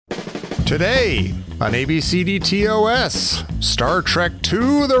Today on ABCDTOS, Star Trek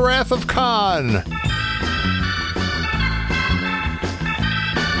II: The Wrath of Khan.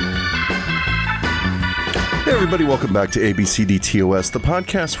 Hey everybody, welcome back to ABCDTOS, the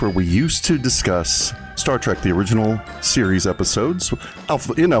podcast where we used to discuss Star Trek, the original series episodes,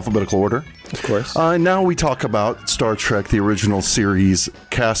 in alphabetical order. Of course. And now we talk about Star Trek, the original series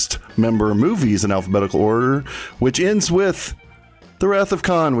cast member movies in alphabetical order, which ends with The Wrath of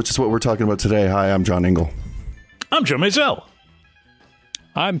Khan, which is what we're talking about today. Hi, I'm John Engel. I'm Joe Maisel.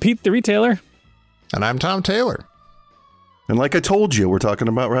 I'm Pete the Retailer. And I'm Tom Taylor. And like I told you, we're talking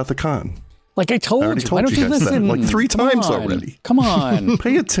about Wrath of Khan. Like I told you. Why don't you guys listen? that like 3 times Come on. already. Come on.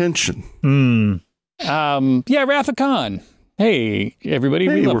 Pay attention. Yeah, Wrath of Khan. Hey, everybody.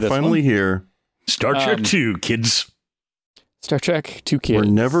 Hey, we're we're finally here. Star Trek 2, kids. Star Trek 2 kids. We're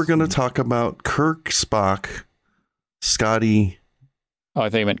never going to talk about Kirk, Spock, Scotty. Oh, I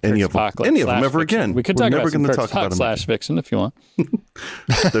think you meant Any Kirk of them. Spock, like Any of them slash ever fiction. again. We could We're talk never about some gonna Kirk talk about Spock them slash fiction if you want.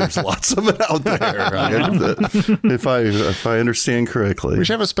 There's lots of it out there. If I understand correctly. We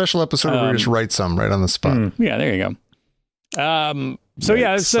should have a special episode where we just write some right on the spot. Yeah, there you go. So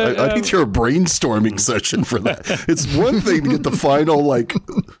yeah, it's, I need to hear a brainstorming session for that. It's one thing to get the final,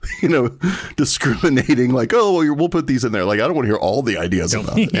 discriminating, we'll put these in there. Like, I don't want to hear all the ideas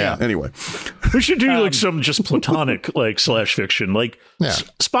about it. Yeah. Anyway. We should do some just platonic slash fiction.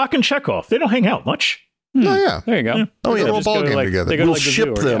 Spock and Chekhov, they don't hang out much. Oh, yeah. there you go. Oh, yeah. We'll Just ball go to, game together. They go We'll to the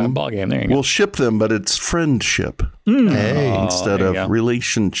ship zoo or, them. ball game. There you go. We'll ship them, but it's friendship Hey, instead there of you go.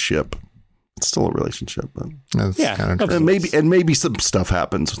 relationship. It's still a relationship, but that's Yeah. kind of Okay. true. maybe some stuff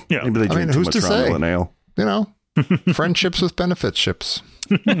happens. Yeah. Maybe they drink too who's much to say? Ronald and ale. You know, friendships with benefit ships.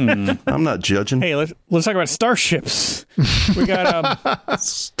 I'm not judging. Hey, let's talk about starships. We got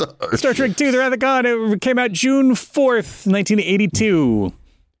Star Trek II: The Wrath of Khan. It came out June 4th, 1982.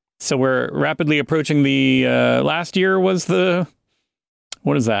 So we're rapidly approaching the last year was the,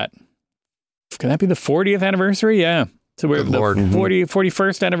 what is that? Can that be the 40th anniversary? Yeah. So we're Good the Lord.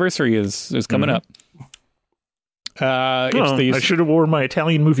 41st anniversary is coming up. It's I should have worn my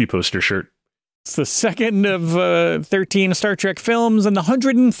Italian movie poster shirt. It's the second of 13 Star Trek films and the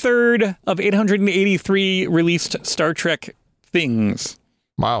 103rd of 883 released Star Trek things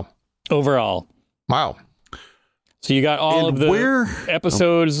Wow. overall. Wow. So you got all And of the where-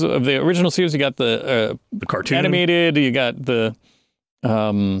 episodes of the original series. You got the The cartoon. animated. You got the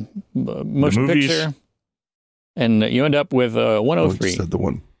motion movies. picture, and you end up with Oh, 103. you said the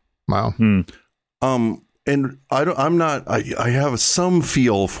one. Wow. And I have some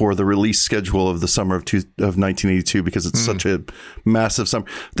feel for the release schedule of the summer of 1982 because it's such a massive summer.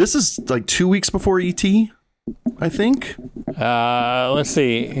 This is like 2 weeks before ET, I think. Let's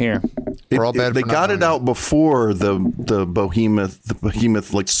see here. We're all bad They for not got it knowing. out before the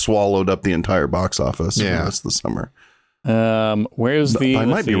behemoth like swallowed up the entire box office for the Yeah. rest of the summer. Where's the? I let's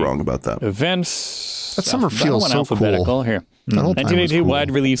might be see. wrong about that. Events. That summer feels one so alphabetical cool. here. That whole time was 1982 cool.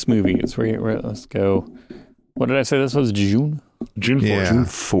 wide release movies. Let's go. What did I say? This was June. June 4th. Yeah. June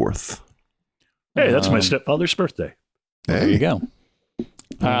 4th. Hey, that's my stepfather's birthday. There you Hey. go.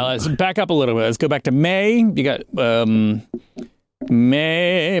 Let's back up a little bit. Let's go back to May. You got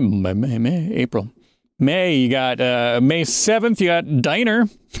May, April. May, you got May 7th, you got Diner.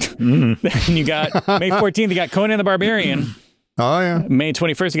 Then you got May 14th, you got Conan the Barbarian. Oh, yeah. May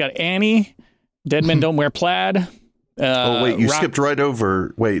 21st, you got Annie. Dead Men Don't Wear Plaid. You skipped right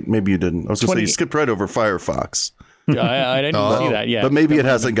over. Wait, maybe you didn't. I was going to say 20 you skipped right over Firefox. I didn't see that yet. But maybe it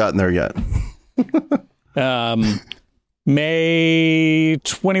hasn't gotten there yet. May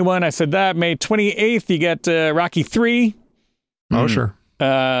 21, I said that. May 28th, you got Rocky 3. Oh, sure.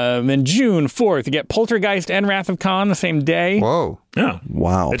 Then June 4th, you get Poltergeist and Wrath of Khan the same day. Whoa. Yeah.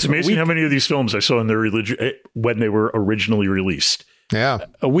 Wow. It's amazing how many of these films I saw in their when they were originally released. Yeah.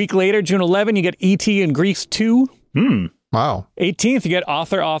 A week later, June 11, you get E.T. and Grease 2. Wow. 18th, you get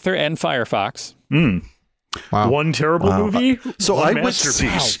Author, and Firefox. Wow. One terrible movie, So one I went-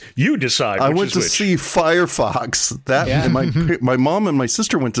 masterpiece. You decide I which went is to which. see Firefox. And my mom and my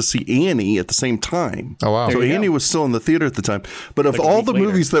sister went to see Annie at the same time. Oh, wow. So There you Annie go. was still in the theater at the time. But of Like a all week the later.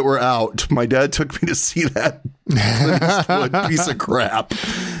 movies that were out, my dad took me to see that Clint Eastwood piece of crap.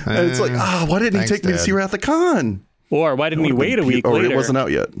 And it's like, why didn't Thanks, he take me to Dad. see Wrath of Khan? Or why didn't he wait a week Oh, later? it wasn't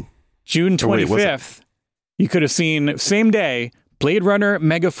out yet. June Oh, wait, was it? 25th, you could have seen, same day, Blade Runner,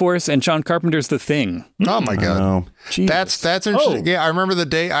 Megaforce, and John Carpenter's The Thing. Oh, my God. No. Jesus. That's interesting. Yeah, I remember the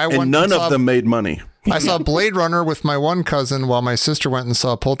day I went And none saw- of them made money. I saw Blade Runner with my one cousin while my sister went and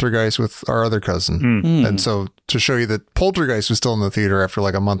saw Poltergeist with our other cousin. And so to show you that Poltergeist was still in the theater after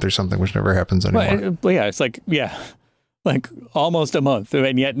like a month or something, which never happens anymore. Well, yeah, it's like, yeah. like almost a month,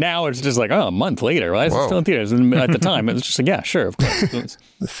 and yet now it's just like, oh, a month later, why is it still in theaters? And at the time, it was just like, yeah, sure, of course.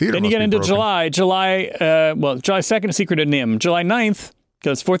 The theater Then you must get be into broken. July 2nd, Secret of Nim. July 9th,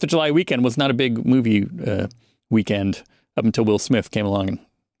 because 4th of July weekend was not a big movie weekend up until Will Smith came along.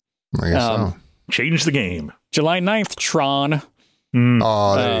 I guess so. Change the game. July 9th, Tron.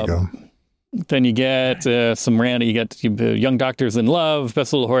 Oh, there you go. Then you get some random, you get Young Doctors in Love,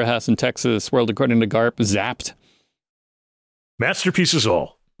 Best Little Whorehouse in Texas, World According to Garp, Zapped, Masterpieces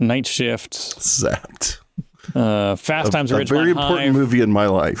all. Night Shift, Zapped. Fast Times at A very Ridgemont important High, movie in my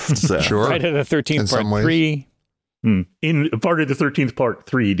life. Zapped. Sure. Friday the 13th, In some Part ways. 3. In Friday the 13th Part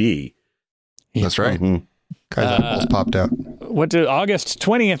 3D. That's right. Mhm. Guys, almost popped out. August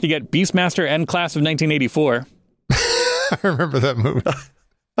 20th, you get Beastmaster and Class of 1984. I remember that movie.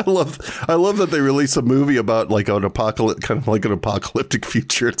 I love that they release a movie about like an apocalypse, kind of like an apocalyptic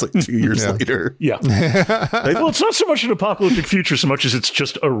future. It's like 2 years Yeah. later. Yeah. Well, it's not so much an apocalyptic future so much as it's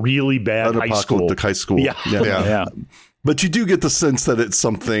just a really bad An high school. apocalyptic high school. Yeah. Yeah. But you do get the sense that it's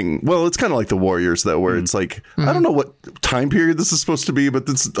something. Well, it's kind of like the Warriors, though, where it's like I don't know what time period this is supposed to be, but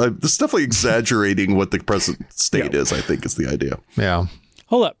this is definitely exaggerating what the present state is. I think is the idea. Yeah.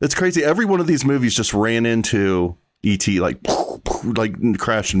 Hold up. It's crazy. Every one of these movies just ran into E.T. like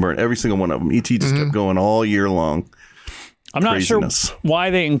crash and burn. Every single one of them. E.T. just kept going all year long. I'm not Craziness. sure why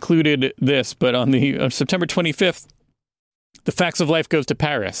they included this, but on the September 25th, The Facts of Life Goes to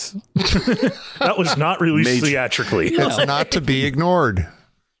Paris. That was not released theatrically. It's not to be ignored.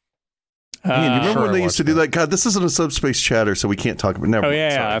 Man, you remember Sure, when I they used to watched do that? God, this isn't a subspace chatter, so we can't talk about. Never. Oh, mind. yeah,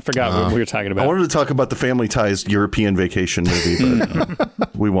 Sorry. I forgot what we were talking I about. wanted to talk about the Family Ties European vacation movie,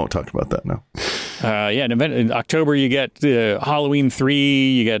 but we won't talk about that now. In October, you get Halloween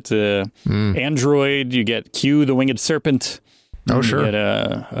 3, you get Android, you get Q, the Winged Serpent. Oh, sure. You get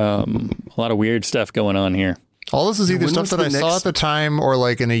a lot of weird stuff going on here, All this is either When stuff was that the I saw next- at the time or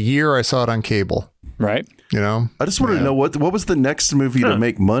like in a year I saw it on cable. right? You know? I just wanted to know what was the next movie to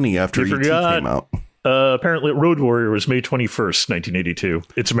make money after You E.T. forgot. came out. Apparently, Road Warrior was May 21st, 1982.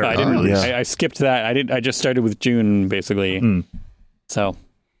 It's I American. didn't. yeah. I skipped that. I just started with June basically. So,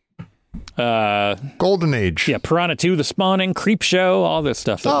 Golden Age. yeah, Piranha 2, The Spawning, Creep Show, all this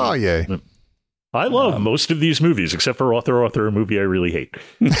stuff. Oh, yay. I love most of these movies, except for Author, a movie I really hate.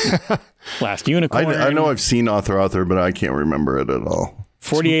 Last Unicorn. I know I've seen Author, but I can't remember it at all.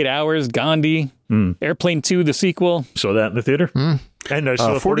 48 Hours, Gandhi, Airplane 2, the sequel. Saw that in the theater. And I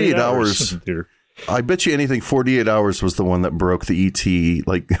saw 48 48 Hours. in the theater. I bet you anything 48 Hours was the one that broke the E.T.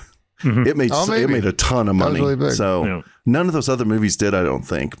 Like it made Oh, maybe. it made a ton of That was money. really big. So Yeah. none of those other movies did, I don't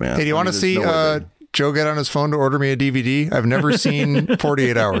think, man. Hey, do you want to there's see no way they- Joe get on his phone to order me a DVD? I've never seen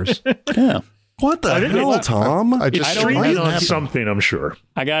 48 Hours. Yeah. What the didn't- hell, Tom? I It's just streaming hasn't on happened. something, I'm sure.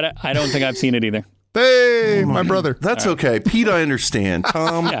 I got it. I don't think I've seen it either. Hey, my brother. That's okay. Pete, I understand.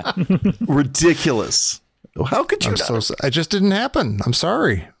 Tom, Yeah. ridiculous. How could you I'm not? so. It just didn't happen. I'm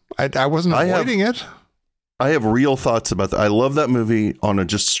sorry. I wasn't I have- avoiding it. I have real thoughts about that. I love that movie on a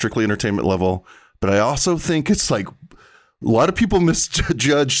just strictly entertainment level, but I also think it's like a lot of people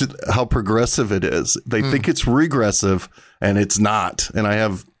misjudge how progressive it is. They think it's regressive, and it's not. And I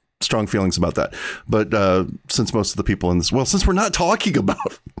have strong feelings about that. But since most of the people in this, since we're not talking about,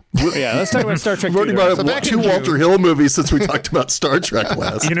 Yeah, let's talk about Star Trek. we've already 2, brought So up back in two June- Walter Hill movies since we talked about Star Trek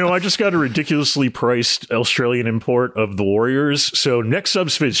last. You know, I just got a ridiculously priced Australian import of The Warriors. So next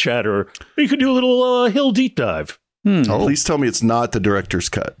Subspace Chatter, we could do a little Hill deep dive. Oh, Please tell me it's not the director's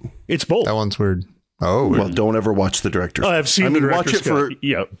cut. It's both. that one's weird. Oh, Well, don't ever watch the director's cut. I've seen I the mean, watch director's it for cut.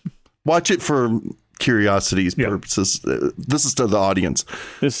 Yeah. watch it for curiosity's Yeah. purposes. This is to the audience,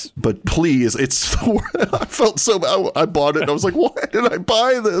 This but please, it's. I felt so bad. I bought it. And I was like, "Why did I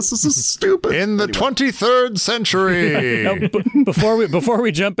buy this? This is stupid." in the 23rd century. now, before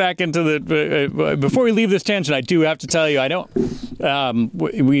we jump back into the before we leave this tangent, I do have to tell you, I don't.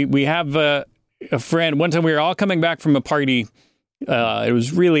 We have a friend. One time we were all coming back from a party. It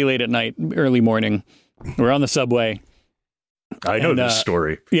was really late at night, early morning. We're on the subway. I know And, this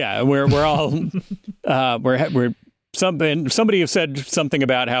story. Yeah, we're all somebody have said something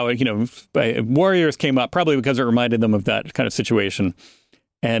about how Warriors came up probably because it reminded them of that kind of situation,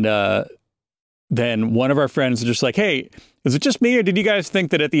 and then one of our friends was just like, "Hey, is it just me, or did you guys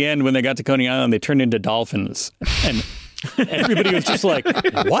think that at the end when they got to Coney Island they turned into dolphins?" And everybody was just like,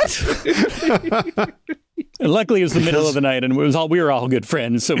 "What?" And luckily it was the middle of the night, and we were all good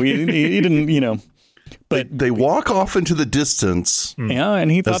friends, so he didn't. But they walk off into the distance. yeah,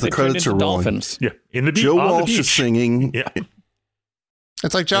 and he thought the they turned credits into are rolling. dolphins. Yeah. In the Joe on the Walsh beach. is singing. Yeah.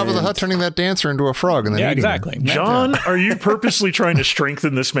 It's like Jabba the Hutt turning that dancer into a frog and then Yeah, eating her. exactly. John, are you purposely trying to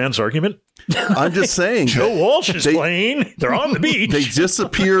strengthen this man's argument? I'm just saying. Joe Walsh is playing. They're on the beach. They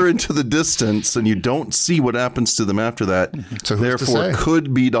disappear into the distance, and you don't see what happens to them after that. So who's to Therefore, say?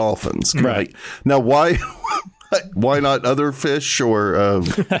 could be dolphins. Right. Now, why not other fish or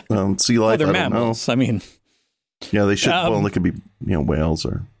sea life? Other I don't mammals. I mean, know. Yeah, they should. Well, they could be whales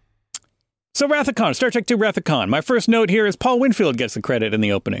or. so Wrath-a-Con, Star Trek II Wrath-a-Con. My first note here is Paul Winfield gets the credit in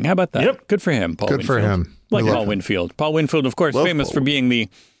the opening. How about that? Yep. Good for him, Paul Good Winfield. for him. Like We love Paul him. Winfield. Paul Winfield, of course, Love famous Paul. for being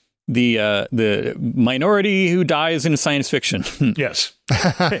the minority who dies in science fiction. Yes.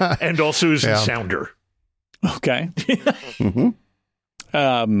 And also is the sounder. Okay. Mhm.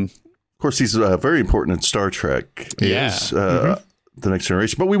 Of course, he's very important in Star Trek. Yeah. Is, The Next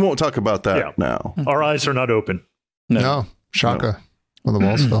Generation, but we won't talk about that now. Our eyes are not open. No, Shaka when the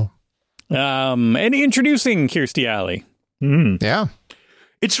walls fell. And introducing Kirstie Alley. Yeah.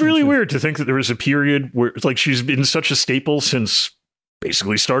 It's really weird to think that there was a period where, like, she's been such a staple since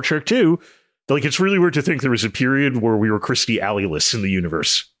basically Star Trek 2. Like, it's really weird to think there was a period where we were Kirstie Alley-less in the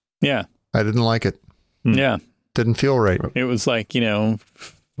universe. Yeah. I didn't like it. Yeah. Didn't feel right. It was like,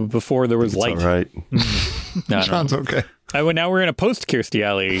 before there was It's light. all right. No. John's okay. Now we're in a post Kirstie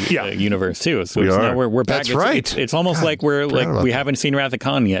Alley universe too. So We it's are. now we're back. That's right. It's almost God, like we're forgot about we that. haven't seen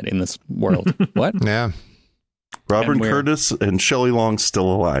Wrath-a-Con yet in this world. What? Yeah. Robert And we're- Curtis and Shelley Long still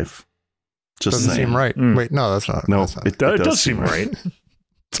alive. Just Doesn't saying. seem right. Wait, no, that's not. No, that's not. it Does seem right.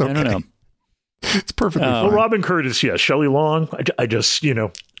 It's okay. I don't know. It's perfectly Oh. fine. Well, Robin Curtis, yeah. Shelley Long, I just,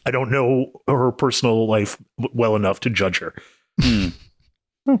 I don't know her personal life well enough to judge her.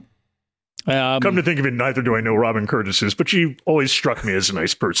 Come to think of it, neither do I know Robin Curtis is, but she always struck me as a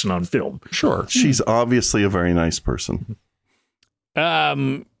nice person on film. Sure. She's obviously a very nice person.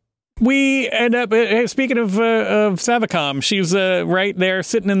 We end up speaking of Savicom. She's right there,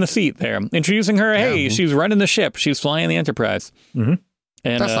 sitting in the seat there, introducing her. Hey, she's running the ship. She's flying the Enterprise. Mm-hmm.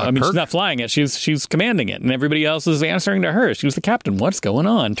 And That's not she's Kirk. not flying it. She's commanding it, and everybody else is answering to her. She was the captain. What's going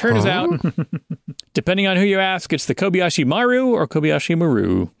on? Turns out, depending on who you ask, it's the Kobayashi Maru or Kobayashi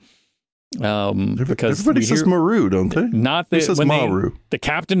Maru. Because Everybody we says hear- Maru, don't they? not the Who says when Maru? the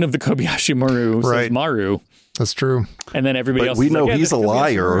captain of the Kobayashi Maru says Right. Maru, That's true. and then everybody But else. we is know like, yeah, he's that's a Kobayashi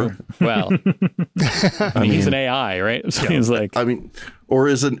liar. Well, I mean, he's an AI, right? So he's like, I mean, or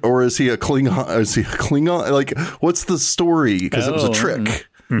is he a Klingon? Is he a Klingon? Like, what's the story? Because it was a Oh, trick.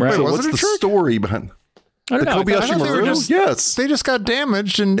 right. So was what's it a the trick? story behind I don't the know. I Kobayashi thought they were Maru? just- Yes. They just got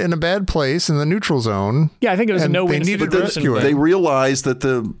damaged in a bad place in the neutral zone. Yeah, I think it was a And no-win they needed situation. rescue it. They realized that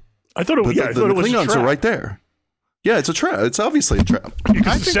the I thought it was, the I thought it was a Klingons trap. are right there. Yeah, it's a trap. It's obviously a trap. I The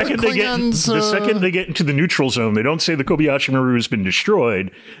think second, the they get, Klingons, the second they get into the neutral zone, they don't say the Kobayashi Maru has been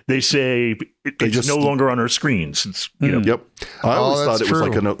destroyed. They say it's just- no longer on our screens. It's, Yep. I always that's thought it was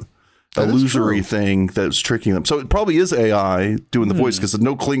like true. an That is illusory true. thing that was tricking them. So it probably is AI doing the voice because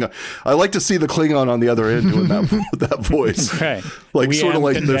no Klingon. I like to see the Klingon on the other end doing that voice. Right. Like We sort of am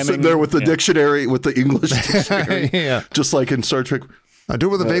like they're sitting condemning- there with the yeah. dictionary, with the English dictionary, Yeah. just like in Star Trek. I do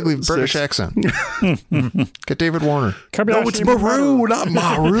it with a vaguely British accent. Get David Warner. No, it's Maru, not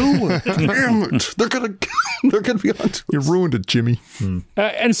Maru. Damn it! They're gonna be on. You ruined it, Jimmy.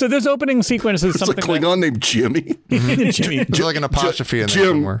 And so this opening sequence is It's a something Klingon named Jimmy. that Jimmy. There's like an apostrophe in there Jim.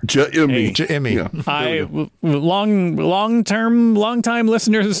 somewhere. Jimmy. Jimmy. Yeah. long time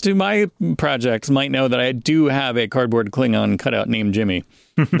listeners to my projects might know that I do have a cardboard Klingon cutout named Jimmy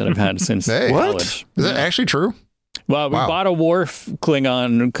that I've had since Hey. What? college. Is that actually true? Well, we Wow. bought a Worf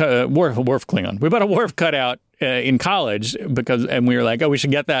Klingon, Worf Klingon. We bought a Worf cutout in college and we were like, oh, we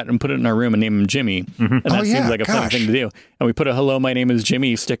should get that and put it in our room and name him Jimmy. And that Oh, yeah, seems like a fun gosh. thing to do. And we put a "Hello, my name is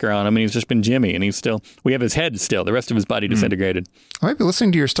Jimmy" sticker on him, and he's just been Jimmy. And we have his head still. The rest of his body disintegrated. I might be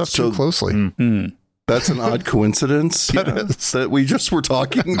listening to your stuff too closely. That's an odd coincidence that we just were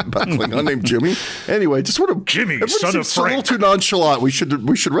talking about Klingon named Jimmy. Anyway, just want to Jimmy, everyone son of seems a little Frank. too nonchalant. We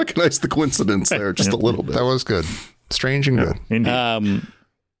should recognize the coincidence there just a little bit. That was good. Strange and good. Indeed.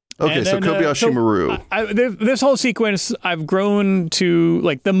 Okay, And so then, Kobayashi Maru. This whole sequence, I've grown to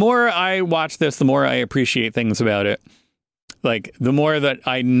like. The more I watch this, the more I appreciate things about it. Like the more that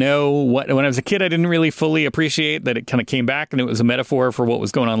I know when I was a kid, I didn't really fully appreciate that it kind of came back and it was a metaphor for what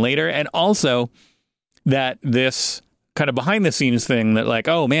was going on later, and also that this kind of behind the scenes thing that like,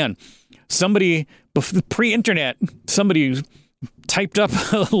 oh man, somebody pre-internet, somebody typed up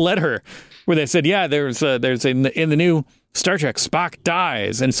a letter where they said, yeah, there's in the new Star Trek, Spock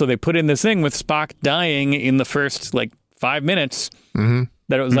dies. And so they put in this thing with Spock dying in the first like 5 minutes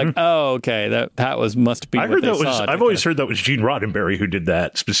that it was like, oh, okay, that must be I what heard they that was. saw. I've always heard that was Gene Roddenberry who did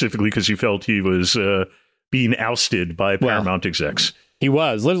that specifically because he felt he was being ousted by Paramount execs. He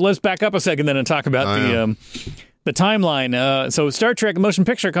was. Let's back up a second then and talk about the timeline. So Star Trek Motion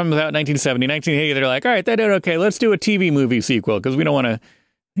Picture comes out in 1970. 1980, they're like, all right, that did okay. Let's do a TV movie sequel because we don't want to.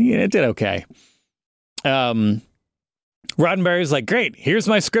 Yeah, it did okay. Roddenberry's like, great, here's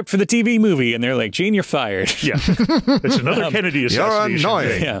my script for the TV movie. And they're like, Gene, you're fired. Yeah. It's another Kennedy assassination. You're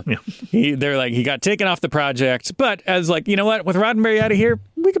annoying. Yeah. They're like, he got taken off the project. But as like, you know what, with Roddenberry out of here,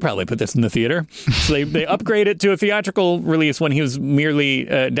 we could probably put this in the theater. So they upgrade it to a theatrical release when he was merely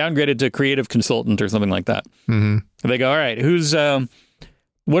downgraded to creative consultant or something like that. Mm-hmm. They go, all right,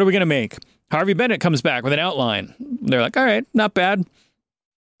 what are we going to make? Harvey Bennett comes back with an outline. They're like, all right, not bad.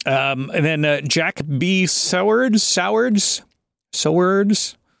 And then Jack B. Sowards. It's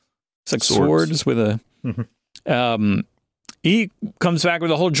like swords with a. Mm-hmm. He comes back with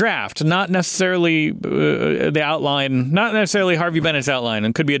a whole draft, not necessarily the outline, not necessarily Harvey Bennett's outline,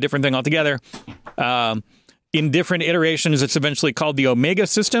 and could be a different thing altogether. In different iterations, it's eventually called the Omega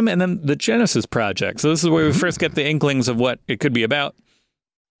System, and then the Genesis Project. So this is where we first get the inklings of what it could be about.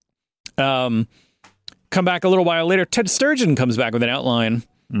 Come back a little while later, Ted Sturgeon comes back with an outline.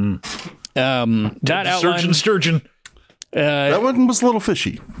 That outline, Sturgeon. That one was a little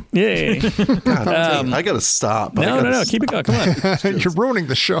fishy. Yeah. God, I gotta stop. No. Keep it going. Come on. You're ruining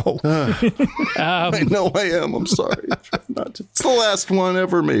the show. I know I am. I'm sorry. It's the last one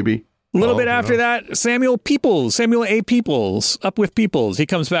ever, maybe. A little bit after that, Samuel A. Peoples, Up with Peoples. He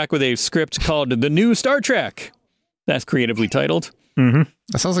comes back with a script called The New Star Trek. That's creatively titled. Mm-hmm.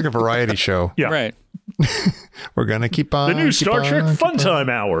 That sounds like a variety show. Yeah. Right. We're going to keep on. The new Star Trek Fun Time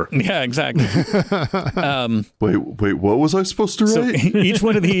Hour. Yeah, exactly. Wait, what was I supposed to write? So each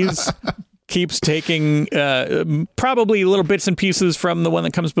one of these keeps taking probably little bits and pieces from the one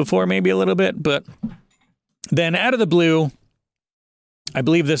that comes before, maybe a little bit. But then out of the blue, I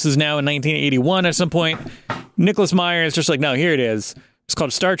believe this is now in 1981 at some point, Nicholas Meyer is just like, no, here it is. It's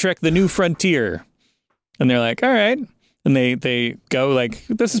called Star Trek The New Frontier. And they're like, all right. And they go like,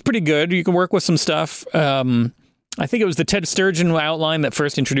 this is pretty good. You can work with some stuff. I think it was the Ted Sturgeon outline that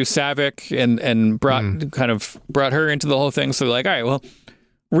first introduced Saavik and brought her into the whole thing. So they're like, all right, well,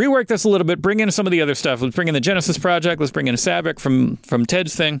 rework this a little bit. Bring in some of the other stuff. Let's bring in the Genesis Project. Let's bring in Saavik from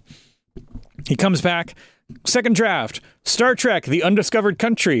Ted's thing. He comes back. Second draft, Star Trek, The Undiscovered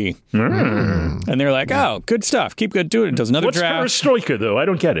Country. And they're like, oh, good stuff. Keep good doing it. Does another draft. What's Perestroika, though? I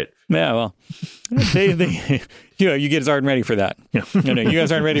don't get it. Yeah, well, they you guys aren't ready for that. Yeah. You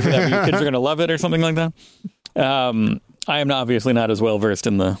guys aren't ready for that, but your kids are going to love it or something like that. I am obviously not as well versed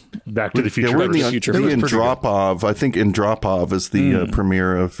in the Back to the Future. We're in Andropov. I think Andropov is the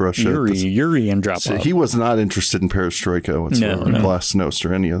premier of Russia. Yuri Andropov. So he was not interested in Perestroika whatsoever, Glasnost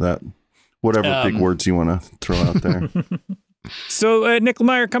or any of that. Whatever big words you want to throw out there. So Nick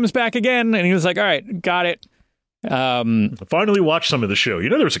Meyer comes back again, and he was like, all right, got it. Finally watched some of the show.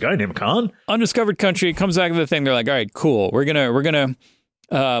 There was a guy named Khan. Undiscovered Country comes back to the thing. They're like, all right, cool. We're gonna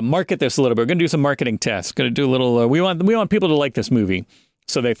market this a little bit. We're gonna do some marketing tests. Gonna do a little. We want people to like this movie.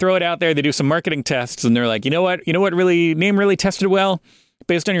 So they throw it out there. They do some marketing tests, and they're like, you know what? Name really tested well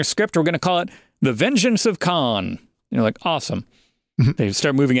based on your script. We're gonna call it The Vengeance of Khan. And you're like, awesome. They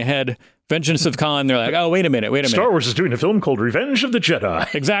start moving ahead. Vengeance of Khan. They're like, oh, wait a minute. Star Wars is doing a film called Revenge of the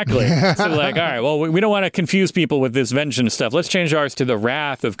Jedi. Exactly. So they're like, all right, well, we don't want to confuse people with this vengeance stuff. Let's change ours to the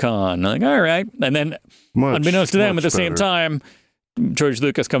Wrath of Khan. Like, all right. And then, unbeknownst to them, at the same time, George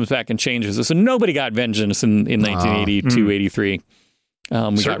Lucas comes back and changes it. So nobody got vengeance in 1982, 83.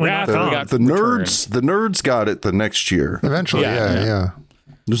 We got Wrath. We got the nerds. The nerds got it the next year. Eventually, yeah.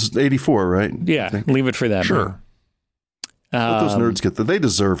 This is 84, right? Yeah, leave it for them. Sure. Let those nerds get they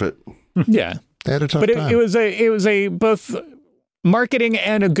deserve it. Yeah, they had a tough but time. it was a both marketing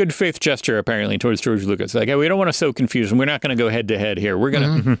and a good faith gesture apparently towards George Lucas. Like, hey, we don't want to sow confusion. We're not going to go head to head here. We're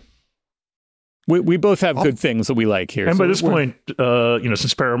gonna. We both have good things that we like here. And by this point,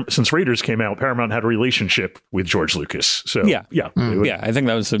 since Raiders came out, Paramount had a relationship with George Lucas. So yeah. I think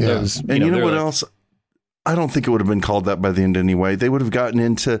that was. And you know what else? I don't think it would have been called that by the end anyway. They would have gotten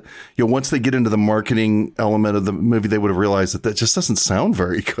into, once they get into the marketing element of the movie, they would have realized that just doesn't sound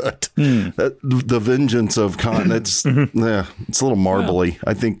very good. The Vengeance of Khan, it's a little marbly.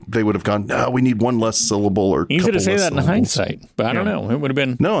 I think they would have gone, no, we need one less syllable or easy to say that in hindsight, but I don't know. It would have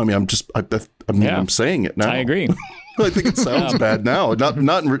been. No, I mean, I'm saying it now. I agree. I think it sounds bad now.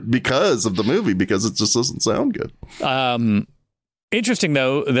 Not because of the movie, because it just doesn't sound good. Interesting,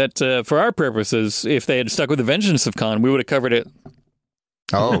 though, that for our purposes, if they had stuck with The Vengeance of Khan, we would have covered it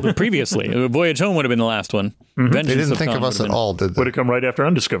previously. Voyage Home would have been the last one. They didn't think of us at all, did they? Would have come right after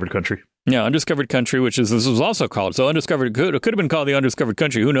Undiscovered Country. Yeah, Undiscovered Country, which this was also called. So Undiscovered could have been called The Undiscovered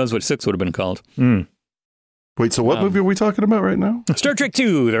Country. Who knows what 6 would have been called. Wait, so what movie are we talking about right now? Star Trek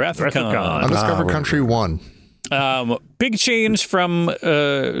II, The Wrath of Khan. Undiscovered Country 1. Big change from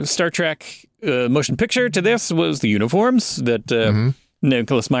Star Trek motion picture to this was the uniforms that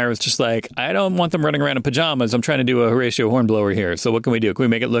Nicholas Meyer was just like, I don't want them running around in pajamas. I'm trying to do a Horatio Hornblower here. So what can we do? Can we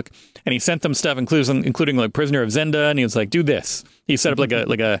make it look? And he sent them stuff, including like Prisoner of Zenda. And he was like, do this. He set up like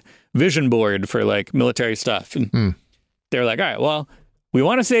a vision board for like military stuff. And they're like, all right, well, we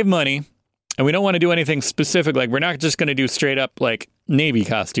want to save money and we don't want to do anything specific. Like, we're not just going to do straight up like Navy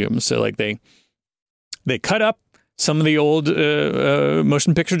costumes. So like they cut up some of the old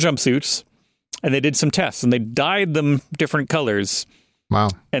motion picture jumpsuits and they did some tests and they dyed them different colors. Wow.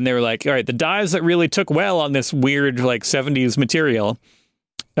 And they were like, all right, the dyes that really took well on this weird like 70s material.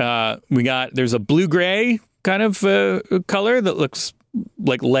 There's a blue-gray kind of color that looks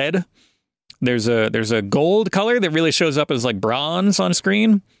like lead. There's a gold color that really shows up as like bronze on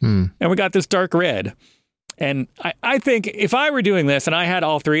screen. And we got this dark red. And I think if I were doing this and I had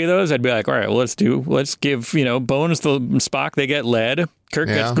all three of those, I'd be like, all right, well, let's give, Bones the Spock, they get lead, Kirk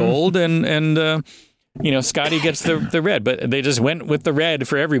gets gold, and Scotty gets the red. But they just went with the red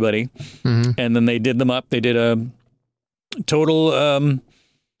for everybody. And then they did them up. They did a total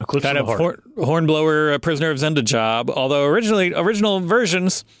kind of Hornblower Prisoner of Zenda job. Although original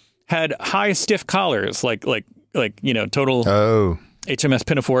versions had high stiff collars, like total HMS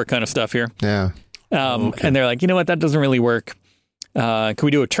Pinafore kind of stuff here. Yeah. And they're like, you know what? That doesn't really work. Can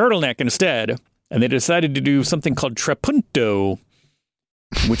we do a turtleneck instead? And they decided to do something called trapunto,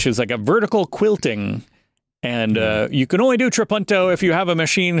 which is like a vertical quilting. And you can only do trapunto if you have a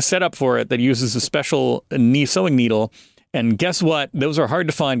machine set up for it that uses a special sewing needle. And guess what? Those are hard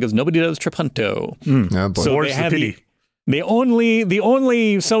to find because nobody does trapunto. Oh, boy. So they had the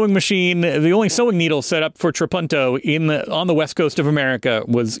only sewing machine, the only sewing needle set up for trapunto on the west coast of America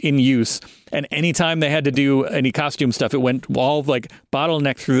was in use. And anytime they had to do any costume stuff, it went all like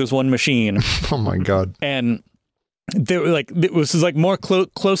bottlenecked through this one machine. Oh my God. And they were like, it was like more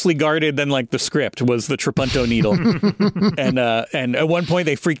closely guarded than like the script was the trapunto needle. And at one point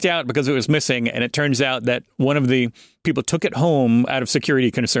they freaked out because it was missing. And it turns out that one of the people took it home out of security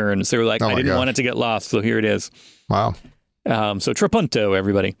concerns. They were like, I didn't want it to get lost. So here it is. Wow. So trapunto,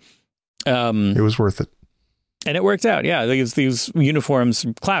 everybody. It was worth it. And it worked out. Yeah. These uniforms,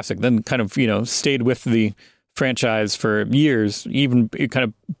 classic, then kind of, stayed with the franchise for years, even kind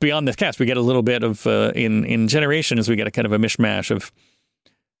of beyond the cast. We get a little bit of, in Generations, we get a kind of a mishmash of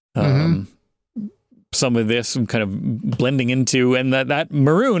some of this kind of blending into, and that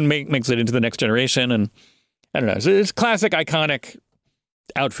maroon makes it into the Next Generation. And I don't know. It's classic, iconic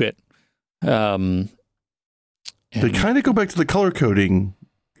outfit. They kind of go back to the color coding,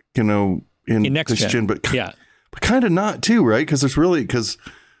 in Next Gen, but kind of not too, right? Because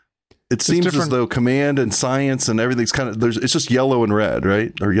it seems as though command and science and everything's kind of it's just yellow and red,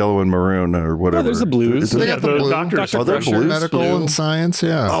 right? Or yellow and maroon or whatever. Oh, there's the blues. They got the blue. Doctors. Oh, they're blue. Medical and science,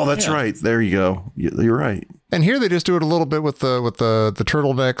 yeah. Oh, that's right. There you go. You're right. And here they just do it a little bit with the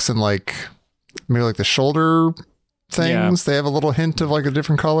turtlenecks and like maybe like the shoulder things. They have a little hint of like a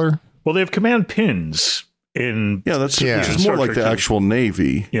different color. Well, they have command pins which which is more like the actual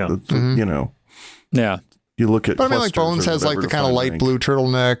Navy. Yeah. Yeah. You look at. But I mean, like Bones has like the kind of light blue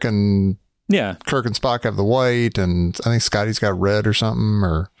turtleneck, and Kirk and Spock have the white, and I think Scotty's got red or something,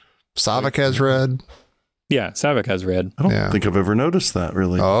 or Saavik has red. Yeah, Saavik has red. I don't think I've ever noticed that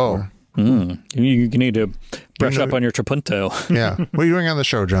really. Oh. You need to brush up on your trapunto. Yeah. What are you doing on the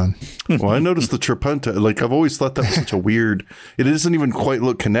show, John? Well, I noticed the trapunto. Like, I've always thought that was such a weird. It doesn't even quite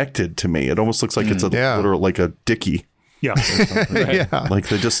look connected to me. It almost looks like it's a literal, like a dickie. Yeah. Yeah. Like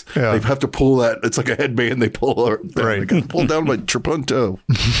they have to pull that. It's like a headband they pull. Right. They got to pull down my trapunto.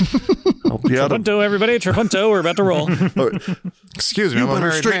 Trapunto, everybody. Trapunto. We're about to roll. Excuse me. You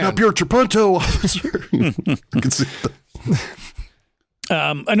better straighten up your trapunto, officer. I can see that.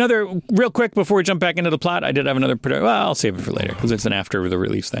 Another real quick before we jump back into the plot, I did have another. I'll save it for later because it's an after the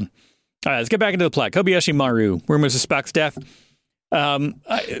release thing. All right, let's get back into the plot. Kobayashi Maru, rumors of Spock's death.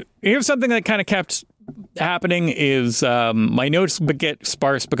 Here's something that kind of kept happening is my notes get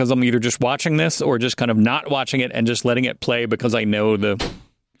sparse because I'm either just watching this or just kind of not watching it and just letting it play because I know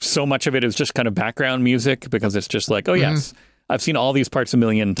so much of it is just kind of background music because it's just like, yes, I've seen all these parts a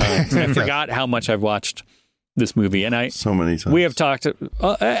million times. And I forgot how much I've watched this movie. And so many times. We have talked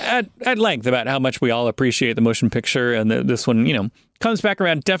at length about how much we all appreciate the motion picture. And this one, comes back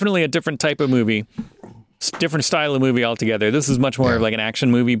around. Definitely a different type of movie. Different style of movie altogether. This is much more of like an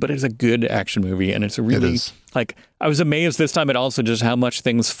action movie, but it's a good action movie. And it's a really, like, I was amazed this time at also just how much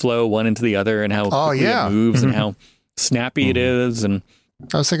things flow one into the other and how quickly it moves and how snappy it is. And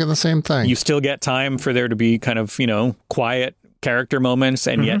I was thinking the same thing. You still get time for there to be kind of, quiet character moments,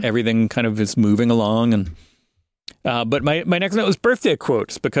 and yet everything kind of is moving along. And but my next note was birthday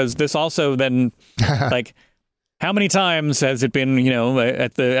quotes, because this also then like, how many times has it been,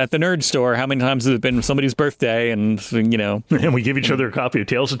 at the nerd store? How many times has it been somebody's birthday? And and we give each other a copy of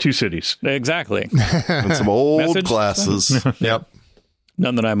Tales of Two Cities. Exactly. And some old glasses. Yep.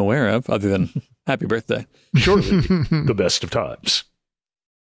 None that I'm aware of, other than happy birthday. Surely the best of times.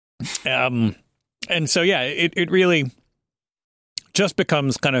 And so yeah, it really just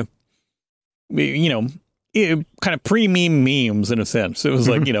becomes kind of kind of pre-meme memes in a sense. It was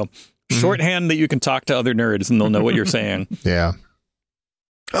like shorthand that you can talk to other nerds and they'll know what you're saying. Yeah.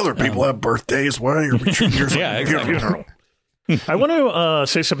 Other people have birthdays. Why are you treating yourself? Yeah, exactly. I want to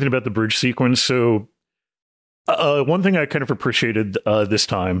say something about the bridge sequence. So one thing I kind of appreciated this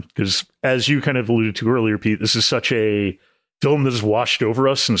time, because as you kind of alluded to earlier, Pete, this is such a film that has washed over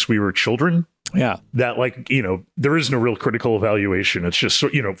us since we were children. Yeah. That there is no real critical evaluation. It's just, for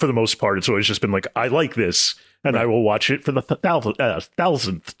the most part, it's always just been like, I like this and I will watch it for the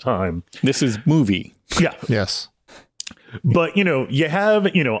thousandth time. This is movie. Yeah. Yes. But, you have,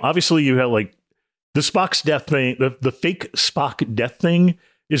 obviously you have like the Spock's death thing, the fake Spock death thing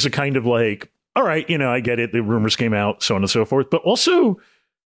is a kind of like, all right, I get it. The rumors came out, so on and so forth. But also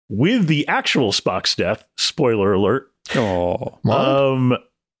with the actual Spock's death, spoiler alert. Oh,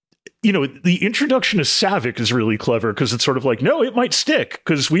 the introduction of Saavik is really clever because it's sort of like, no, it might stick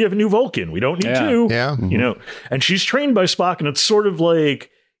because we have a new Vulcan. We don't need to. Yeah. And she's trained by Spock, and it's sort of like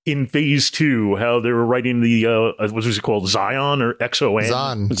in Phase 2, how they were writing the, what was it called? Zion or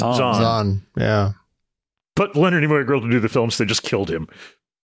XON? Zahn. Yeah. But Leonard Nimoy agreed to do the films. They just killed him.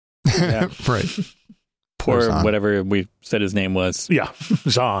 Yeah. Right. Or whatever we said his name was. Yeah.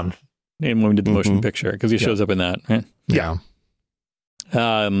 Zahn. And when we did the motion picture, because he shows up in that. Right? Yeah.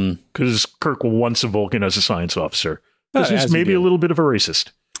 Because Kirk wants a Vulcan as a science officer. He's maybe a little bit of a racist.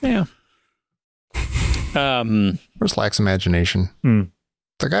 Yeah. There's lacks imagination.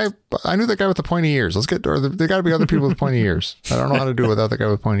 The guy, I knew that guy with the pointy ears. There got to be other people with pointy ears. I don't know how to do it without the guy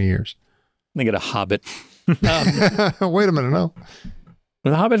with pointy ears. They get a Hobbit. Wait a minute, no.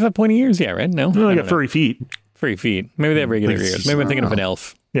 The Hobbits have pointy ears, yeah, right? No, they got furry feet. Furry feet. Maybe they have regular ears. Maybe I'm thinking of an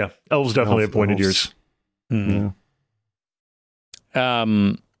elf. Yeah, elves definitely have pointed ears. Mm-hmm.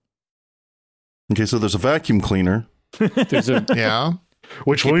 Yeah. Okay, so there's a vacuum cleaner. Yeah.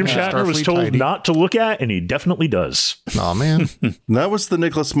 Which William Shatner was told not to look at, and he definitely does. Oh, man. That was the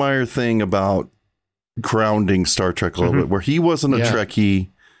Nicholas Meyer thing about grounding Star Trek a little bit, where he wasn't a Trekkie,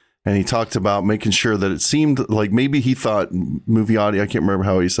 and he talked about making sure that it seemed like maybe he thought movie audience, I can't remember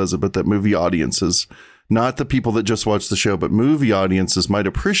how he says it, but that movie audiences, not the people that just watch the show, but movie audiences might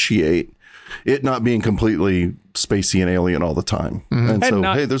appreciate it not being completely spacey and alien all the time. And so,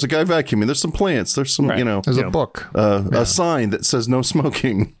 hey, there's a guy vacuuming. There's some plants. There's some, there's a book, a sign that says no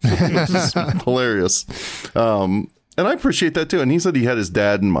smoking. It's hilarious. And I appreciate that too. And he said he had his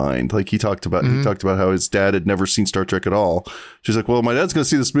dad in mind. Like he talked about how his dad had never seen Star Trek at all. She's like, well, my dad's going to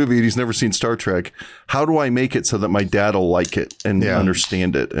see this movie and he's never seen Star Trek. How do I make it so that my dad will like it and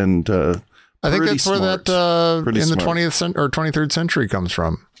understand it? And I think that's where that in the 20th or 23rd century comes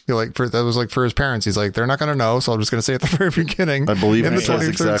from. That was for his parents. He's like, they're not going to know, so I'm just going to say at the very beginning. I believe it says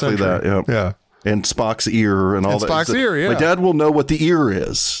exactly that. Yeah. And Spock's ear and all that. Spock's ear, yeah. My dad will know what the ear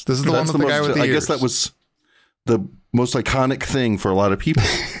is. This is the one with the guy with the ears. I guess that was the most iconic thing for a lot of people.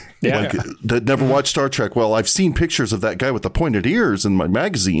 That never watched Star Trek. Well, I've seen pictures of that guy with the pointed ears in my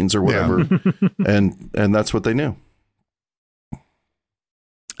magazines or whatever, and that's what they knew.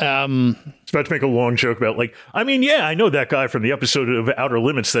 I was about to make a long joke about I know that guy from the episode of Outer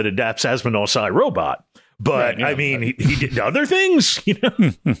Limits that adapts Asmonav's iRobot, but he did other things,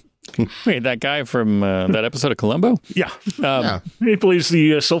 Wait, that guy from that episode of Columbo? Yeah. He plays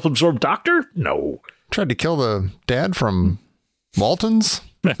the self-absorbed doctor? No. Tried to kill the dad from Waltons?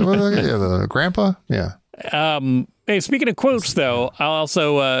 The grandpa? Yeah. Hey, speaking of quotes, though, I'll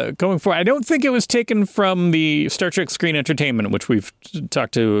also going forward. I don't think it was taken from the Star Trek Screen Entertainment, which we've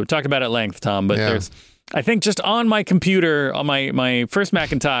talked about at length, Tom. But there's, I think, just on my computer, on my first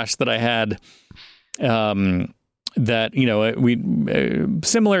Macintosh that I had, that we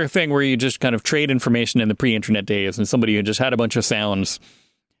similar thing where you just kind of trade information in the pre-internet days, and somebody who just had a bunch of sounds,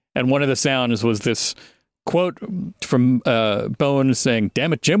 and one of the sounds was this quote from Bones saying,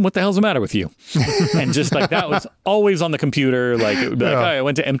 "Damn it, Jim, what the hell's the matter with you?" And just like that was always on the computer. I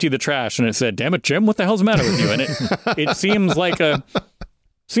went to empty the trash and it said, "Damn it, Jim, what the hell's the matter with you?" And it seems like an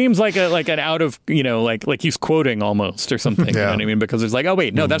out of, like he's quoting almost or something. You know what I mean? Because it's like, oh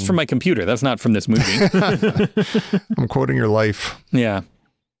wait, no, that's from my computer. That's not from this movie. I'm quoting your life. Yeah.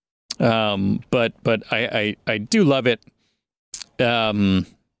 But I do love it. And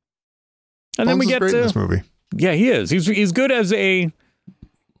then we get to this movie. Yeah, he is. He's good as a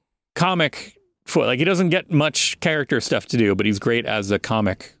comic foil. Like, he doesn't get much character stuff to do, but he's great as a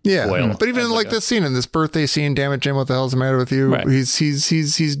comic foil. But even like this scene, in this birthday scene, damn it, Jim, what the hell's the matter with you? Right.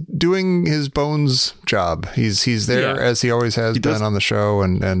 He's doing his Bones job. He's there as he always has been on the show,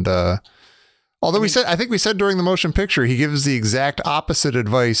 and although I think we said during the motion picture, he gives the exact opposite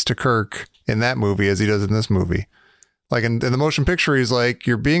advice to Kirk in that movie as he does in this movie. Like in the motion picture, he's like,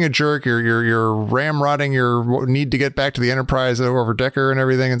 you're being a jerk. You're ramrodding your need to get back to the Enterprise over Decker and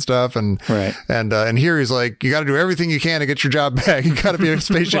everything and stuff. And here he's like, you got to do everything you can to get your job back. You got to be a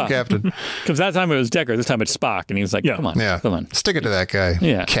spaceship captain. Because that time it was Decker. This time it's Spock. And he's like, come on. Stick it to that guy.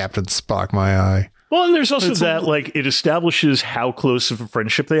 Yeah. Captain Spock, my eye. Well, and there's also that, like, it establishes how close of a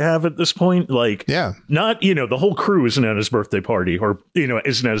friendship they have at this point. Like, not, the whole crew isn't at his birthday party or,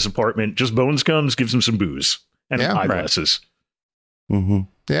 isn't at his apartment. Just Bones comes, gives him some booze and eyeglasses. Right. Mm-hmm.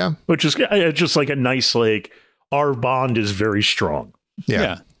 Yeah. Which is just like a nice, like, our bond is very strong.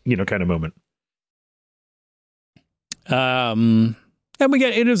 Yeah. Kind of moment. And we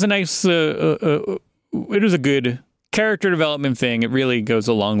get, it is a nice, it is a good character development thing. It really goes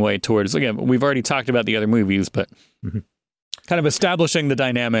a long way towards, again, we've already talked about the other movies, but kind of establishing the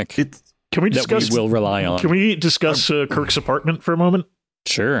dynamic can we discuss, that we will rely on. Can we discuss Kirk's apartment for a moment?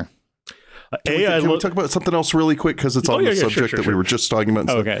 Sure. Can we talk about something else really quick, because it's on the subject that we were just talking about?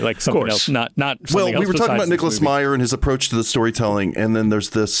 Okay, like something else, not something well, else. We were talking about Nicholas Meyer and his approach to the storytelling, and then there's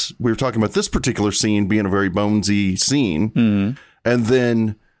this. We were talking about this particular scene being a very Bonesy scene, and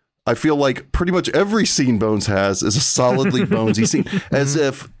then I feel like pretty much every scene Bones has is a solidly Bonesy scene, as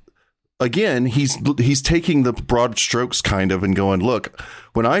if. Again, he's taking the broad strokes kind of and going, look,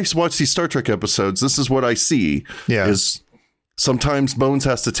 when I watch these Star Trek episodes, this is what I see. Yeah. Is sometimes Bones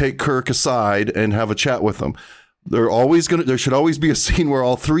has to take Kirk aside and have a chat with him. There should always be a scene where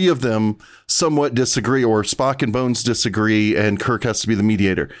all three of them somewhat disagree, or Spock and Bones disagree, and Kirk has to be the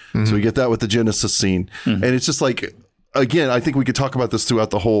mediator. So we get that with the Genesis scene. And it's just like, again, I think we could talk about this throughout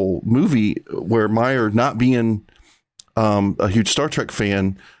the whole movie, where Meyer not being a huge Star Trek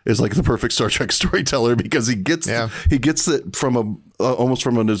fan is like the perfect Star Trek storyteller, because he gets it from almost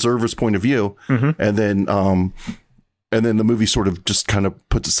from an observer's point of view, and then the movie sort of just kind of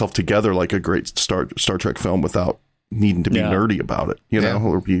puts itself together like a great Star Trek film without needing to be nerdy about it,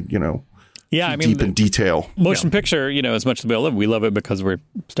 or be deep in detail. Motion picture, as much as we love it because we're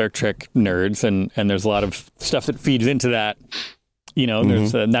Star Trek nerds, and there's a lot of stuff that feeds into that.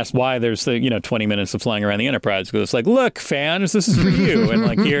 There's and that's why there's the 20 minutes of flying around the Enterprise, because it's like, look, fans, this is for you. And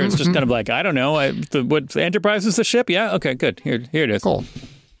like here, it's just kind of like, I don't know, what Enterprise is the ship? Yeah, okay, good. Here it is. Cool.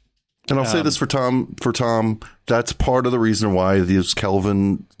 And I'll say this for Tom. That's part of the reason why these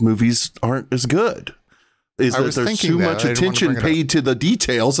Kelvin movies aren't as good. Is that there's too much attention paid to the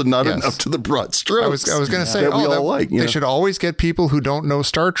details and not enough to the broad strokes. I was going to say, they should always get people who don't know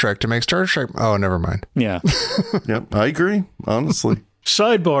Star Trek to make Star Trek. Oh, never mind. Yeah. Yep, I agree, honestly.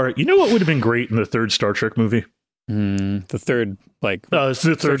 Sidebar, you know what would have been great in the third Star Trek movie? The third, it's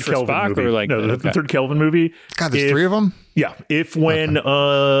the third Kelvin movie. Or the third Kelvin movie. God, there's three of them? Yeah. If when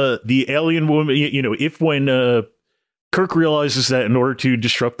the alien woman, Kirk realizes that in order to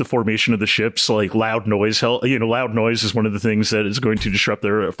disrupt the formation of the ships, like loud noise is one of the things that is going to disrupt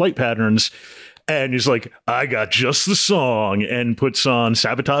their flight patterns. And he's like, I got just the song, and puts on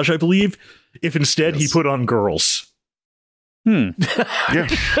Sabotage, I believe. If instead he put on Girls. Yeah.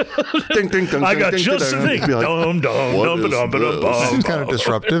 Ding, ding, ding, I got ding, just the thing. Seems kind of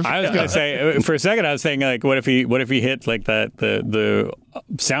disruptive. I was going to say, for a second, I was saying, like, what if he hit like the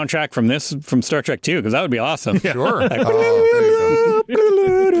soundtrack from Star Trek 2? Because that would be awesome. Sure. Like,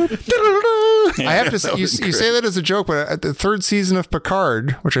 I have to say, you say that as a joke, but at the third season of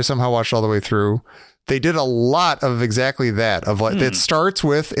Picard, which I somehow watched all the way through, they did a lot of exactly that. Of like, it starts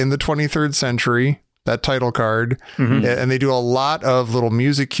with in the 23rd century. That title card, and they do a lot of little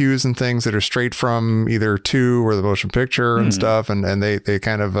music cues and things that are straight from either 2 or the motion picture and stuff, and they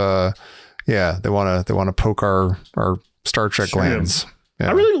kind of they want to poke our Star Trek glands. Yeah.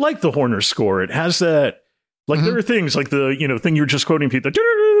 I really like the Horner score. It has that, like there are things like the thing you were just quoting, Pete,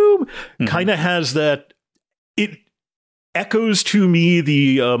 the kind of has that. It echoes to me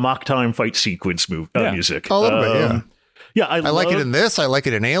the Mock Time fight sequence music a little bit, yeah. Yeah, I like it in this. I like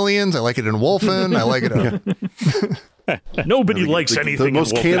it in Aliens. I like it in Wolfen. I like it in... Nobody likes anything. The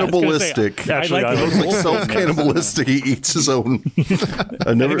most cannibalistic. Actually, I like most self-cannibalistic. He eats his own.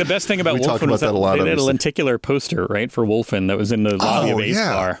 I think the best thing about Wolfen was that they had a lenticular poster, right, for Wolfen that was in the lobby of Ace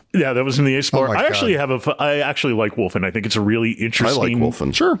Bar. Yeah, that was in the Ace Bar. I actually like Wolfen. I think it's a really interesting. I like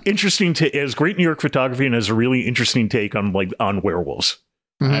Wolfen. Sure. Interesting. It has great New York photography and has a really interesting take on werewolves.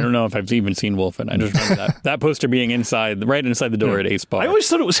 I don't know if I've even seen Wolfen. I just remember that poster being right inside the door at Ace Bar. I always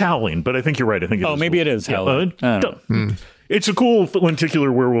thought it was Howling, but I think you're right. I think maybe it is Howling. It's a cool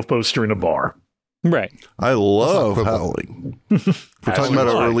lenticular werewolf poster in a bar. Right. I love Howling. We're talking about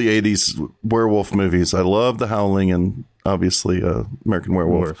our early 80s werewolf movies. I love The Howling and obviously American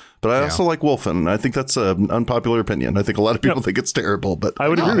Werewolf. But I also like Wolfen. I think that's an unpopular opinion. I think a lot of people think it's terrible, but I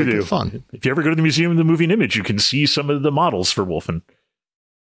would agree with you. Fun. If you ever go to the Museum of the Moving Image, you can see some of the models for Wolfen.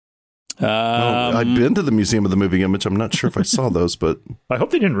 I've been to the Museum of the Moving Image. I'm not sure if I saw those, but I hope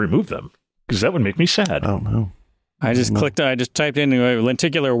they didn't remove them because that would make me sad. I don't know. I just typed in a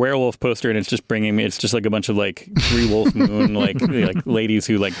lenticular werewolf poster, and it's just bringing me. It's just like a bunch of like 3 Wolf Moon like ladies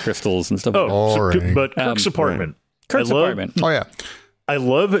who like crystals and stuff. But Kirk's apartment. Kirk's apartment. Oh yeah. I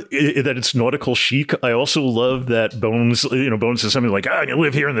love that it's nautical chic. I also love that Bones is something like, you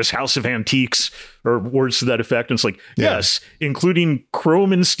live here in this house of antiques, or words to that effect. And it's like, yes, including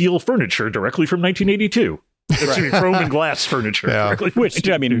chrome and steel furniture directly from 1982. Chrome and glass furniture. Yeah. Which,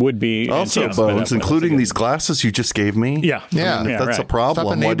 I mean, would be... Also, Bones, including these glasses you just gave me. Yeah. I mean, if that's a problem,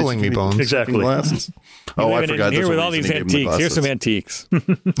 stop enabling me, Bones. Exactly. Glasses? I forgot. Here with all these antiques. Here's some antiques.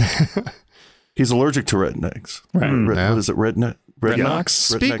 He's allergic to rednecks. Right. What is it? Rednecks?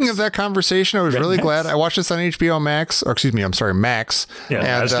 Speaking of that conversation, I was really glad I watched this on HBO Max, or excuse me, I'm sorry, Max. Yeah,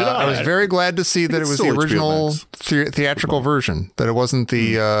 and I was very glad to see that it was the original theatrical version, that it wasn't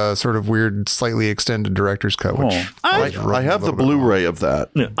the sort of weird, slightly extended director's cut, which I have the Blu-ray of that.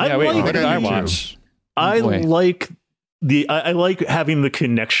 Yeah. What did I watch? I like having the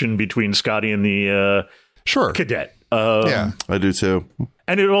connection between Scotty and the cadet. Yeah, I do too.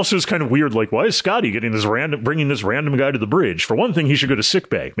 And it also is kind of weird. Like, why is Scotty bringing this random guy to the bridge? For one thing, he should go to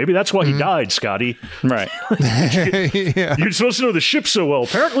sickbay. Maybe that's why he died, Scotty. Right. You're supposed to know the ship so well.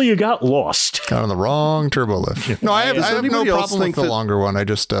 Apparently, you got lost. Got on the wrong turbo lift. No, I have no problem with the longer one. I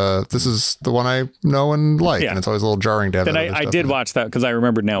just this is the one I know and like, and it's always a little jarring to have. Then I did watch that because I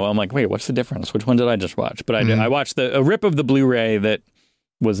remembered now. I'm like, wait, what's the difference? Which one did I just watch? But I did. I watched a rip of the Blu-ray that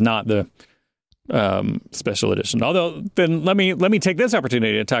was not the special edition. Although, then let me take this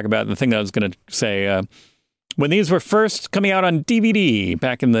opportunity to talk about the thing that I was going to say. When these were first coming out on DVD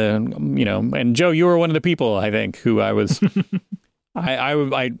back in the, and Joe, you were one of the people, I think, who I was.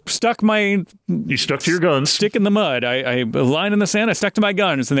 I stuck my... You stuck to your guns. Stick in the mud. I line in the sand. I stuck to my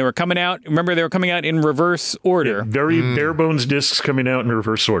guns, and they were coming out. Remember, they were coming out in reverse order. Yeah, very bare bones discs coming out in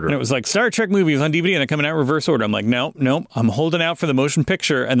reverse order. And it was like Star Trek movies on DVD, and they're coming out in reverse order. I'm like, nope. I'm holding out for the motion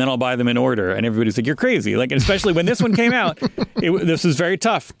picture, and then I'll buy them in order. And everybody's like, you're crazy. Like, especially when this one came out, this was very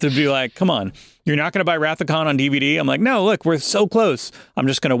tough to be like, come on. You're not going to buy Wrath of Khan on DVD? I'm like, no, look, we're so close. I'm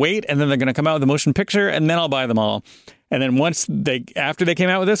just going to wait, and then they're going to come out with a motion picture, and then I'll buy them all. And then after they came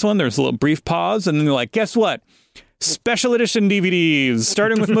out with this one, there's a little brief pause, and then they're like, guess what? Special edition DVDs,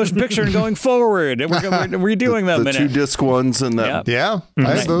 starting with motion picture and going forward. And we're redoing them. The 2-disc ones and that. Yeah.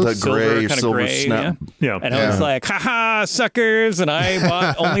 I have those. The silver snap. Yeah. And I was like, haha, suckers. And I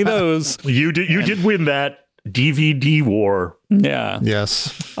bought only those. You did win that DVD war. Yeah.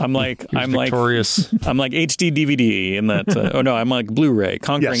 Yes. I'm victorious. I'm like HD DVD in that. I'm like Blu-ray,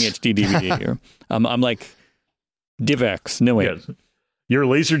 conquering HD DVD. I'm like DivX. No way. Yes. Your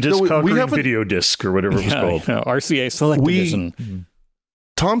Laserdisc conquering video disc or whatever it was called. RCA Select Edition.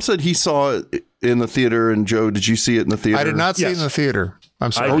 Tom said he saw it in the theater, and Joe, did you see it in the theater? I did not see it in the theater.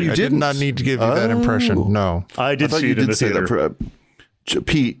 I'm sorry. You did not need to give you that impression. No. I did see it in the theater.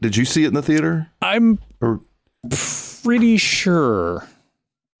 Pete, did you see it in the theater? I'm pretty sure.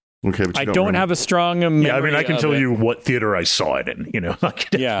 Okay, but I don't have a strong memory. Yeah, I mean, I can tell you what theater I saw it in.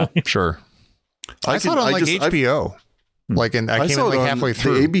 Yeah, sure. I saw it on HBO. I came in halfway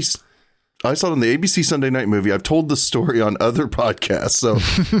through. I saw it on the ABC Sunday Night Movie. I've told this story on other podcasts, so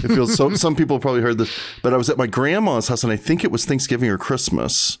it feels some people have probably heard this. But I was at my grandma's house, and I think it was Thanksgiving or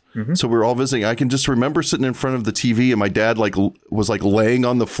Christmas. Mm-hmm. So we were all visiting. I can just remember sitting in front of the TV, and my dad was laying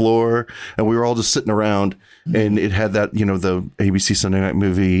on the floor, and we were all just sitting around. And it had that, the ABC Sunday Night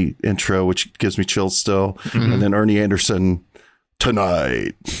Movie intro, which gives me chills still. Mm-hmm. And then Ernie Anderson,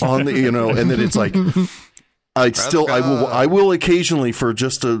 tonight on the, and then it's like. I will occasionally, for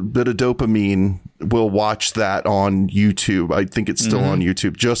just a bit of dopamine, will watch that on YouTube. I think it's still on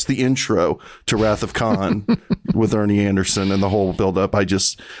YouTube. Just the intro to Wrath of Khan with Ernie Anderson and the whole build up. I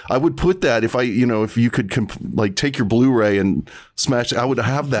would put that if you could like take your Blu-ray and smash. I would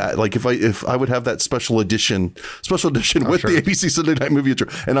have that. Like if I would have that special edition with the ABC Sunday Night Movie intro,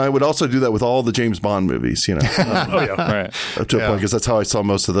 and I would also do that with all the James Bond movies. You know, right. To a point, because that's how I saw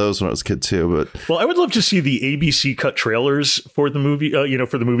most of those when I was a kid too. But I would love to see the ABC cut trailers for the movie.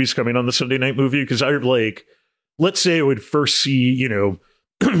 For the movies coming on the Sunday Night Movie, because I would like, let's say I would first see,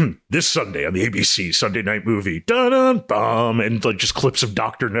 this Sunday on the ABC Sunday Night Movie, dun-dun-bum, and like just clips of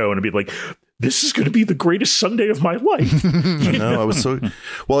Dr. No, and I'd be like, this is going to be the greatest Sunday of my life. I know. I was so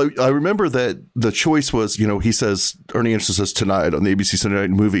well. I remember that the choice was, he says, Ernie Anderson says tonight on the ABC Sunday Night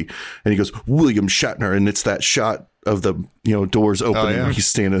Movie, and he goes, William Shatner, and it's that shot of the doors opening where he's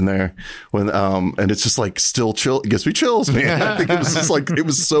standing there when and it's just like still chill. It gives me chills, man. I think it was just like it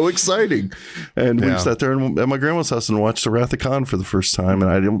was so exciting. And we sat there at my grandma's house and watched the Wrath of Khan for the first time,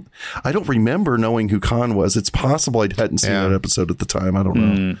 and I don't remember knowing who Khan was. It's possible I hadn't seen that episode at the time. I don't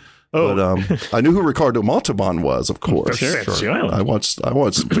know. But I knew who Ricardo Montalban was, of course. Fantasy Island. I watched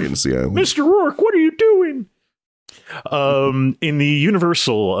Fantasy Island. Mr. Rourke, what are you doing? In the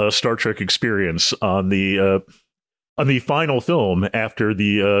Universal Star Trek experience on the final film, after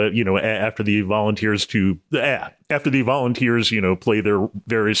the volunteers play their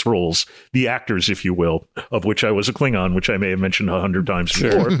various roles, the actors, if you will, of which I was a Klingon, which I may have mentioned 100 times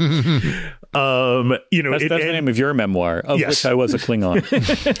before. That's the name of your memoir, of which I was a Klingon.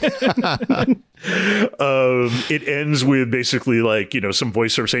 It ends with basically some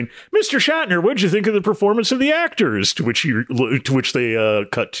voiceover saying, "Mr. Shatner, what'd you think of the performance of the actors?" To which they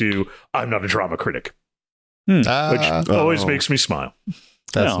cut to, "I'm not a drama critic." Which always makes me smile.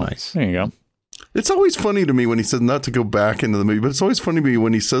 That's nice. There you go. It's always funny to me when he says, not to go back into the movie, but it's always funny to me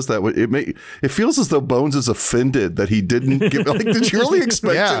when he says that. It feels as though Bones is offended that he didn't give. Like, did you really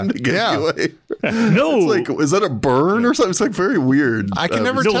expect him to give you away? No, it's like, is that a burn or something? It's like very weird. I can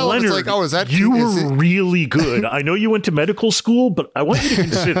never tell. Leonard, it's like, oh, is that you were really good? I know you went to medical school, but I want you to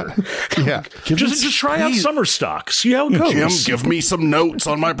consider. Just try out summer stock. See how it goes. Jim, give me some notes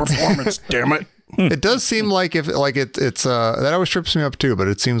on my performance. Damn it. It does seem like it's that always trips me up too, but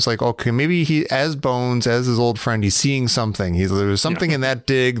it seems like, okay, maybe he, as Bones, as his old friend, he's seeing something. There's something in that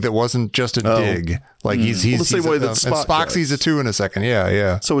dig that wasn't just a dig. Like he's the same way that Spock sees it too in a second.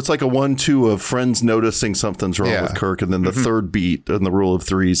 Yeah. So it's like a 1-2 of friends noticing something's wrong with Kirk, and then the third beat in the rule of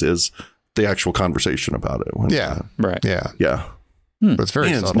threes is the actual conversation about it. Right. Yeah. But it's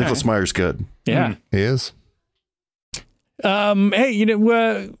very subtle. Nicholas Meyer's good. Yeah. He is. Hey,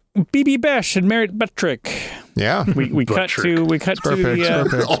 BB Besh and Merritt Buttrick. Yeah, we cut to none of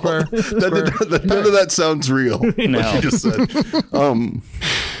that sounds real. No. Like you just said.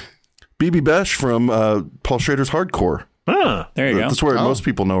 BB Besh from Paul Schrader's Hardcore. There you go. That's where most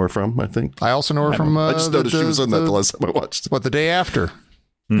people know her from, I think. I also know her from. I just noticed she was on that the last time I watched it. What, The Day After?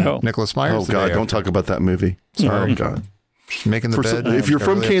 Nicholas Myers. Oh God, don't talk about that movie. Sorry, God. Making the bed. If you're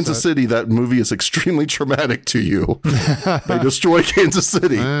from really Kansas City, that movie is extremely traumatic to you. They destroy Kansas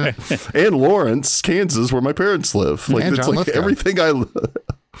City and Lawrence, Kansas, where my parents live. Like and it's John like Lithgow. everything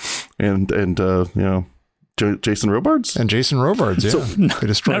Jason Robards and Jason Robards. Yeah, they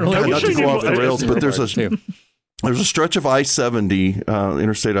destroyed. Not to go off the rails, but there's a stretch of I-70,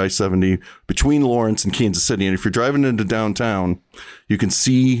 Interstate I-70, between Lawrence and Kansas City, and if you're driving into downtown,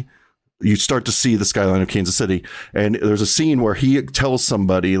 you start to see the skyline of Kansas City. And there's a scene where he tells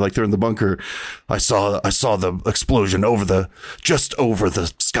somebody, like they're in the bunker, I saw the explosion just over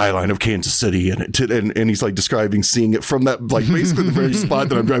the skyline of Kansas City. And he's like describing seeing it from that, like basically the very spot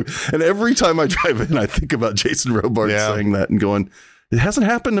that I'm driving. And every time I drive in, I think about Jason Robards saying that and going, it hasn't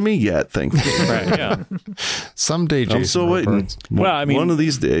happened to me yet, thankfully. Right, yeah. Someday, Jason. I'm still waiting. Well, I mean, one of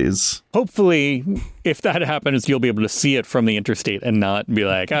these days. Hopefully, if that happens, you'll be able to see it from the interstate and not be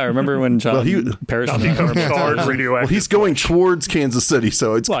like, I remember when John radioactive. Well, he's going towards Kansas City,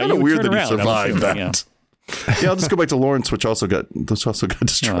 so it's kind of weird that he survived that. Yeah, I'll just go back to Lawrence, which also got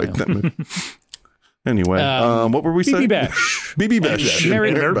destroyed in that movie. Anyway, what were we saying? BB Besh.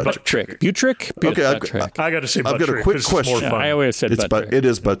 Merritt Buttrick. Buttrick? Okay, I got to say I've got a quick question. I always said Buttrick. It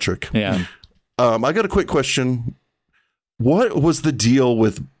is Buttrick. Yeah. I got a quick question. What was the deal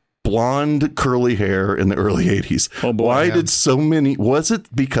with blonde curly hair in the early 80s? Oh boy, Why did so many? Was it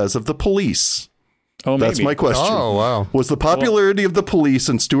because of the police? Oh, maybe. That's my question. Oh, wow. Was the popularity of the police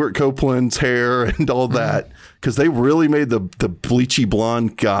and Stuart Copeland's hair and all that, because they really made the bleachy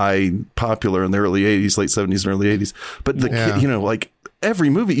blonde guy popular in the early 80s, late 70s and early 80s. But the kid, like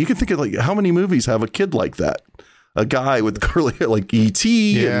every movie, you can think of like how many movies have a kid like that? a guy with curly hair like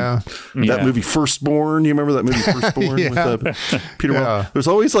E.T. Yeah. and that movie Firstborn. You remember that movie Firstborn with Peter Weller? There's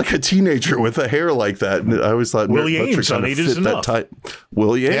always like a teenager with a hair like that. And I always thought Willie Ames on 8 is Enough.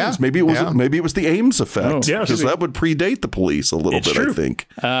 Willie Ames. Maybe it was the Ames effect. Because that would predate the Police a little bit, true. I think.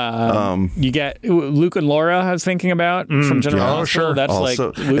 You get Luke and Laura, I was thinking about from General Hospital. Sure. That's also,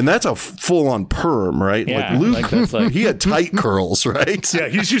 like and that's a full-on perm, right? Yeah, like Luke, like he had tight curls, right? Yeah,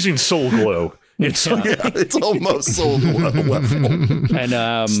 he's using Soul Glow. It's almost Soul Glow level.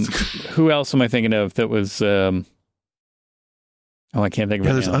 And who else am I thinking of that was? I can't think of.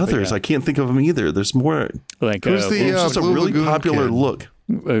 Yeah, there's others. I can't think of them either. There's more. Like who's the it's just a Blue really Lagoon popular kid? look.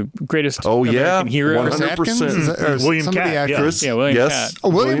 Greatest. Oh American hero. 100%. William Some of the Catt, actors. Chris, Yeah, William Catt. Oh,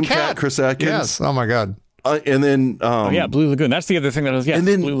 William Catt. Chris Atkins. Yes. Oh my God. And then, Blue Lagoon. That's the other thing that was. Yeah, and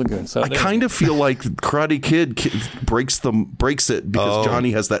then Blue Lagoon. So I kind of feel like Karate Kid breaks it because Johnny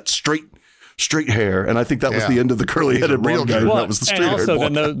has that straight hair, and I think that was the end of the curly-headed blonde guy. Well, that was the and straight-haired also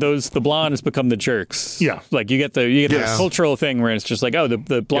blonde. then the blondes become the jerks. Yeah. Like you get the cultural thing where it's just like, oh,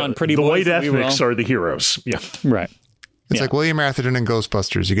 the blonde pretty the boys. white ethnics are the heroes. Yeah, right. It's like William Atherton in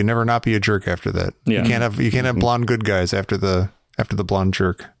Ghostbusters. You can never not be a jerk after that. Yeah. You can't have blonde good guys after the blonde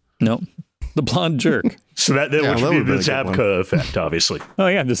jerk. No, the blonde jerk. So that would be the Zabka effect, obviously. Oh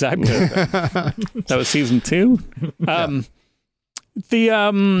yeah, the Zabka effect. That was season 2.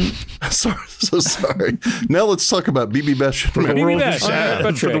 So sorry. Now let's talk about BB Besh. For the world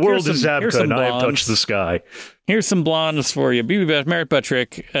is Zabka, and I have touched the sky. Here's some blondes for you. BB Besh, Merritt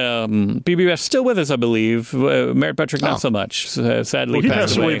Buttrick. BB Besh still with us, I believe. Merritt Buttrick not so much. Sadly, he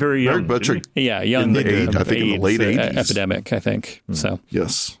passed away very young. Merritt Buttrick, young. in the late 80s. Epidemic, I think. So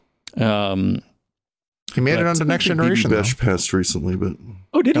yes. He made it onto Next Generation. BB Besh passed recently, but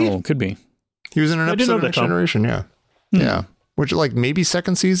did he? Oh, could be. He was in an episode of Next Generation. Yeah, yeah. Which like maybe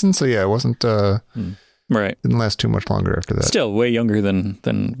second season. So yeah, it wasn't. Right. Didn't last too much longer after that. Still way younger than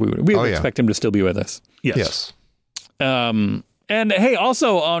we would. We would expect him to still be with us. Yes. And hey,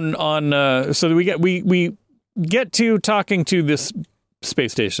 also on so we get to talking to this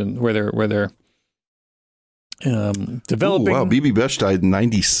space station where they're developing. Ooh, wow, BB Besh died in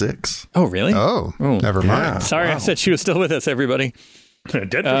 96. Oh, really? Oh, never mind. Yeah. Sorry, I said she was still with us. Everybody. So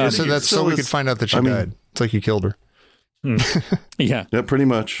that's so we could find out that she died. It's like you killed her. Yeah. Yeah, pretty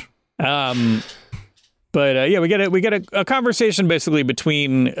much. But we get a conversation basically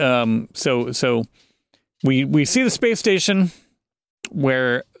between so we see the space station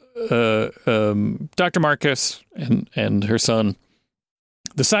where Dr. Marcus and her son,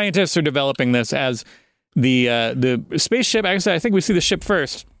 the scientists, are developing this as the spaceship. Actually, I think we see the ship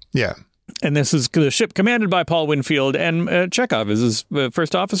first. Yeah. And this is the ship commanded by Paul Winfield, and Chekhov is his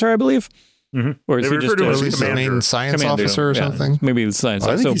first officer, I believe. Mm-hmm. Or is he just the main science officer or something? Maybe the science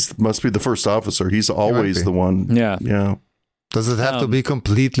officer. I think he must be the first officer. He's always the one. Yeah. Yeah. Does it have to be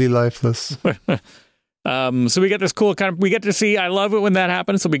completely lifeless? So we get this cool we get to see, I love it when that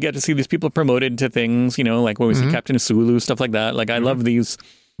happens. So we get to see these people promoted to things, like when we see Captain Sulu, stuff like that. Like I love these.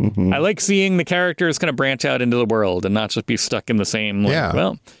 I like seeing the characters kind of branch out into the world and not just be stuck in the same,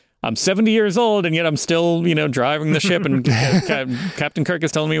 well, I'm 70 years old and yet I'm still, driving the ship and Captain Kirk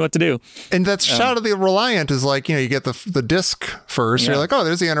is telling me what to do. And that shot of the Reliant is like, you get the disc first. Yeah. You're like, oh,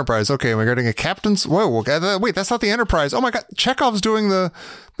 there's the Enterprise. Okay, we're getting a captain's. Whoa, wait, that's not the Enterprise. Oh my God, Chekhov's doing and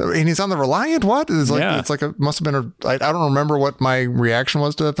he's on the Reliant. What? It's like it's like it must have been I don't remember what my reaction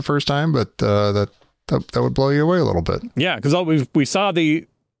was to that the first time, but that would blow you away a little bit. Yeah, because we saw the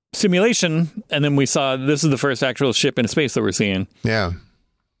simulation and then we saw this is the first actual ship in space that we're seeing. Yeah.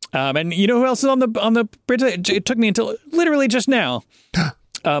 And you know who else is on the bridge? It took me until literally just now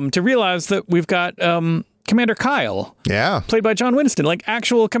to realize that we've got Commander Kyle. Yeah. Played by John Winston, like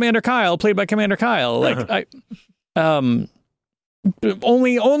actual Commander Kyle, played by Commander Kyle. Like only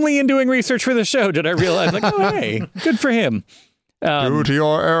in doing research for the show did I realize, like, oh hey, good for him. Due to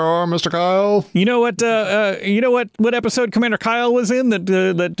your error, Mr. Kyle. You know what? What episode Commander Kyle was in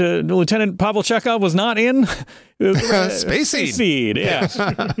that Lieutenant Pavel Chekhov was not in? Space Seed. Yeah.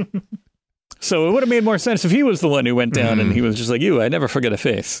 So it would have made more sense if he was the one who went down and he was just like, I never forget a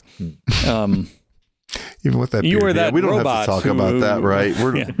face. Even with that, you were that we don't robot have to talk about that, right?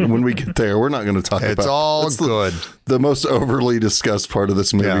 When we get there, we're not going to talk about. It's all good. The most overly discussed part of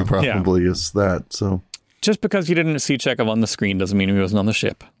this movie probably is that. So. Just because you didn't see Chekhov on the screen doesn't mean he wasn't on the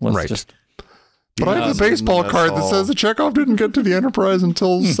ship. Let's But I have the baseball card that says that Chekhov didn't get to the Enterprise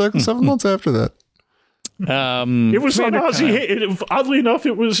until 7 months after that. It was on Ozzy. Oddly enough,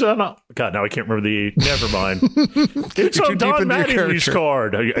 it was on. God, now I can't remember the. Never mind. It's on Don Mattingly's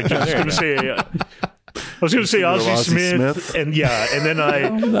card. I just going to say. was going to say Ozzie Smith, and then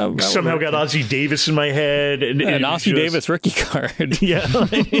I somehow got Ozzie Davis in my head, and an Ozzie Davis rookie card. Yeah,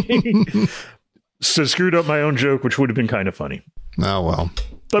 so screwed up my own joke, which would have been kind of funny. Oh well,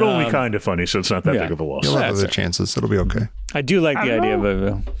 but only kind of funny, so it's not that big of a loss. You'll have other chances; it'll be okay. I do like the idea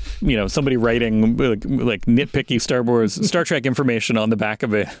of somebody writing like nitpicky Star Trek information on the back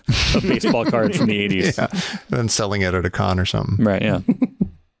of a baseball card from the 80s, and then selling it at a con or something. Right? Yeah.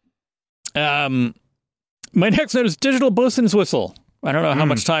 My next note is digital bosun's whistle. I don't know how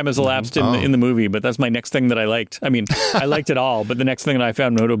much time has elapsed in the movie, but that's my next thing that I liked. I mean, I liked it all, but the next thing that I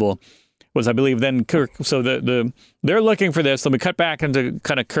found notable was, I believe, then Kirk. So they're looking for this. Then we cut back into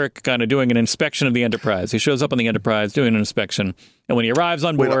kind of Kirk kind of doing an inspection of the Enterprise. He shows up on the Enterprise doing an inspection, and when he arrives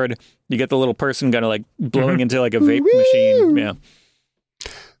on board, you get the little person kind of like blowing into like a vape machine. Yeah.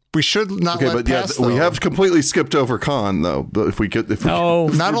 We should not let pass, we have completely skipped over Khan, though. But if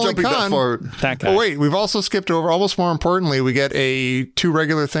not only Khan, that guy. Oh wait, we've also skipped over. Almost more importantly, we get two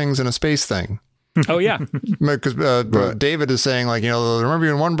regular things and a space thing. Oh yeah, because David is saying, like, remember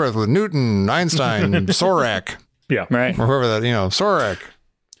you in one breath with Newton, Einstein, Sorak, right, or whoever that Sorak.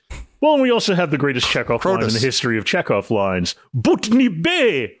 Well, and we also have the greatest Chekhov line in the history of Chekhov lines. Butni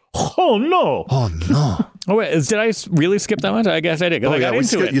Bay. Oh no! Oh no! Oh wait, did I really skip that much? I guess I did. Oh yeah, you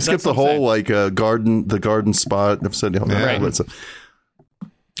skipped the whole garden spot. I've said right.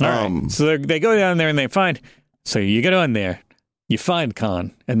 All right. So they go down there and they find. So you get on there, you find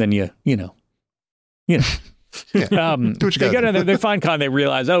Khan, and then you know. Do what you they get in there, they find Khan. They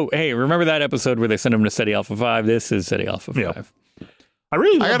realize, oh hey, remember that episode where they sent him to SETI Alpha 5? This is SETI Alpha 5. I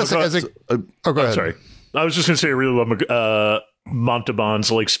really. I gotta say, go ahead. Sorry, I was just gonna say I really love Montalban's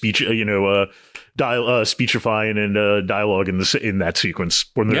like speech, speechifying and dialogue in that sequence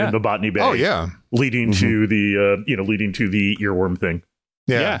when they're in the Botany Bay. Oh yeah, leading to the earworm thing.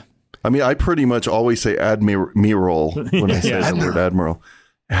 Yeah. I mean, I pretty much always say admiral when I say the word admiral.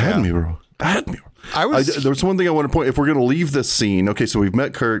 Admiral. There was one thing I want to point. If we're going to leave this scene, okay, so we've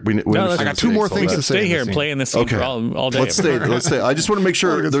met Kirk. I got two more things to say. Stay here and play in this scene for all day. Let's stay. I just want to make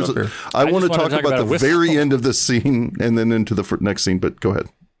sure I want to talk about the very end of this scene and then into the next scene. But go ahead.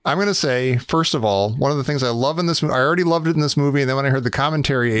 I'm going to say, first of all, one of the things I love in this movie, I already loved it in this movie, and then when I heard the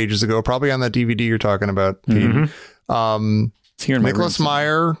commentary ages ago, probably on that DVD you're talking about, Nicholas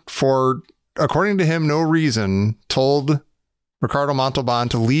Meyer, for, according to him, no reason, told Ricardo Montalban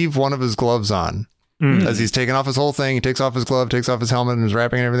to leave one of his gloves on. As he's taking off his whole thing, he takes off his glove, takes off his helmet and his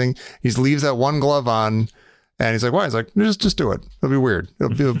wrapping and everything. He leaves that one glove on, and he's like, why? He's like, just do it. It'll be weird.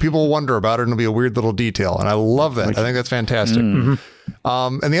 People will wonder about it, and it'll be a weird little detail. And I love that. I think that's fantastic. And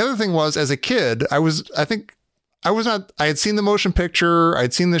the other thing was, as a kid, I had seen the motion picture,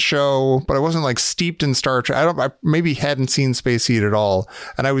 I'd seen the show, but I wasn't like steeped in Star Trek. I maybe hadn't seen Space Heat at all.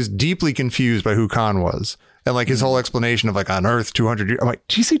 And I was deeply confused by who Khan was. And like his whole explanation of like on Earth 200 years. I'm like,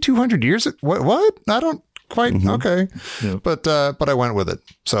 did you see 200 years? What? I don't quite. Okay. Yeah. But I went with it.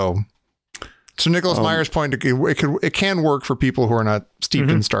 So Nicholas Meyer's point, it can work for people who are not steeped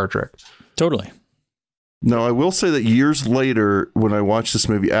in Star Trek. Totally. No, I will say that years later, when I watched this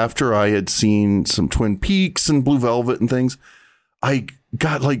movie, after I had seen some Twin Peaks and Blue Velvet and things, I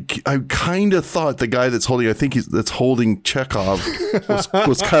kind of thought the guy that's holding Chekhov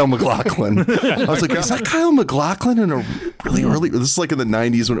was Kyle MacLachlan. I was like, is that Kyle MacLachlan in a really early? This is like in the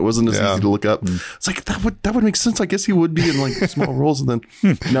 90s when it wasn't as easy to look up. It's like that would make sense. I guess he would be in like small roles. And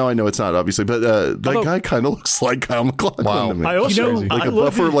then now I know it's not, obviously, but that guy kind of looks like Kyle MacLachlan. Wow. To me. I also like a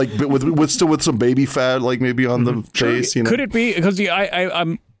buffer, like with some baby fat, like maybe on the face. Could it be because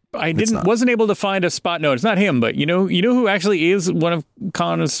wasn't able to find a spot. No, it's not him, but you know who actually is one of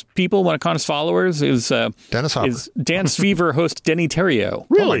Khan's people, one of Khan's followers is Dennis Hopper. Is Dance Fever host Denny Terrio.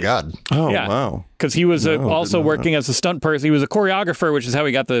 Really? Oh my God. Oh yeah. Wow. Because he was also working as a stunt person. He was a choreographer, which is how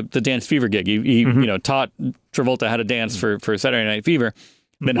he got the Dance Fever gig. He taught Travolta how to dance for Saturday Night Fever.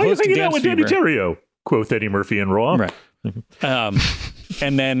 Then why are you hanging out with Denny Terrio? Quoth Eddie Murphy and Raw. Right.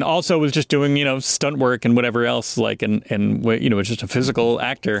 And then also was just doing, stunt work and whatever else, like, and was just a physical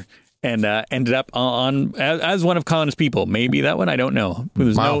actor, and ended up on as one of Khan's people. Maybe that one, I don't know.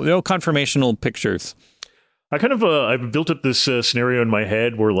 There's no confirmational pictures. I kind of I've built up this scenario in my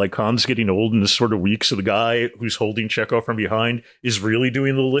head where like Khan's getting old and is sort of weak, so the guy who's holding Chekhov from behind is really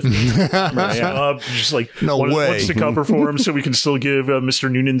doing the lifting. Just like wants to cover for him so we can still give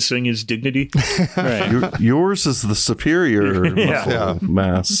Mr. Noonan Singh his dignity. Right. Yours is the superior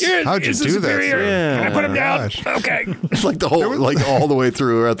mass. How'd you do that? Can I put him down? Gosh. Okay. It's like the whole, like all the way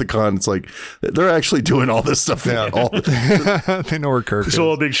through at the con. It's like they're actually doing all this stuff. Yeah. They know where Kirk is. It's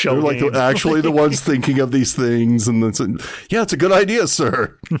all a big show. They're like actually the ones thinking of these things things, and it's it's a good idea,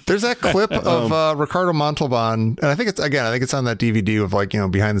 sir. There's that clip of Ricardo Montalban, and I think it's on that DVD of like,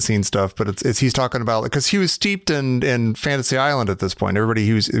 behind the scenes stuff, but it's he's talking about, because he was steeped in Fantasy Island at this point. It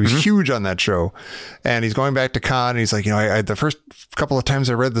was huge on that show, and he's going back to Khan, and he's like, I the first couple of times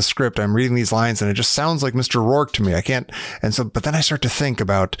I read the script, I'm reading these lines, and it just sounds like Mr. Rourke to me. I can't, but then I start to think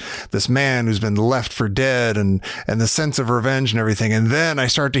about this man who's been left for dead, and the sense of revenge and everything, and then I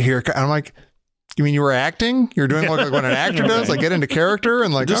start to hear, and I'm like, you mean you were acting? You're doing like what an actor does, like get into character,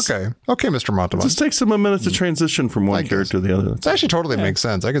 and like, okay, Mr. Montalban. Just takes him a minute to transition from one character to the other. It actually totally makes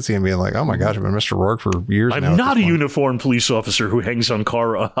sense. I could see him being like, oh my gosh, I've been Mr. Rourke for years now. I'm not a uniformed police officer who hangs on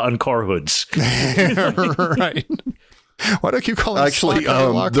car hoods. Right. Why do I keep calling? Actually,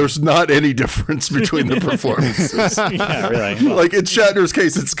 there's not any difference between the performances. Yeah, really. Like in Shatner's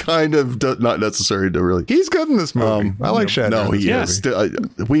case, it's kind of not necessary to really. He's good in this movie. I like Shatner. No, he is.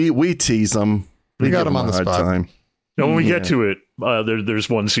 We tease him. We got him on the spot. Time. And when we get to it, there's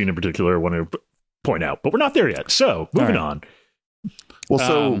one scene in particular I want to point out, but we're not there yet. So moving on.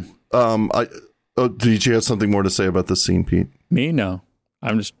 Well, did you have something more to say about this scene, Pete? Me? No.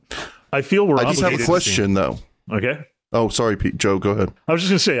 I just have a question though. Okay. Oh, sorry, Pete. Joe, go ahead. I was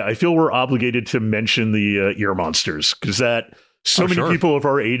just going to say, I feel we're obligated to mention the ear monsters, because many people of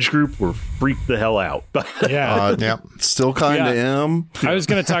our age group were freaked the hell out. Yeah. Still kind of am. I was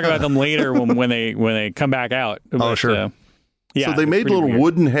going to talk about them later when they come back out. But, sure. So they made little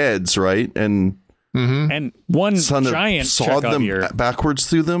wooden heads, right? And and one giant sawed them ear backwards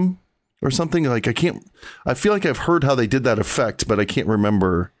through them or something. Like I feel like I've heard how they did that effect, but I can't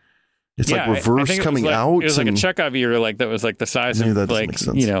remember. It's like reverse coming out. It was like a Chekhov ear, like that was like the size of like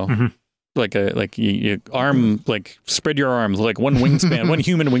like you arm, like spread your arms like one wingspan, one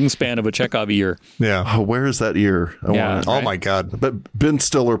human wingspan of a Chekhov ear. Yeah. Oh, where is that ear? Oh my God! But Ben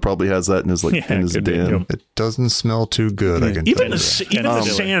Stiller probably has that in his in his den. It doesn't smell too good. I can even tell the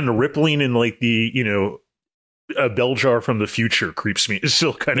sand rippling in like the a bell jar from the future creeps me. It's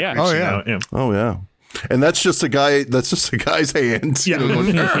still kind of creeps me out. Oh yeah. And that's just a guy. That's just a guy's hands. Yeah,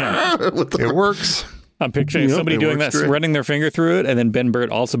 it works. I'm picturing somebody doing that, running their finger through it, and then Ben Burt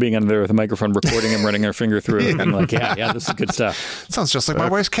also being under there with a microphone, recording him running their finger through it. And like, this is good stuff. Sounds just like my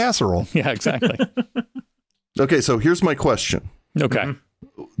wife's casserole. Yeah, exactly. Okay, so here's my question. Okay,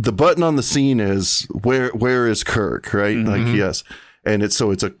 the button on the scene is where is Kirk? Right? Like yes, and it's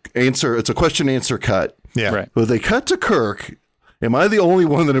a question answer cut. Yeah, right. Well, they cut to Kirk. Am I the only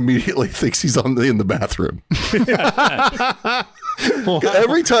one that immediately thinks he's in the bathroom?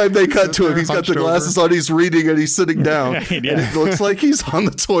 Every time they cut to him, he's got the glasses on, he's reading, and he's sitting down. And it looks like he's on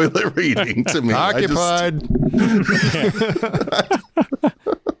the toilet reading to me. Occupied.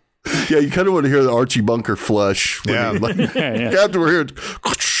 You kind of want to hear the Archie Bunker flush. Captain, we're here.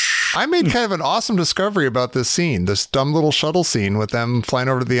 I made kind of an awesome discovery about this scene, this dumb little shuttle scene with them flying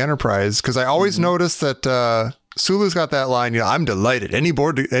over to the Enterprise, because I always noticed that Sulu's got that line, I'm delighted any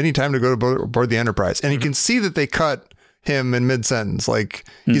time to go aboard the Enterprise. And you can see that they cut him in mid-sentence, like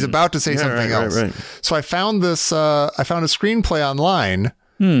he's about to say something else. Right. So I found a screenplay online.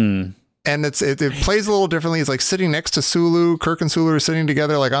 And it plays a little differently. It's like sitting next to Sulu. Kirk and Sulu are sitting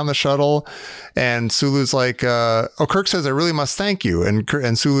together, like on the shuttle. And Sulu's like, Kirk says, I really must thank you.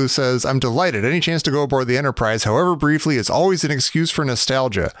 And Sulu says, I'm delighted. Any chance to go aboard the Enterprise, however briefly, is always an excuse for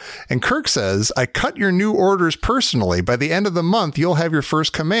nostalgia. And Kirk says, I cut your new orders personally. By the end of the month, you'll have your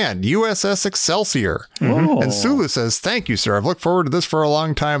first command, USS Excelsior. And Sulu says, thank you, sir. I've looked forward to this for a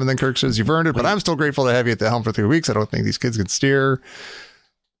long time. And then Kirk says, you've earned it, but I'm still grateful to have you at the helm for 3 weeks. I don't think these kids can steer.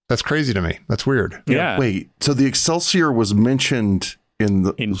 That's crazy to me. That's weird. Yeah. Wait, so the Excelsior was mentioned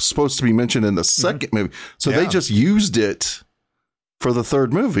supposed to be mentioned in the second movie. So they just used it for the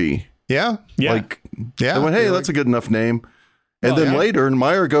third movie. Yeah. They went, hey, that's a good enough name. And then later,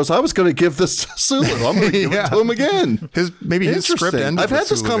 Meyer goes, I was going to give this to Sulu. I'm going to give it to him again. His script ended. I've had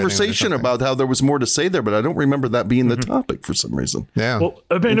this conversation about how there was more to say there, but I don't remember that being the topic for some reason. Yeah. Well,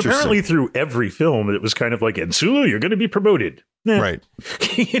 I mean, apparently through every film, it was kind of like, and Sulu, you're going to be promoted. Right.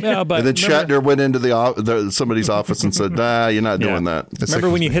 But and then Shatner went into somebody's office and said, nah, you're not doing that. Remember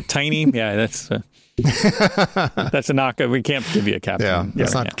when you hit Tiny? Yeah, that's a knock. We can't give you a captain. Yeah,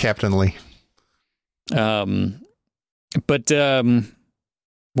 that's not captainly. But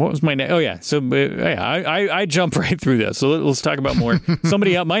what was my next? Oh yeah, so I jump right through this. So let's talk about more.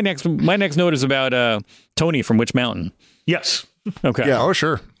 Somebody else. My next note is about Tony from Witch Mountain. Yes. Okay. Yeah. Oh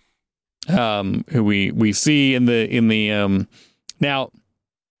sure. Who we see in the now.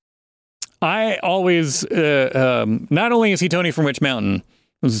 I always not only is he Tony from Witch Mountain.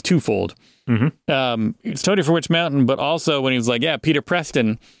 This is twofold. It's Tony from Witch Mountain, but also when he was like, yeah, Peter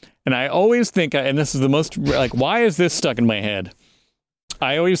Preston. And I always think, and this is the most, like, why is this stuck in my head?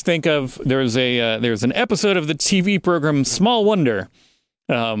 I always think of, there's an episode of the TV program Small Wonder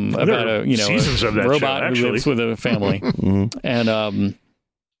about a robot who lives with a family. And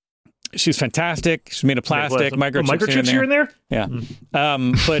she's fantastic. She's made of plastic. Microchips here and there? Yeah.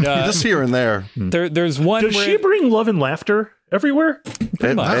 But just here and there. There's one. Does she bring love and laughter everywhere?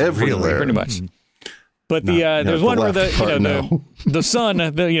 Everywhere. Pretty much. But there's one where the son,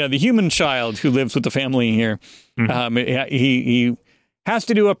 the human child who lives with the family here, he has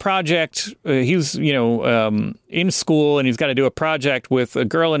to do a project. He's in school, and he's got to do a project with a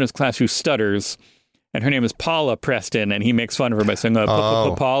girl in his class who stutters, and her name is Paula Preston, and he makes fun of her by saying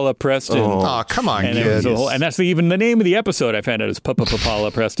Paula Preston. Oh, come on, kids. And that's even the name of the episode. I found out is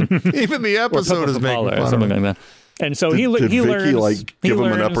Paula Preston. Even the episode is making fun something like that. And so he learns. Vicky give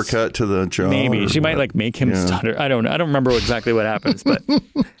him an uppercut to the jaw? Maybe she might make him stutter. I don't remember exactly what happens, but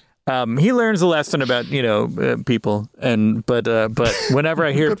he learns a lesson about people. But whenever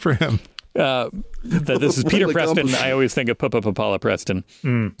I hear good for him that this is Peter Preston, I always think of Paula Preston.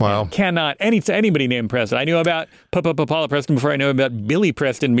 Wow! Cannot anybody named Preston. I knew about Paula Preston before I knew about Billy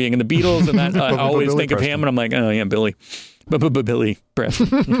Preston being in the Beatles, and that I always think of him, and I'm like, oh yeah, Billy, Billy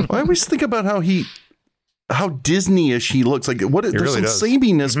Preston. I always think about how Disney-ish he looks. Like there's really some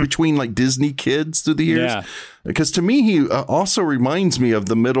sameness between like Disney kids through the years. Yeah. Because to me, he also reminds me of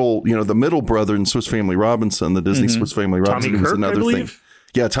the middle brother in Swiss Family Robinson, the Disney Swiss Family Robinson. Tommy Kirk, another thing.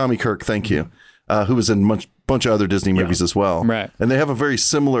 Yeah, Tommy Kirk. Thank you. Who was in a bunch of other Disney movies as well. Right. And they have a very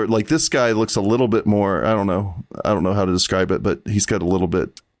similar, like this guy looks a little bit more, I don't know how to describe it, but he's got a little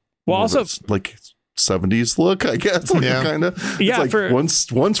bit also like 70s look, I guess. Kind of. Yeah. It's like one's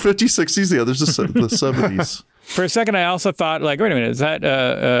 50s, 60s, the other's the 70s. For a second, I also thought, like, wait a minute, is that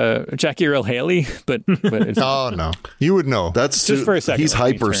Jackie Earle Haley? But it's, oh no, you would know. That's just for a second. He's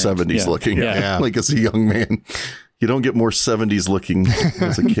hyper 70s looking. Yeah. Like as a young man, you don't get more 70s looking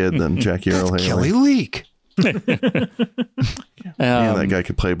as a kid than Jackie Earle Haley. Kelly Leak. That guy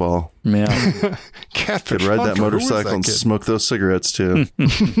could play ball. Yeah. Could ride that motorcycle and smoke those cigarettes too.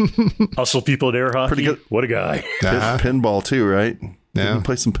 Hustle people at air hockey. Pretty good. What a guy. Pinball too, right? Yeah. Didn't he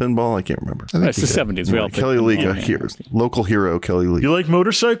play some pinball? I can't remember. It's the 70s. We all Kelly Leak, local hero, Kelly Leak. You like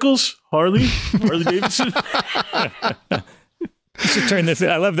motorcycles? Harley Davidson? We should turn this.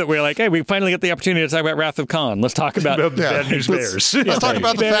 I love that we're like, hey, we finally get the opportunity to talk about Wrath of Khan. Let's talk about Bad News Bears. Let's talk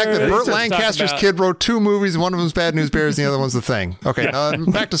about the fact that Burt Lancaster's kid wrote 2 movies. One of them's Bad News Bears, and the other one's The Thing. Okay,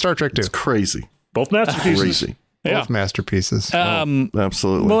 back to Star Trek 2. It's crazy. Both masterpieces. Crazy. Both masterpieces.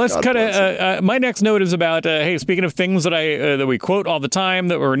 Absolutely. Well, let's cut it. My next note is about, hey, speaking of things that that we quote all the time,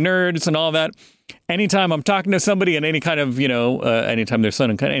 that we're nerds and all that. Anytime I'm talking to somebody and any kind of, anytime there's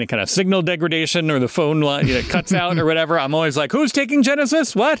any kind of signal degradation or the phone line cuts out or whatever, I'm always like, who's taking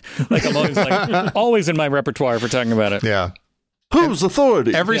Genesis? What? Like, I'm always always in my repertoire for talking about it. Yeah. Whose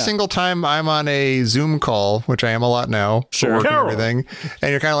authority? Every single time I'm on a Zoom call, which I am a lot now, for work and everything,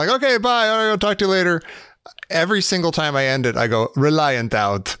 and you're kind of like, okay, bye, I'll talk to you later. Every single time I end it, I go, Reliant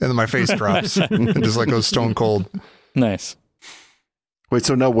out, and then my face drops. It just goes stone cold. Nice. Wait,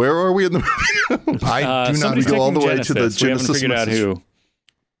 so now where are we in the movie? I do not go all the way Genesis. to the Genesis. We haven't figured out who.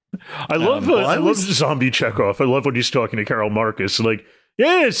 I love Zombie Chekhov. I love when he's talking to Carol Marcus. Like,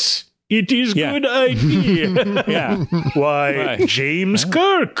 yes, it is good idea. Yeah. Why, James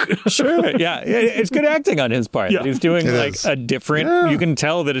Kirk? Sure. Yeah. It's good acting on his part. Yeah. He's doing a different, you can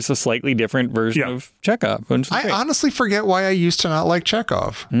tell that it's a slightly different version of Chekhov. I honestly forget why I used to not like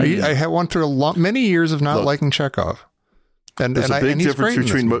Chekhov. I had went through many years of not liking Chekhov. And there's a big difference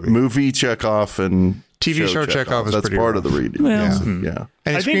between movie Chekhov and TV show Chekhov. Is that's pretty part rough. of the reading. Yeah.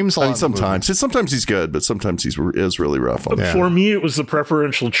 And he screams a lot. Sometimes he's good, but sometimes he is really rough. For me, it was the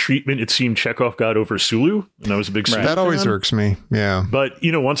preferential treatment it seemed Chekhov got over Sulu, and I was a big Sulu That always fan. irks me. Yeah. But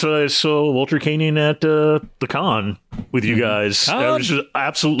once I saw Walter Koenig at the con with you guys, I was just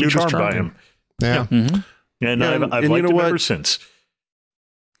absolutely charmed by him. Yeah. And I've liked him ever since.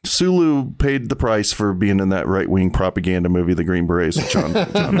 Sulu paid the price for being in that right-wing propaganda movie, The Green Berets, with John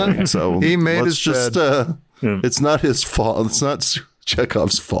Wayne. So he made his bed. It's not his fault. It's not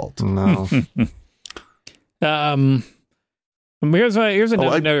Chekhov's fault. No. Here's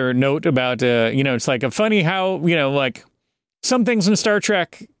another note about it's like a funny how some things in Star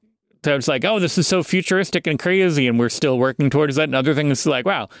Trek. So it's like, oh, this is so futuristic and crazy, and we're still working towards that. And other things like,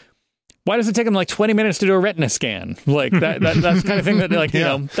 wow. Why does it take them 20 minutes to do a retina scan? Like that's the kind of thing that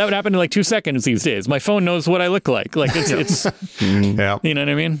that would happen in 2 seconds these days. My phone knows what I look like. It's you know what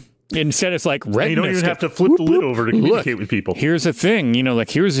I mean? Instead, it's like retina. You don't even have to flip the lid over to communicate with people. Here's a thing,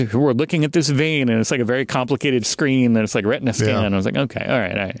 here's we're looking at this vein, and it's like a very complicated screen, and it's like retina scan. Yeah. And I was like, okay, all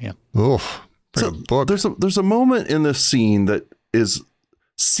right, yeah. Oof. So there's a moment in this scene that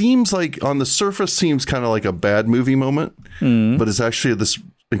seems like on the surface seems kind of like a bad movie moment, but it's actually this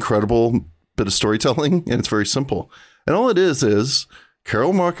incredible bit of storytelling, and it's very simple. And all it is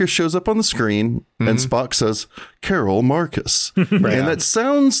Carol Marcus shows up on the screen and Spock says, Carol Marcus. Right. And that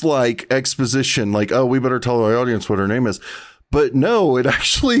sounds like exposition, like, oh, we better tell our audience what her name is. But no, it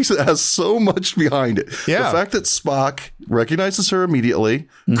actually has so much behind it. Yeah. The fact that Spock recognizes her immediately,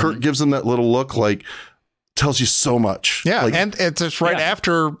 Kirk gives him that little look like, tells you so much. Yeah, and it's just right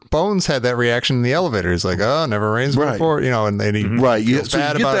after Bones had that reaction in the elevator. He's like, oh, never rains before, and then he feels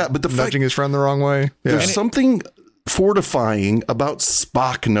bad about that, but nudging his friend the wrong way. Yeah. There's something fortifying about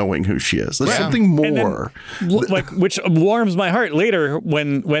Spock knowing who she is. There's something more, which warms my heart later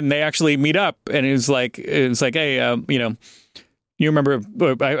when they actually meet up, and it's like, hey, you remember?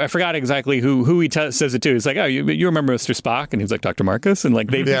 I forgot exactly who he says it to. He's like, oh, you remember Mr. Spock? And he's like, Dr. Marcus, and like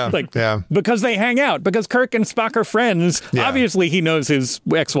they because they hang out, because Kirk and Spock are friends. Yeah. Obviously, he knows his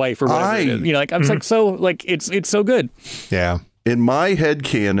ex-wife or whatever. I was like, so like it's so good. Yeah, in my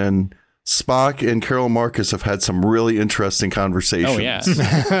headcanon, Spock and Carol Marcus have had some really interesting conversations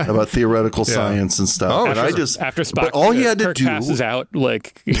about theoretical science and stuff. Oh, and after Spock, all he had to do passes out,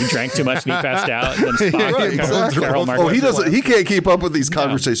 like he drank too much and he passed out. And then Spock Carol Marcus he doesn't. He can't keep up with these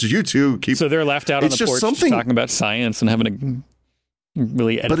conversations. You two keep. So they're left out on the porch talking about science and having a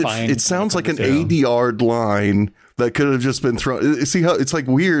really edifying. But it sounds like an 80-yard line that could have just been thrown. See how it's like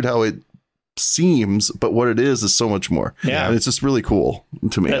weird how it seems, but what it is so much more. Yeah, and it's just really cool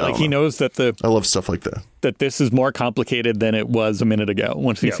to me. Like he knows that I love stuff like that. That this is more complicated than it was a minute ago.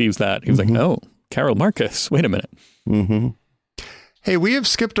 Once he sees that, he's like, "Oh, Carol Marcus. Wait a minute." Mm-hmm. Hey, we have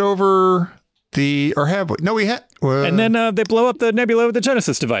skipped over or have we? No, we had. And then they blow up the nebula with the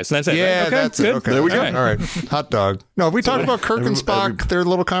Genesis device, and that's it. Yeah, right? Okay, that's good. it. Okay, there we go. All right, hot dog. No, we talked about Kirk and Spock, their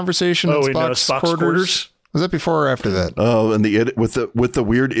little conversation in Spock's quarters. Was that before or after that? Oh, and with the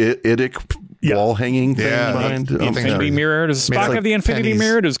weird idic wall hanging thing behind. The infinity mirror. Does Spock have the infinity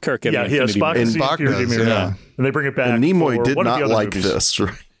mirror? Does Kirk have the infinity mirror? Spock has the infinity mirror. Yeah. And they bring it back. And Nimoy did not like this,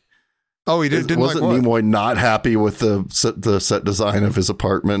 right? Oh, he didn't wasn't like Nimoy not happy with the set design of his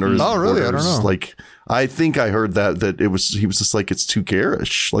apartment or his really? I don't know. Like, I think I heard that he was just like, it's too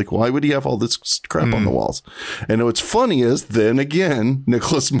garish. Like, why would he have all this crap on the walls? And what's funny is then again,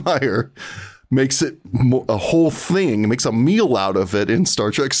 Nicholas Meyer makes it a whole thing, makes a meal out of it in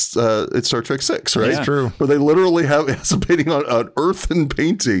Star Trek. It's Star Trek 6, right? That's true. But they literally has a painting on an earthen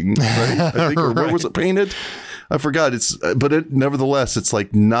painting, right? I think, or where was it painted? I forgot. Nevertheless, it's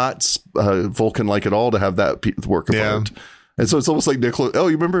like not Vulcan-like at all to have that work of art. And so it's almost like Nicholas. Oh,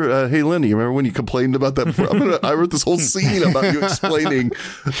 you remember? Hey, Lenny, you remember when you complained about that? I wrote this whole scene about you explaining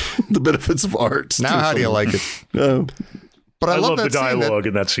the benefits of art. Now, how do you like it? But I love the dialogue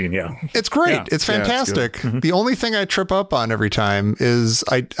in that scene. Yeah, it's great. Yeah. It's fantastic. Yeah, it's the only thing I trip up on every time is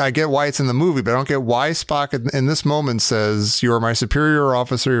I get why it's in the movie, but I don't get why Spock in this moment says, "You are my superior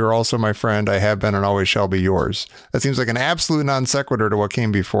officer. You're also my friend. I have been and always shall be yours." That seems like an absolute non sequitur to what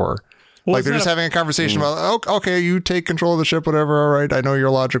came before. Well, like they're just having a conversation about, okay, you take control of the ship, whatever. All right, I know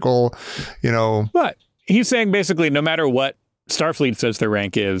you're logical. But he's saying basically, no matter what Starfleet says their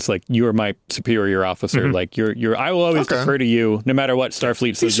rank is, like, you are my superior officer. Like I will always defer to you, no matter what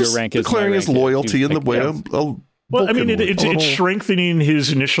Starfleet says your rank is. Declaring his loyalty in the way of. Well, I mean, it's strengthening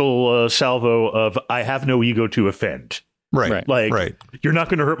his initial salvo of "I have no ego to offend." Right. Like, you're not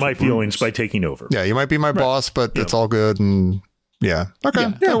going to hurt my feelings by taking over. Yeah, you might be my boss, but it's all good. And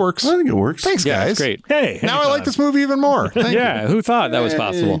okay, that works. I think it works. Thanks, guys. That's great. Hey, now I like this movie even more. Thank you. Who thought that was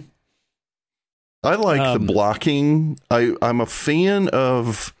possible? I like the blocking. I'm a fan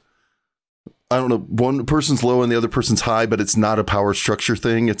of, I don't know, one person's low and the other person's high, but it's not a power structure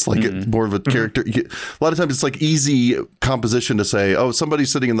thing. It's like more of a character. A lot of times it's like easy composition to say, oh,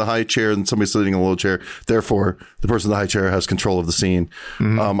 somebody's sitting in the high chair and somebody's sitting in the low chair. Therefore, the person in the high chair has control of the scene.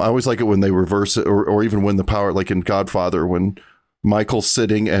 I always like it when they reverse it, or even when the power, like in Godfather, when Michael's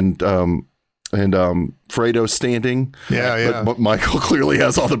sitting and Fredo's standing. But Michael clearly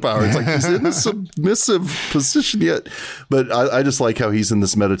has all the power. It's like he's in a submissive position yet. But I just like how he's in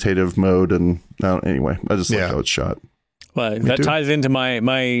this meditative mode. And anyway, I just like how it's shot. Well, that ties into my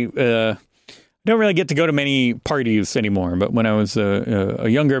I don't really get to go to many parties anymore. But when I was a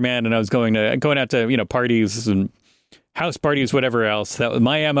younger man and I was going out to parties and house parties, whatever else, that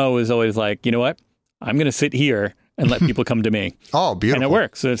my MO was always like, you know what? I'm going to sit here and let people come to me. Oh, beautiful. And it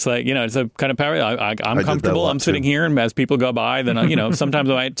works. So it's like, it's a kind of power. I'm comfortable. I'm sitting here, and as people go by, then, sometimes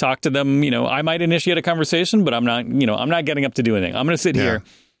I might talk to them. I might initiate a conversation, but I'm not getting up to do anything. I'm going to sit here.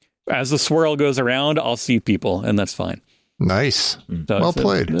 As the swirl goes around, I'll see people, and that's fine. Nice. So well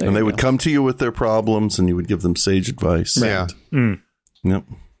played. And they would come to you with their problems, and you would give them sage advice. Right. Yeah. Yep.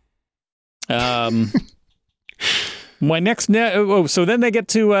 My next so then they get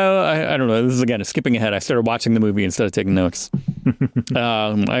to I don't know, this is again skipping ahead. I started watching the movie instead of taking notes.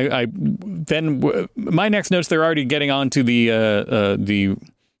 My next notes, they're already getting on to the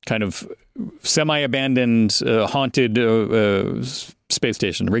kind of semi-abandoned haunted space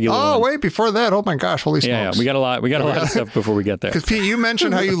station. Wait, before that, oh my gosh, holy smokes. Yeah, we got a lot of stuff before we get there. Because Pete, you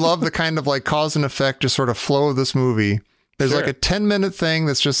mentioned how you love the kind of like cause and effect, just sort of flow of this movie. There's like a 10-minute thing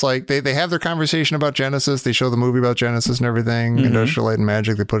that's just like they have their conversation about Genesis. They show the movie about Genesis and everything. Industrial Light and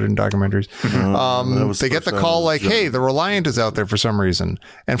Magic. They put it in documentaries. They get the call like, hey, the Reliant is out there for some reason.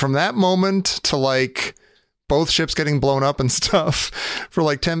 And from that moment to like both ships getting blown up and stuff for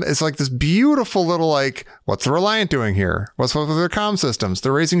like 10, it's like this beautiful little like, what's the Reliant doing here? What's with their comm systems?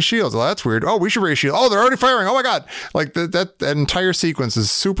 They're raising shields. Oh, that's weird. Oh, we should raise shields. Oh, they're already firing. Oh my God. Like that entire sequence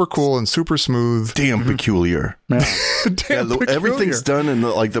is super cool and super smooth. Damn peculiar. Peculiar. Everything's done in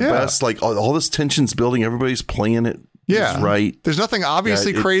the best, like all this tension's building. Everybody's playing it. Yeah. Right. There's nothing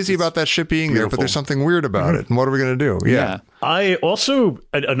obviously crazy about that ship being beautiful there, but there's something weird about it. And what are we going to do? Yeah. I also,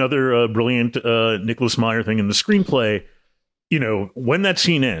 another brilliant Nicholas Meyer thing in the screenplay, when that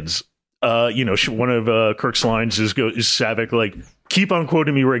scene ends, one of Kirk's lines is Saavik, like, keep on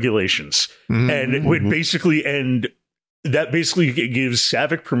quoting me regulations. And it would basically that basically gives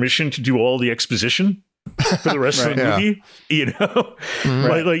Saavik permission to do all the exposition for the rest of the movie,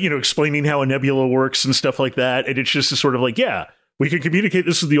 like explaining how a nebula works and stuff like that. And it's just a sort of like, we can communicate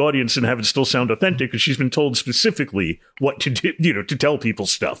this with the audience and have it still sound authentic because she's been told specifically what to do, to tell people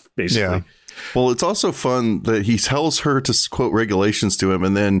stuff, basically. Yeah. Well, it's also fun that he tells her to quote regulations to him,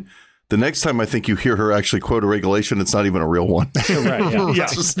 and then the next time I think you hear her actually quote a regulation, it's not even a real one.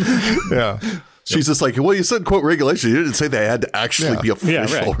 She's just like, well, you said quote regulation. You didn't say they had to actually be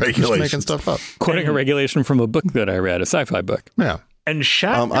official regulations. Just making stuff up. Quoting a regulation from a book that I read, a sci-fi book. Yeah. And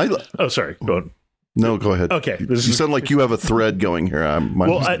sorry, go on. No, go ahead. Okay. You sound like you have a thread going here.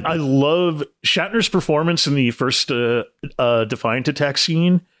 I love Shatner's performance in the first Defiant attack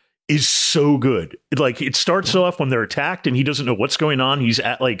scene is so good. It starts off when they're attacked and he doesn't know what's going on. He's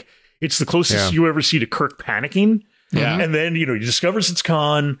at it's the closest you ever see to Kirk panicking. Yeah. And then, he discovers it's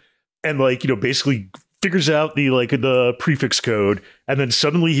Khan and basically figures out the prefix code. And then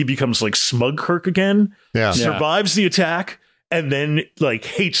suddenly he becomes like smug Kirk again. Yeah. Survives the attack. And then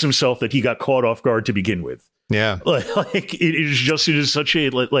hates himself that he got caught off guard to begin with. Yeah. It is such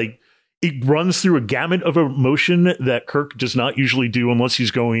a it runs through a gamut of emotion that Kirk does not usually do unless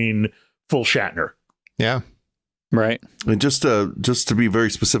he's going full Shatner. Yeah. Right. And just to be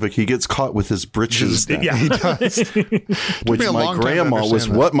very specific, he gets caught with his britches. Yeah, he does. Which my grandma was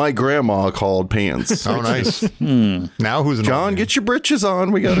what my grandma called pants. Oh, nice. Now who's John? Get your britches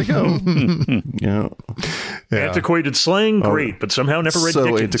on. We gotta go. Antiquated slang, great, but somehow never read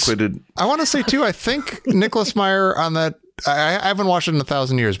Dickens. Antiquated. I want to say too. I think Nicholas Meyer on that. I haven't watched it in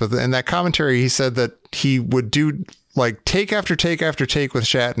 1,000 years, but in that commentary, he said that he would do take after take after take with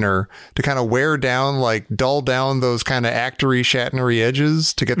Shatner to kind of wear down, dull down those kind of actory Shatnery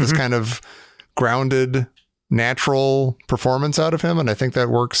edges to get this kind of grounded, natural performance out of him. And I think that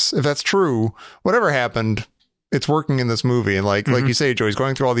works. If that's true, whatever happened, it's working in this movie. And like you say, Joe, he's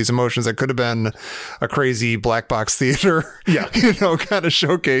going through all these emotions that could have been a crazy black box theater, kind of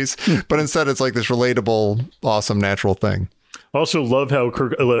showcase. But instead it's like this relatable, awesome, natural thing. Also love how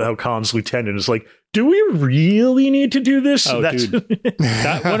Khan's lieutenant is like, do we really need to do this? Oh, dude.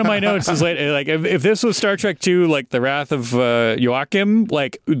 One of my notes is if this was Star Trek II, the Wrath of Joachim,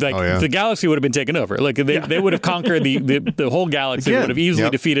 the galaxy would have been taken over. They would have conquered the whole galaxy. Would have easily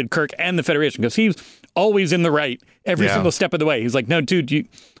defeated Kirk and the Federation because he's always in the right every single step of the way. He's like, no, dude, you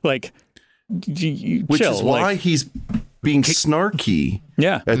which chill. Is why he's being snarky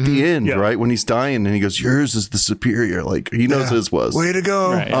at the end, right? When he's dying and he goes, yours is the superior. He knows his was. Way to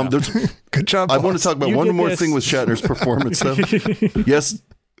go. Right, good job. I want to talk about one more thing with Shatner's performance, though. Yes,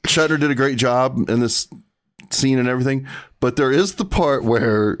 Shatner did a great job in this scene and everything, but there is the part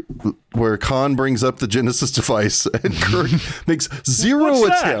where Khan brings up the Genesis device and Kirk makes zero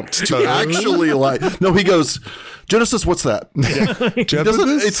attempt to actually lie. No, he goes, Genesis, what's that? He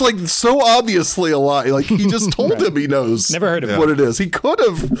doesn't, it's so obviously a lie. He just told him he knows. Never heard of what it is. He could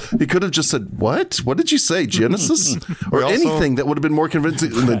have just said, what did you say, Genesis? Or anything that would have been more convincing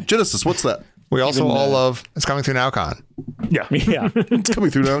than Genesis, what's that? We also all love It's Coming Through Now Con. Yeah. It's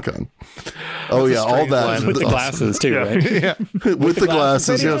coming through now, Con. Oh yeah, all that With the glasses too, right? Yeah. with the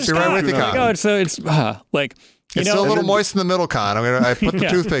glasses. You're right with the con. Oh, so it's like It's still a little moist in the middle, Con. I put the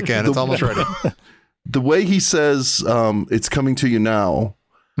toothpick in. It's almost ready. The way he says, "It's coming to you now,"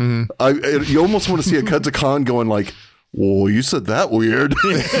 you almost want to see a cut to Con going like, "Whoa, you said that weird."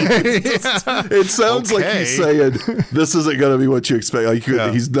 It sounds like he's saying, "This isn't going to be what you expect." Like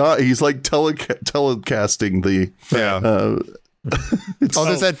he's not. He's like telecasting the. Yeah.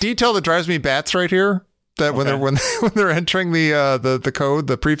 There's that detail that drives me bats right here. That when they're entering the code,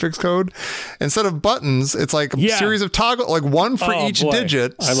 the prefix code, instead of buttons, it's like a series of toggle, like one for each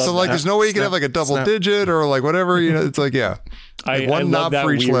digit. So like, there's no way you can have like a double digit or like whatever. It's like one knob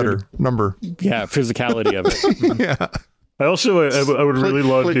for each letter number. Yeah, physicality of it. Yeah. I also I would really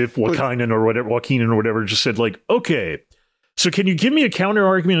love if Joaquin or whatever just said like, okay, so can you give me a counter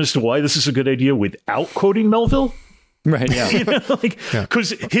argument as to why this is a good idea without quoting Melville? Right, yeah.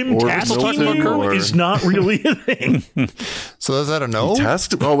 Because him tasking you is not really a thing. So is that a no?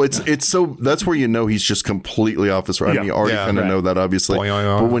 It's so that's where you know he's just completely off his right. I mean, you already kind of know that, obviously.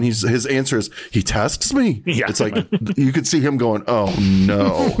 But when his answer is, he tasks me, it's like you could see him going, oh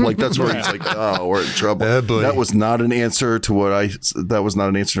no. Like that's where he's like, oh, we're in trouble. That was not an answer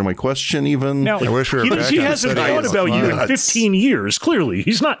to my question even. No, I wish we were back. He hasn't thought about you in 15 years, clearly.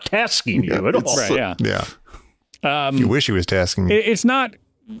 He's not tasking you at all. Right, yeah. You wish he was tasking me. It's not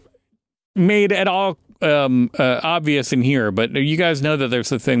made at all obvious in here, but you guys know that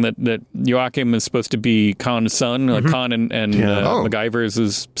there's a thing that Joachim is supposed to be Khan's son, like Khan and MacGyver is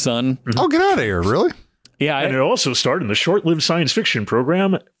his son. Oh, get out of here! Really? Yeah, and it also starred in the short-lived science fiction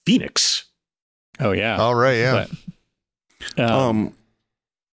program Phoenix. Oh yeah. All right. Yeah. But,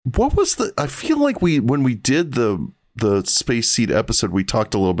 what was I feel like when we did the Space Seed episode, we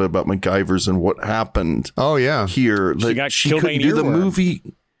talked a little bit about MacGyver's and what happened. Oh yeah, here she couldn't do the movie.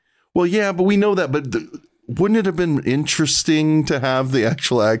 Well, yeah, but we know that. But wouldn't it have been interesting to have the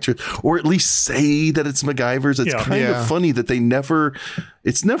actual actress, or at least say that it's MacGyver's? It's kind of funny that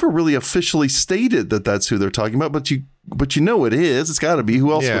it's never really officially stated that that's who they're talking about. But you know it is. It's got to be.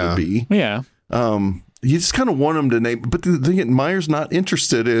 Who else would it be? Yeah. You just kind of want them to name. But Meyer's not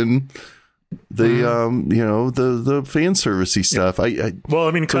interested in the fan servicey stuff.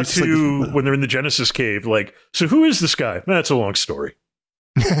 Cut to when they're in the Genesis cave, like, so who is this guy? That's a long story.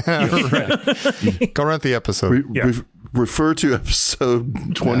 Go rent the episode. Refer to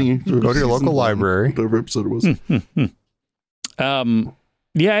episode 20. Go to your local library. Whatever episode it was. I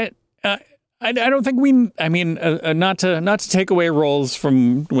don't think not to take away roles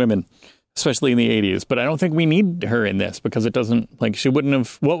from women, especially in the 80s, but I don't think we need her in this because it doesn't, like, she wouldn't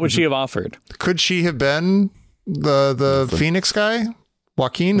have, what would she have offered? Could she have been the Phoenix guy?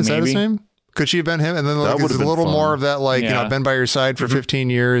 Joaquin, is that his name? Could she have been him? And then like, there's a little more of that, like, I've been by your side for 15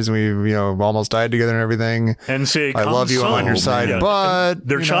 years and we, almost died together and everything. And say, I love you, I'm on your side, but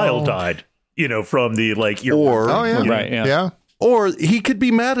their child died, from the, like, yeah. Or he could be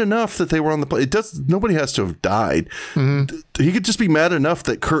mad enough that they were on the plane. Nobody has to have died. Mm-hmm. He could just be mad enough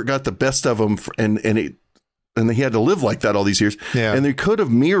that Kurt got the best of him, and he had to live like that all these years. Yeah. And they could have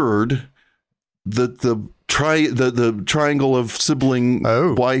mirrored the triangle of sibling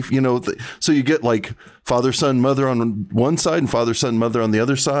wife. So you get like father, son, mother on one side, and father, son, mother on the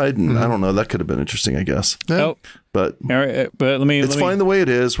other side. And I don't know. That could have been interesting, I guess. Oh. But let me. Fine the way it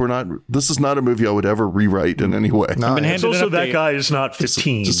is. This is not a movie I would ever rewrite in any way. No, it's also that guy is not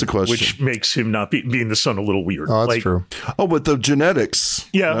 15, just a question, which makes him not being the son a little weird. Oh, that's true. Oh, but the genetics.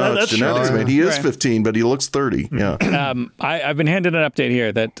 Yeah, that's genetics, true. man. He is 15, but he looks 30. Yeah. I've been handed an update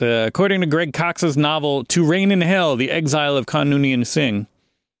here that according to Greg Cox's novel "To Reign in Hell: The Exile of Khan Noonien Singh,"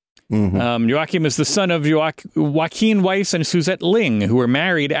 Joachim is the son of Joaquin Weiss and Suzette Ling, who were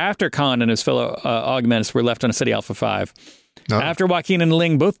married after Khan and his fellow augments were left on Ceti Alpha 5. Oh. After Joaquin and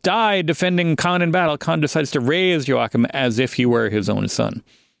Ling both died defending Khan in battle, Khan decides to raise Joachim as if he were his own son.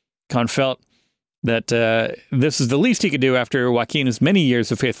 Khan felt that this is the least he could do after Joaquin's many years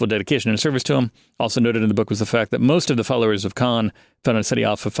of faithful dedication and service to him. Also noted in the book was the fact that most of the followers of Khan found on Ceti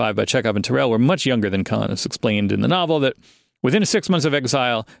Alpha 5 by Chekhov and Tyrell were much younger than Khan. It's explained in the novel that within 6 months of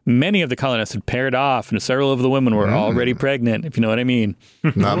exile, many of the colonists had paired off, and several of the women were already pregnant, if you know what I mean.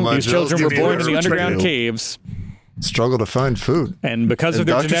 Not much. These children were born in the underground caves. Struggle to find food. And because of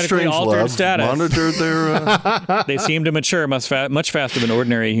their genetically altered status, monitored their, they seem to mature much faster than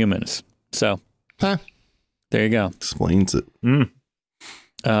ordinary humans. So, there you go. Explains it.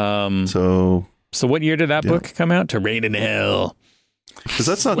 So what year did that book come out? To Reign in Hell. Because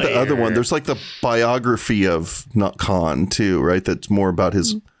that's not the other one. There's like the biography of not Khan too, right? That's more about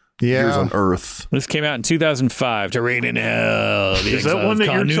his years on Earth. This came out in 2005. To Reign in Hell. Is that one that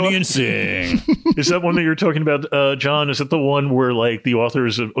you're talking? Is that one that you're talking about, John? Is it the one where like the author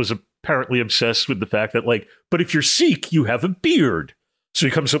was apparently obsessed with the fact that like, but if you're Sikh, you have a beard. So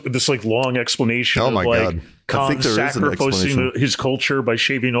he comes up with this like long explanation of like Khan sacrificing his culture by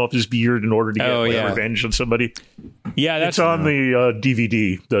shaving off his beard in order to get revenge on somebody. Yeah, that's on the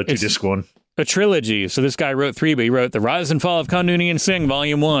DVD, the 2-disc one. A trilogy. So this guy wrote 3, but he wrote The Rise and Fall of Khan Noonien Singh,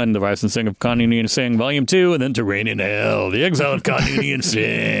 Volume 1, The Rise and Sing of Khan Noonien Singh, Volume 2, and then To Reign in Hell, The Exile of Khan Noonien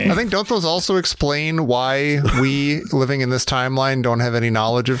Singh. I think, don't those also explain why we, living in this timeline, don't have any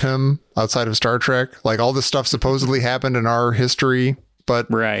knowledge of him outside of Star Trek? Like, all this stuff supposedly happened in our history, but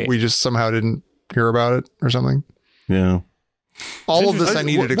we just somehow didn't hear about it or something. Yeah. All of this I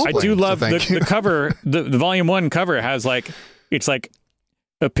needed explained. I do love the cover. The Volume 1 cover has like, it's like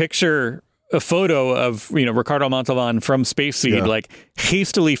a picture, a photo of, Ricardo Montalban from Space Seed, like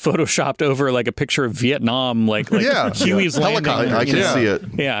hastily photoshopped over like a picture of Vietnam, like Huey's landing. I can see it.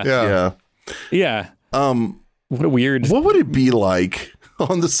 Yeah. What a weird. What would it be like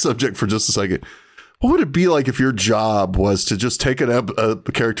on this subject for just a second? What would it be like if your job was to just take a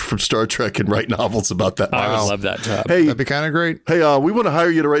character from Star Trek and write novels about that? I would love that job. Hey, that'd be kind of great. Hey, we want to hire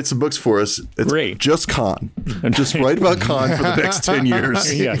you to write some books for us. It's great. Just Khan. Just write about Khan for the next 10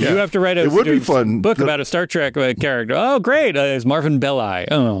 years. Yeah, you have to write it would be fun. Book about a Star Trek character. Oh, great. It's Marvin Belli.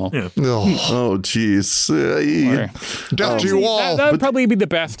 Oh, jeez. Death to you all. That would probably be the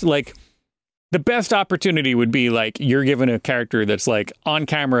best, like, the best opportunity would be like you're given a character that's like on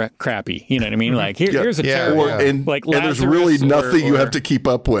camera crappy. You know what I mean? Like here's a terrible, and Lazarus there's really nothing you have to keep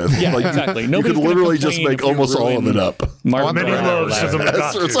up with. Yeah, like, exactly. You could literally just make almost all of it up. Many loves of the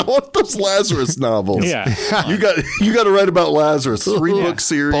Lazarus. I want those Lazarus novels. Yeah, you got to write about Lazarus. 3-book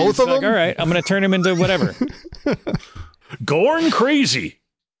series. Both of them. Like, all right, I'm going to turn him into whatever. Gorn crazy.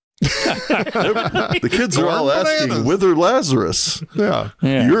 The kids are all asking, whither Lazarus? Yeah.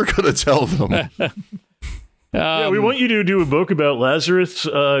 You're going to tell them. We want you to do a book about Lazarus,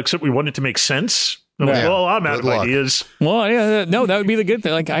 except we want it to make sense. I'm out of ideas. Well, no, that would be the good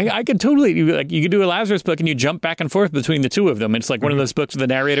thing. Like, I could totally, like, you could do a Lazarus book and you jump back and forth between the two of them. It's like one of those books where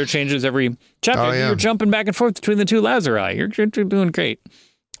the narrator changes every chapter. Oh, yeah. You're jumping back and forth between the two Lazari. You're doing great.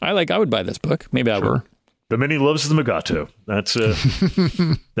 I would buy this book. Maybe I would. The many loves of the Magato. That's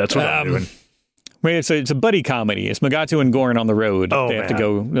what I'm doing. Wait, it's a buddy comedy. It's Magato and Gorn on the road. They have to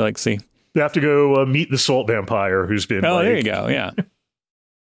go see. They have to go meet the salt vampire who's been. Oh, there you go. Yeah.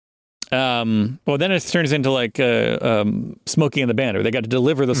 Well, then it turns into like Smokey and the Bandit. They got to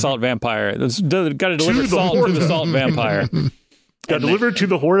deliver the salt vampire. Got to deliver salt to the salt vampire. Got delivered to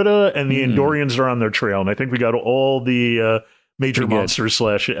the Horda, and the Andorians are on their trail. And I think we got all the major monsters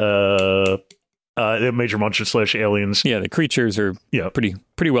major monsters / aliens. Yeah, the creatures are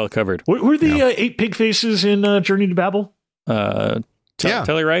pretty well covered. What were the 8 pig faces in Journey to Babel?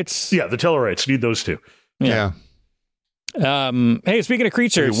 Tellarites? Yeah, the Tellarites. Need those two. Yeah. Hey, speaking of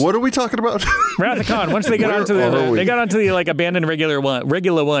creatures, what are we talking about? Wrath of Khan. Once they got onto the like abandoned regular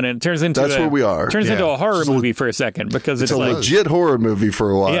one, and it turns into where we are. Turns into a horror movie for a second because it's a like, legit horror movie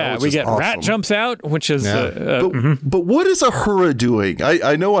for a while. Yeah, we get awesome. Rat jumps out, which is but what is Uhura doing?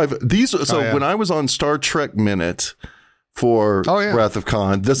 I know when I was on Star Trek Minute for Wrath of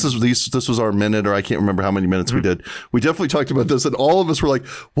Khan, this was our minute, or I can't remember how many minutes we did. We definitely talked about this, and all of us were like,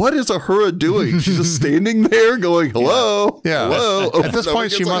 "What is Uhura doing? She's just standing there, going, hello, hello." At this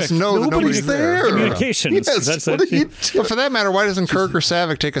point, she must know that nobody's there. Communications. Yes, but for that matter, why doesn't Kirk or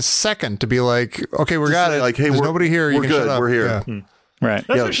Savick take a second to be like, "Okay, we got it. Like, hey, there's nobody here. We're good. We're here." Yeah. Right.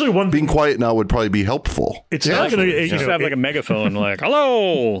 That's actually one. Being quiet now would probably be helpful. It's not going to have like a megaphone, like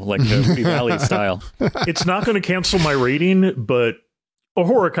 "Hello," like the Valley style. It's not going to cancel my rating, but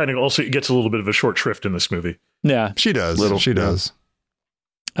Uhura kind of also gets a little bit of a short shrift in this movie. Yeah, she does. She does.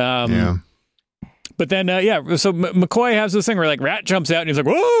 But then, so McCoy has this thing where like Rat jumps out and he's like,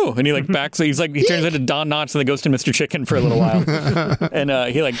 whoa! And he like backs, he turns into Don Knotts and the Ghost and Mr. Chicken for a little while. And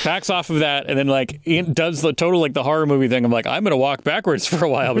he like backs off of that and then like he does the total like the horror movie thing of like, I'm going to walk backwards for a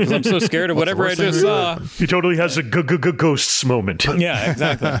while because I'm so scared of whatever I just saw. He totally has a ghosts moment. Yeah,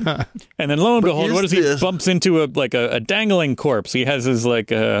 exactly. And then lo and behold, what does he bumps into a dangling corpse. He has his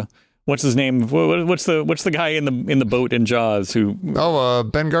like, what's his name? What's the guy in the boat in Jaws who?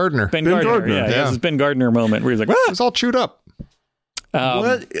 Ben Gardner. Ben Gardner. Yeah, he has his Ben Gardner moment where he's like, he's all chewed up.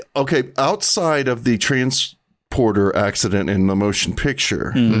 What? Okay, outside of the transporter accident in the motion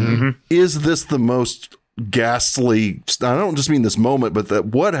picture, is this the most ghastly? I don't just mean this moment, but that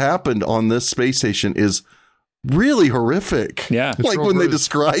what happened on this space station is really horrific. Yeah. Like when they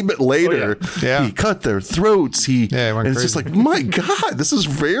describe it later, he cut their throats. And it's just like, my God, this is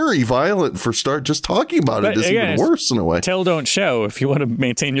very violent for just talking about it. It's even worse in a way. Tell, don't show if you want to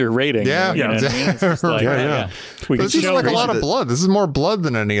maintain your rating. Yeah. You know what I mean? It's just like, This is like a lot of blood. This is more blood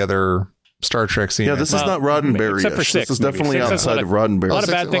than any other Star Trek scene. Yeah, this is not Roddenberry. Except for 6. This is definitely outside of Roddenberry. A lot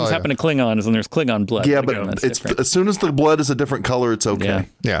of bad things happen to Klingons, and there's Klingon blood. Yeah, but it's as soon as the blood is a different color, it's okay.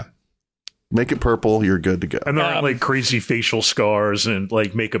 Yeah. Make it purple, you're good to go. And there aren't like crazy facial scars and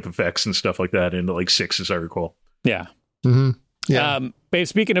like makeup effects and stuff like that in like 6, as I recall. Yeah. Mm-hmm. Yeah. But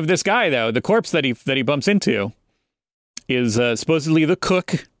speaking of this guy, though, the corpse that he bumps into is supposedly the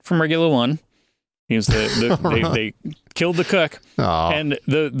cook from Regula 1. He's they killed the cook. Aww. And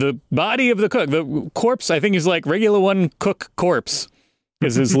the body of the cook, the corpse, I think is like Regula 1 cook corpse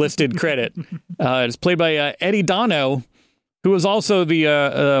is his listed credit. It's played by Eddie Dono, who was also the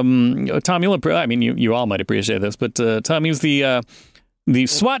Tom, I mean, you all might appreciate this, but Tom, he's the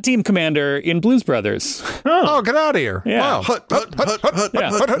SWAT team commander in Blues Brothers. Oh, get out of here! Yeah. Wow.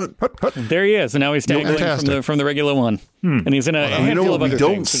 There he is, and now he's dangling from the Regula 1, and he's in a handful of other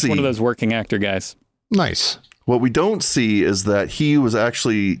things. He's one of those working actor guys. Nice. What we don't see is that he was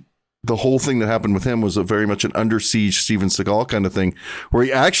actually. The whole thing that happened with him was very much an Under Siege Steven Seagal kind of thing, where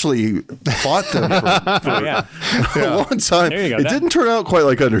he actually fought them for a long time. It didn't turn out quite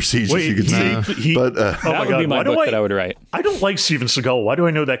like Under Siege, as you can see. But that would be my book that I would write. I don't like Steven Seagal. Why do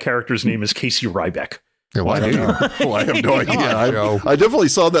I know that character's name is Casey Ryback? Yeah, why do you? Well, I have no idea. I definitely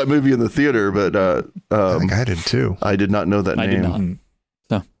saw that movie in the theater, but I think I did too. I did not know that name. I did not.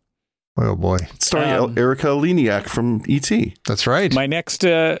 So. Oh boy, starring Erica Leniak from E.T. My That's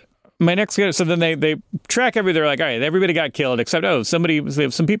next, so then they track everything. They're like, all right, everybody got killed except some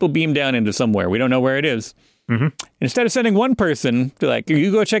people beamed down into somewhere. We don't know where it is. Mm-hmm. Instead of sending one person to like,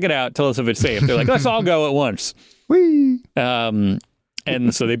 you go check it out, tell us if it's safe. They're like, let's all go at once. Whee! And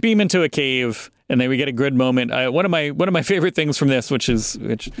so they beam into a cave, and then we get a good moment. One of my favorite things from this, which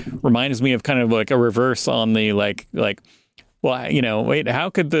reminds me of kind of like a reverse on the like, well, wait,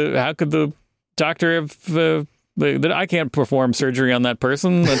 how could the doctor have that I can't perform surgery on that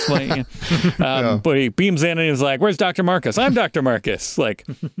person. That's my. But he beams in and he's like, "Where's Dr. Marcus? I'm Dr. Marcus." Like,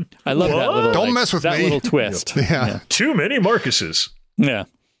 I love that little. Don't mess with that me. Little twist. Yeah. Too many Marcuses. Yeah.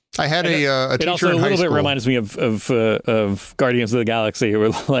 I had a teacher in high school. It also a little bit reminds me of Guardians of the Galaxy, where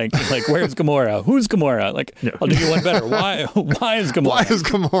like where's Gamora? Who's Gamora? Like, I'll do you one better. Why is Gamora? Why is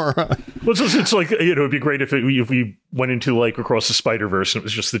Gamora? Well, it's like, it'd be great if we went into like Across the Spider-Verse and it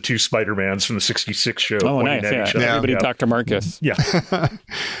was just the two Spider-Mans from the 66 show. Oh, nice. Yeah. Everybody Dr. Marcus. Yeah.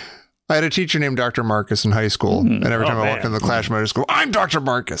 I had a teacher named Dr. Marcus in high school, and every time I walked in the classroom, I just go, "I'm Dr.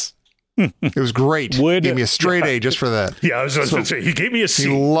 Marcus." It was great. He gave me a straight A just for that. Yeah, I was going to say, he gave me a C.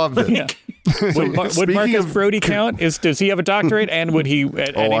 He loved it. Yeah. Would Marcus Brody count? Does he have a doctorate? And would he?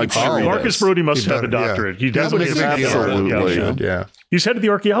 Marcus Brody must have a doctorate. Yeah. He definitely absolutely. Yeah. He's head of the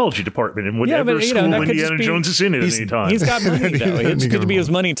archaeology department, and whatever school Indiana Jones is in at any time. He's got money, though. It's good to be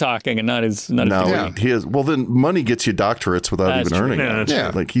his money talking and not his. He has. Well, then money gets you doctorates without even earning it. Yeah,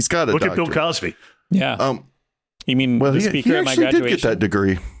 like he's got a Look doctorate. at Bill Cosby. Yeah. You mean the speaker at my graduation? He did get that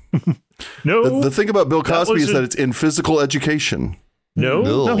degree. No. The thing about Bill Cosby is that it's in physical education.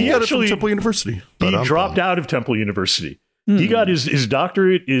 No, he got it from Temple University. He dropped out of Temple University. He got his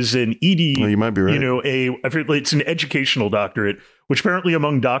doctorate is an ED. Well, you might be right. It's an educational doctorate, which apparently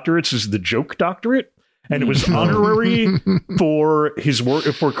among doctorates is the joke doctorate, and it was honorary for his work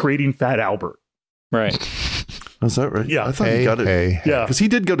for creating Fat Albert. Right. Is that right? Yeah. I thought he got it. Yeah. Because he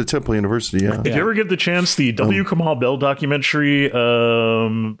did go to Temple University. Yeah. If you ever get the chance, the W. Kamau Bell documentary,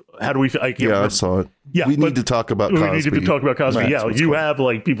 how do we... I saw it. Yeah, we need to talk about Cosby. We need to talk about Cosby. Yeah, you have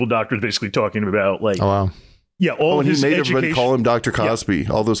like doctors basically talking about like... Oh, wow. Yeah, all his he made education. Everybody call him Dr. Cosby.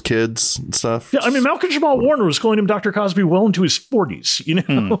 Yeah. All those kids and stuff. Yeah, I mean, Malcolm Jamal Warner was calling him Dr. Cosby well into his 40s, you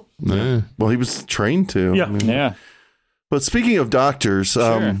know? Yeah. Well, he was trained to. Yeah. Yeah. But speaking of doctors,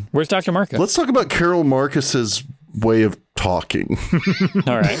 sure. Where's Dr. Marcus? Let's talk about Carol Marcus's way of talking.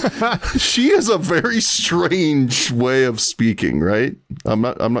 All right. She has a very strange way of speaking, right? I'm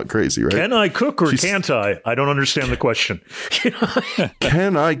not crazy, right? Can I cook or can't I? I don't understand the question.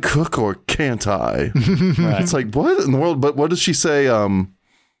 Can I cook or can't I? Right. It's like, what in the world? But what does she say?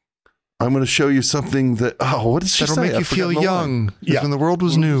 I'm going to show you something that, what does she say? That'll make you feel young. As when the world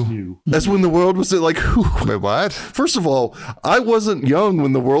was new. As when the world was like, who? Wait, what? First of all, I wasn't young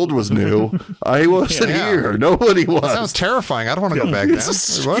when the world was new. I wasn't here. Nobody was. That sounds terrifying. I don't want to go back down.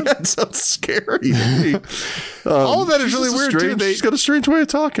 That sounds scary to me. All of that is really weird too. She's got a strange way of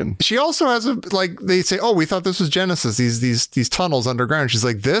talking. She also has they say, oh, we thought this was Genesis, these tunnels underground. She's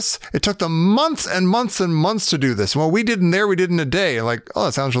like, it took them months and months and months to do this. Well, we did in a day. And like, oh,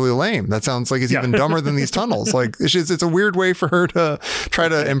 that sounds really lame. That sounds like it's even dumber than these tunnels. Like it's a weird way for her to try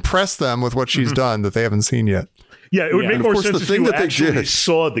to impress them with what she's done that they haven't seen yet. Yeah, it would make more sense if you actually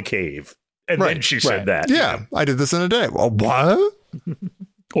saw the cave and then she said that. Yeah, I did this in a day. Well, what?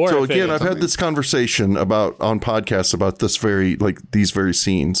 So again, I've had this conversation on podcasts about these very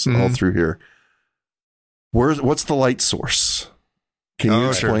scenes all through here. What's the light source? Can you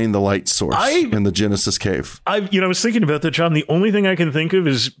explain the light source in the Genesis cave? I was thinking about that, John. The only thing I can think of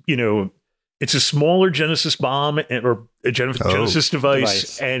is, it's a smaller Genesis bomb or a Genesis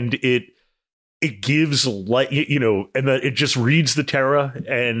device, and it gives light, and that it just reads the Terra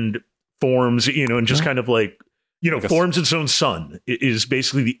and forms, and just kind of like, forms its own sun is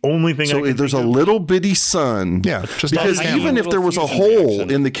basically the only thing. So there's a little bitty sun. Yeah. Just because even if there was a hole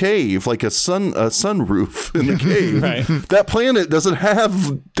in the cave, like a sunroof in the cave, that planet doesn't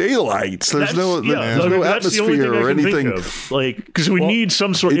have daylight. So there's no atmosphere or anything. Like, because we need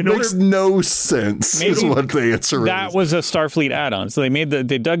some sort. It makes no sense. Is what the answer is. That was a Starfleet add-on. So they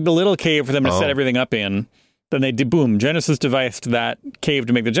dug the little cave for them to set everything up in. Then they did, Genesis devised that cave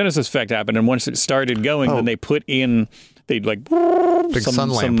to make the Genesis effect happen. And once it started going, then they put in, they'd like big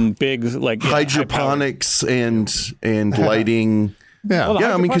some big hydroponics and lighting. Yeah, well,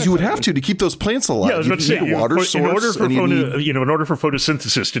 I mean, because you would have to keep those plants alive. Yeah, I was about to say, a water source. In order for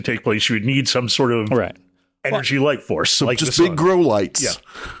photosynthesis to take place, you would need some sort of energy light force. So like just big grow lights. Yeah,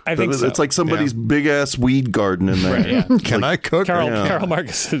 I think it's like somebody's big ass weed garden in there. Right, Can I cook? Carol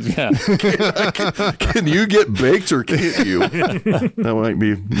Marcus says, Can you get baked or can't you? That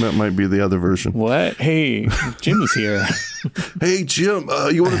might be the other version. What? Hey, Jim's here. Hey, Jim,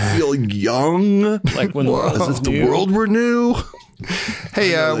 you want to feel young? Like when the world were new?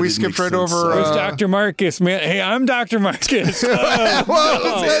 Hey, we skipped right over. Who's Dr. Marcus, man? Hey, I'm Dr. Marcus.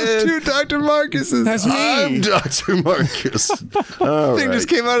 That's two Dr. Marcuses. That's me. I'm Dr. Marcus. Thing just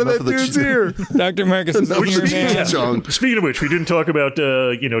came out of that dude's ear. Dr. Marcus is here, man. Speaking of which, we didn't talk about,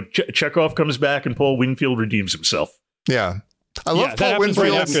 Chekhov comes back and Paul Winfield redeems himself. Yeah. I love Paul Winfield.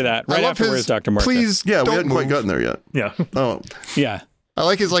 Right after that. Right afterwards, Dr. Marcus. Please, we hadn't quite gotten there yet. Yeah. Oh. Yeah. I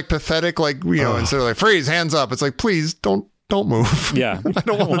like his pathetic, instead of freeze, hands up. It's like, please don't move. Yeah. I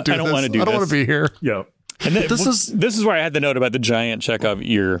don't want to do this. I don't want to be here. Yeah. And this is where I had the note about the giant Chekhov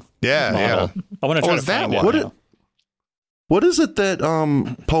ear. Yeah. Model. Yeah. I want to try to find it. What is it that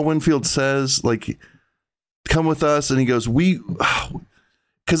Paul Winfield says? Like, come with us, and he goes,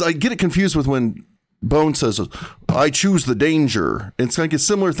 because I get it confused with when Bone says, I choose the danger. It's like a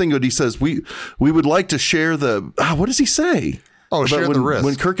similar thing that he says, we would like to share the, what does he say? Oh, share the risk.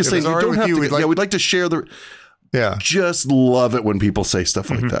 When Kirk is saying, you don't have to, we'd like to share the, just love it when people say stuff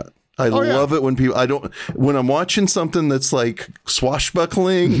like that. I love it when when I'm watching something that's like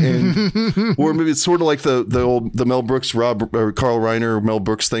swashbuckling and, or maybe it's sort of like the Mel Brooks, or Carl Reiner, Mel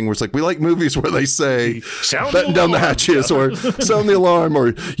Brooks thing where it's like, we like movies where they say, batten down the hatches or sound the alarm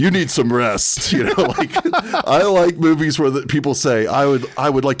or you need some rest. I like movies where people say, I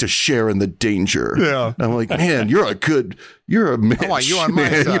would like to share in the danger. Yeah. And I'm like, man, you're a Mitch. I want you on my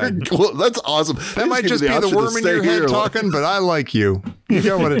side. That's awesome. That might just be the worm in your head talking, but I like you. You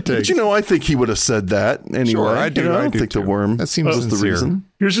got what it takes. But I think he would have said that anyway. Sure, I do. I don't think the worm. That seems was the reason.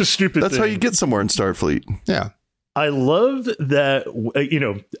 Here's a stupid That's thing. how you get somewhere in Starfleet. Yeah. I love that,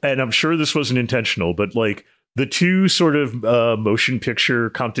 and I'm sure this wasn't intentional, but like the two sort of motion picture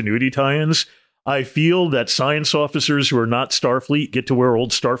continuity tie-ins, I feel that science officers who are not Starfleet get to wear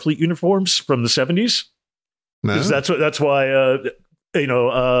old Starfleet uniforms from the 70s. Because that's why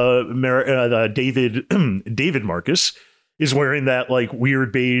David Marcus is wearing that like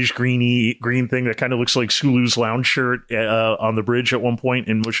weird beige green thing that kind of looks like Sulu's lounge shirt on the bridge at one point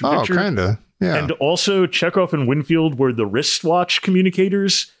in motion picture. Oh, kind of. Yeah. And also Chekhov and Winfield were the wristwatch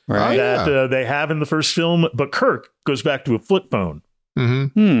communicators that they have in the first film, but Kirk goes back to a flip phone.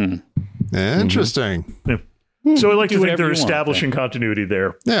 Mm-hmm. Interesting. Yeah. So I like to think they're establishing continuity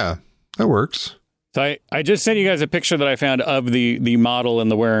there. Yeah, that works. So I just sent you guys a picture that I found of the model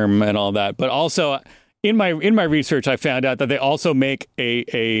and the worm and all that. But also in my research, I found out that they also make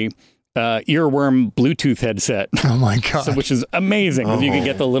a earworm Bluetooth headset. Oh my god! Which is amazing. If you can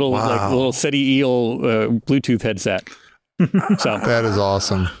get the little SETI eel Bluetooth headset. So that is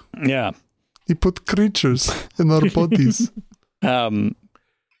awesome. Yeah, he put creatures in our bodies.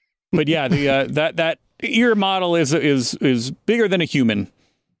 But yeah, the that ear model is bigger than a human.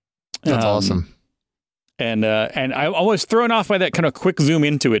 That's awesome. And I'm always thrown off by that kind of quick zoom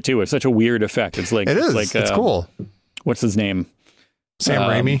into it too. It's such a weird effect. It's like it's cool. What's his name? Sam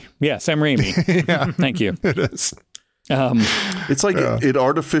Raimi. Yeah, Sam Raimi. Yeah, thank you. It is. It's like it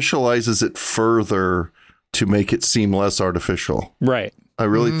artificializes it further to make it seem less artificial. Right. I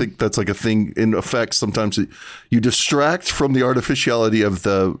really think that's like a thing in effects. Sometimes you distract from the artificiality of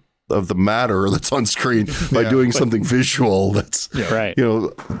the matter that's on screen by doing something visual. That's right.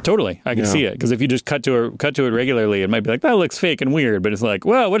 Totally. I can see it, because if you just cut to it regularly, it might be like, that looks fake and weird. But it's like,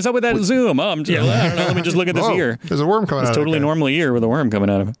 well, what's up with that zoom? I don't know. Let me just look at this ear. There's a worm coming out. It's totally normal ear with a worm coming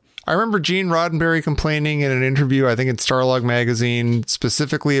out of it. I remember Gene Roddenberry complaining in an interview, I think in Starlog magazine,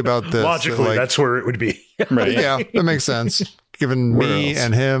 specifically about this. Logically, that's where it would be. Right. Yeah, that makes sense. Given me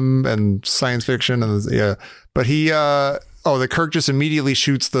and him and science fiction but he that Kirk just immediately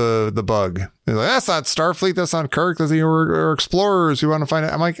shoots the bug. He's like, that's not Starfleet, that's not Kirk, that's or explorers who want to find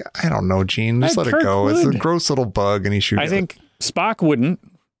it. I'm like, I don't know, Gene, just let it go. It's a gross little bug, and he shoots it. I think Spock wouldn't,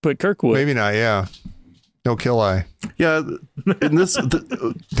 but Kirk would. Maybe not. Yeah. No kill eye. Yeah, in this,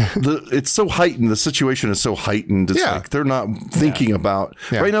 it's so heightened. The situation is so heightened. It's like they're not thinking about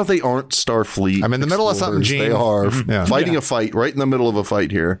right now. They aren't Starfleet. I'm in the middle of something, Gene. They are fighting a fight right in the middle of a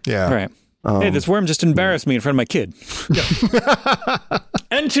fight here. Yeah, right. Hey, this worm just embarrassed me in front of my kid.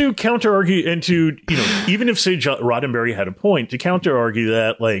 And to counter argue, and to even if say Roddenberry had a point, to counter argue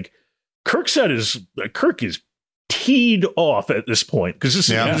that like Kirk is teed off at this point, because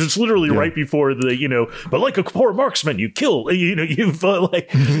it's literally right before but like a poor marksman, you kill, you've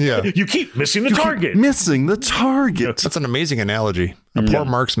you keep missing the target. Missing the target. That's an amazing analogy. A poor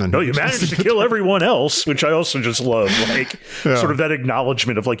marksman. No, you managed to kill everyone else, which I also just love. Like sort of that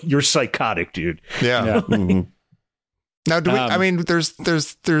acknowledgement of like, you're psychotic, dude. Yeah. Mm-hmm. Now, do we? I mean, there's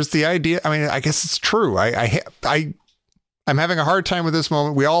the idea. I mean, I guess it's true. I'm having a hard time with this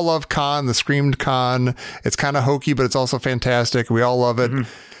moment. We all love Khan, the screamed Khan. It's kind of hokey, but it's also fantastic. We all love it. Mm-hmm.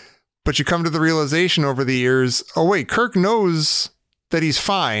 But you come to the realization over the years, oh wait, Kirk knows that he's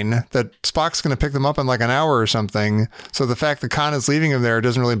fine, that Spock's going to pick them up in like an hour or something. So the fact that Khan is leaving him there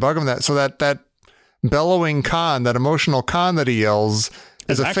doesn't really bug him. So that bellowing Khan, that emotional Khan that he yells,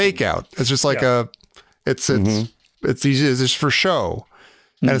 is a fake out. It's just like it's just for show,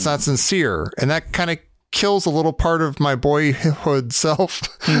 and it's not sincere. And that kind of kills a little part of my boyhood self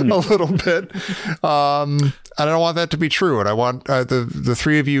a little bit. I don't want that to be true. And I want the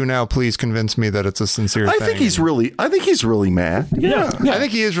three of you now, please convince me that it's a sincere thing. I think he's really mad. Yeah. I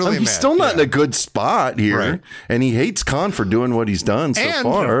think he is really mad. He's still not in a good spot here. Right. And he hates Khan for doing what he's done so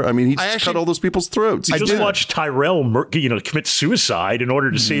far. I mean, he cut all those people's throats. He just watched Tyrell commit suicide in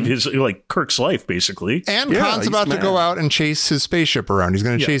order to save his Kirk's life, basically. And Khan's about to go out and chase his spaceship around. He's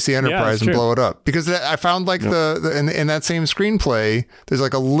going to chase the Enterprise and blow it up. Because I found like in that same screenplay, there's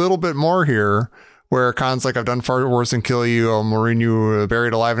like a little bit more here where Khan's like, I've done far worse than kill you. I'll marine you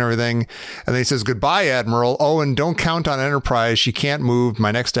buried alive and everything. And then he says, goodbye, Admiral. Oh, and don't count on Enterprise. She can't move. My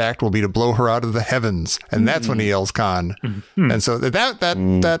next act will be to blow her out of the heavens. And that's when he yells Khan. And so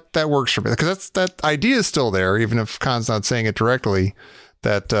that works for me, because that idea is still there, even if Khan's not saying it directly,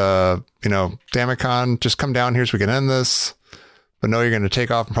 that, damn it, Khan, just come down here so we can end this. But no, you're going to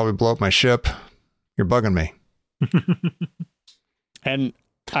take off and probably blow up my ship. You're bugging me. And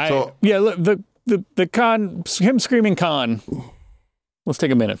look, the Khan, him screaming Khan. Let's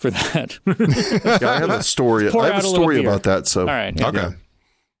take a minute for that. I have a story. I have a story about that. So all right. Okay.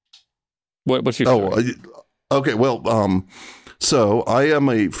 What's your story? Okay. Well, so I am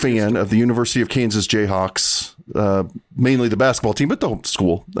a fan of the University of Kansas Jayhawks, mainly the basketball team, but the whole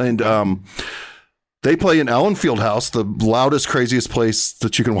school. And they play in Allen Fieldhouse, the loudest, craziest place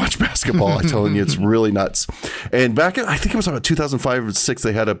that you can watch basketball. I'm telling you, it's really nuts. And back in, I think it was about 2005 or 2006,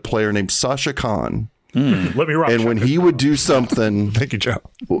 they had a player named Sasha Khan. Let me rock. And when he would do something, thank you, Joe.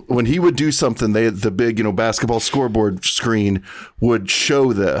 When he would do something, the big, basketball scoreboard screen would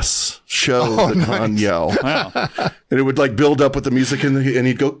show the Khan yell. Wow. And it would like build up with the music, and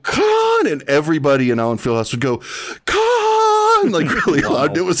he'd go, Khan, and everybody in Allen Fieldhouse would go, Khan, like really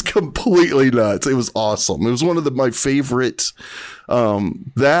loud. It was completely nuts. It was awesome. It was one of my favorite.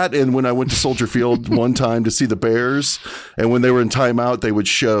 That, and when I went to Soldier Field one time to see the Bears, and when they were in timeout, they would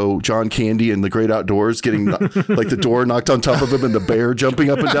show John Candy in The Great Outdoors getting like the door knocked on top of him and the bear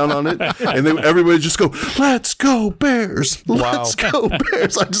jumping up and down on it, and everybody would just go, "Let's go Bears! Let's go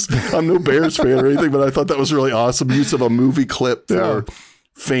Bears!" I'm no Bears fan or anything, but I thought that was really awesome use of a movie clip for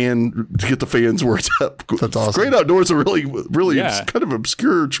to get the fans worked up. That's awesome. Great Outdoors, a really kind of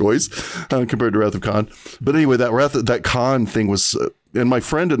obscure choice compared to Wrath of Khan. But anyway, that Khan thing was, and my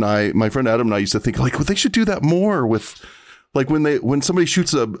friend Adam and I used to think like, well, they should do that more with like when somebody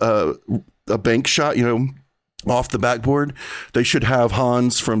shoots a bank shot, off the backboard, they should have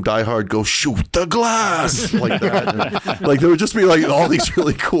Hans from Die Hard go shoot the glass like that. And, like there would just be like all these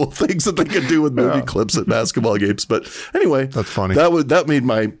really cool things that they could do with movie clips at basketball games. But anyway, that's funny. That made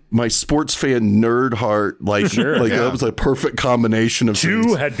my sports fan nerd heart that was a perfect combination of two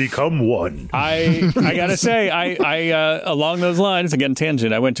things. had become one. I gotta say, I along those lines, again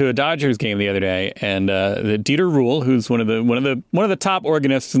tangent. I went to a Dodgers game the other day, and the Dieter Ruhl, who's one of the top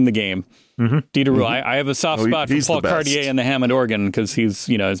organists in the game. Mm-hmm. Dieter Ruhl. I have a soft spot for Paul Cartier and the Hammond organ because he's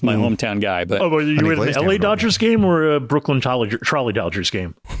my hometown guy. But were you at an LA Dodgers game or a Brooklyn Trolley Dodgers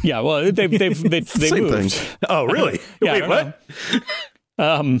game? Yeah, well, they Same moved. thing. Oh, really? Yeah, wait, what?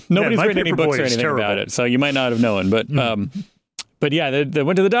 Nobody's written any books or anything about it, so you might not have known. But yeah, they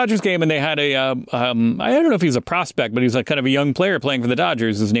went to the Dodgers game and they had I don't know if he's a prospect, but he's like kind of a young player playing for the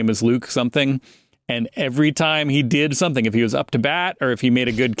Dodgers. His name is Luke something. And every time he did something, if he was up to bat or if he made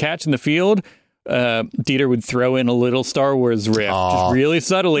a good catch in the field, Dieter would throw in a little Star Wars riff, just really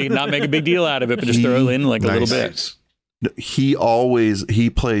subtly, not make a big deal out of it, but just throw in like a little bit. He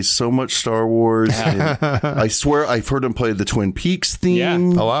plays so much Star Wars. And I swear I've heard him play the Twin Peaks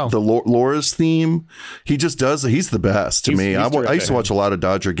theme. Yeah. Oh, wow. The Laura's theme. He just does. He's the best to me. I used to watch a lot of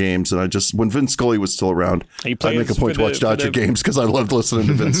Dodger games, and when Vin Scully was still around, I'd make a point to watch Dodger games because I loved listening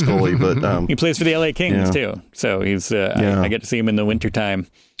to Vin Scully. But he plays for the LA Kings too, so he's I get to see him in the wintertime.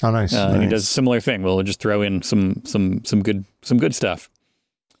 Oh, nice. And he does a similar thing. We'll just throw in some good stuff.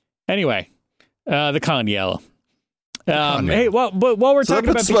 Anyway, the con yell. Hey, while we're talking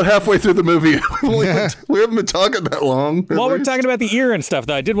about halfway through the movie, we haven't been talking that long. While we're talking about the ear and stuff,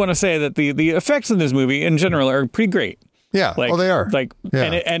 though, I did want to say that the effects in this movie in general are pretty great. Yeah, they are. And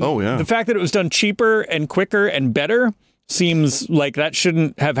the fact that it was done cheaper and quicker and better seems like that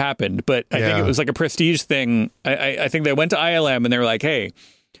shouldn't have happened. But I think it was like a prestige thing. I think they went to ILM and they were like, "Hey,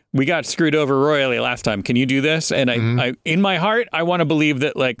 we got screwed over royally last time. Can you do this?" And I in my heart, I want to believe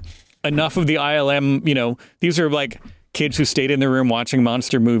that like. Enough of the ILM, these are like kids who stayed in their room watching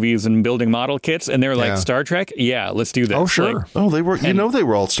monster movies and building model kits, and they're like, Star Trek? Yeah, let's do this. Oh, sure. Like, they were, they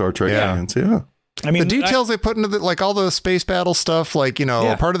were all Star Trek fans. Yeah. I mean, the details they put into all the space battle stuff, like,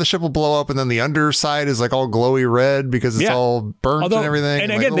 a part of the ship will blow up and then the underside is like all glowy red because it's all burnt and everything.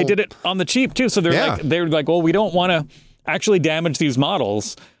 And again, they did it on the cheap too. So they're like, well, we don't want to actually damage these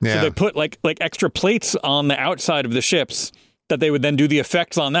models. So they put like extra plates on the outside of the ships that they would then do the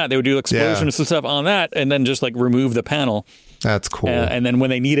effects on that. They would do explosions and stuff on that and then just like remove the panel. That's cool. And then when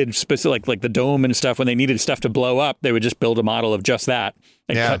they needed specific, like the dome and stuff, when they needed stuff to blow up, they would just build a model of just that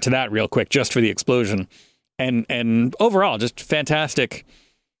and cut to that real quick just for the explosion. And overall, just fantastic.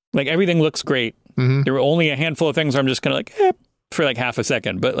 Like everything looks great. Mm-hmm. There were only a handful of things where I'm just kind of like, for like half a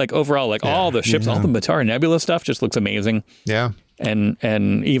second. But like overall, like all the ships, all the Matar Nebula stuff just looks amazing. Yeah. And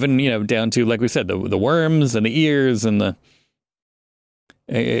even, down to, like we said, the worms and the ears and the...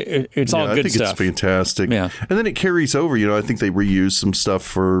 It's all good stuff. I think it's fantastic. Yeah. And then it carries over. I think they reused some stuff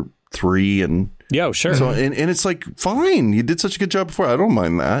for 3 and sure. So and it's like fine. You did such a good job before. I don't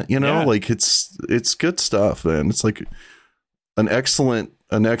mind that. Like it's good stuff, man. It's like an excellent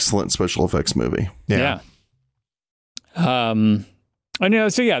special effects movie. Yeah. And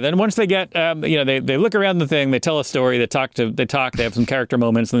then once they get they look around the thing, they tell a story, they talk, they have some character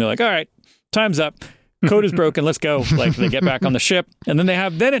moments, and they're like, all right, time's up. Code is broken. Let's go. Like they get back on the ship, and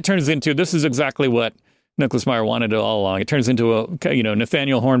then it turns into, this is exactly what Nicholas Meyer wanted all along. It turns into a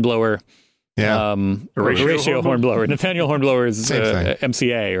Nathaniel Hornblower. Yeah. Horatio Hornblower. Nathaniel Hornblower is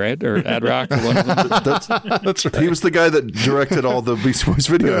MCA, right? Or Ad Rock. That's right. He was the guy that directed all the Beastie Boys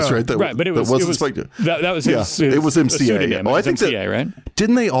videos, right? But it was his it was MCA. I think MCA, right?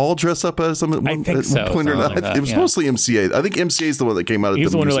 Didn't they all dress up as him at one point or not? It was mostly MCA. I think MCA is the one that came out of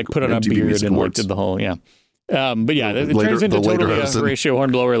He's the one who put on a beard and did the whole, but yeah, it turns into totally a Horatio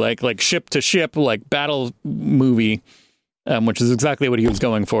Hornblower like ship to ship, like battle movie. Which is exactly what he was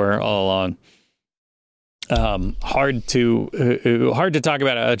going for all along. Hard to talk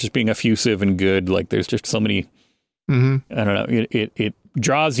about just being effusive and good. Like there's just so many. Mm-hmm. I don't know. It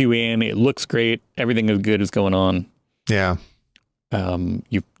draws you in. It looks great. Everything is good is going on. Yeah.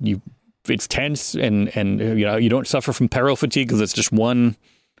 It's tense and you don't suffer from peril fatigue because it's just one.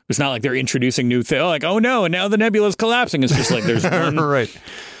 It's not like they're introducing new things. Like, oh no, and now the nebula's collapsing. It's just like there's one. Right.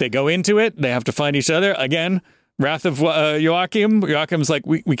 They go into it. They have to find each other again. Wrath of Joachim. Joachim's like,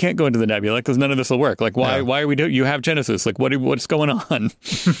 we can't go into the nebula because none of this will work. Like, why are we doing? You have Genesis. Like, what's going on?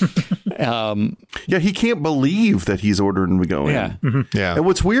 He can't believe that he's ordering to go in. Yeah. Mm-hmm. Yeah. And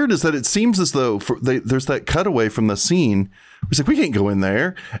what's weird is that it seems as though there's that cutaway from the scene. It's like, we can't go in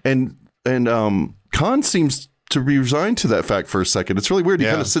there. And Khan seems be resigned to that fact for a second. It's really weird. He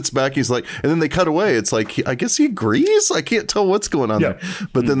kind of sits back. He's like, and then they cut away. It's like, I guess he agrees. I can't tell what's going on there.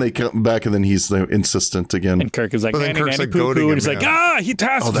 But then they come back, and then he's insistent again. And Kirk is like, nanny, nanny, poo, poo. And he's like, he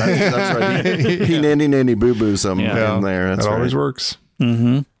tasked me. That's right. He nanny, boo-boos him in there. That's that always works.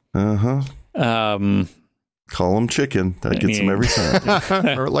 Mm-hmm. Call him chicken. That gets him every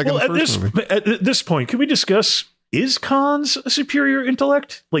time. Or like in the first movie. At this point, can we discuss, is Khan's a superior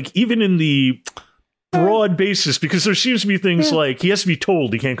intellect? Like, even in the broad basis, because there seems to be things like he has to be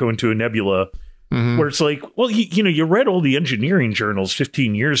told he can't go into a nebula, where it's like, well, you read all the engineering journals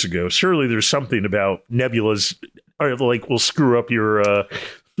 15 years ago. Surely there's something about nebulas will screw up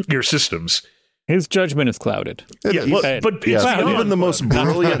your systems. His judgment is clouded. But even the most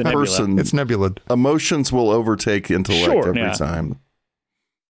brilliant person, it's nebula. Emotions will overtake intellect every time.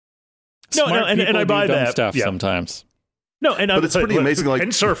 And I buy that stuff sometimes. No, but it's pretty amazing. Like,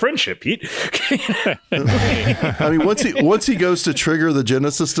 hence our friendship, Pete. I mean, once he goes to trigger the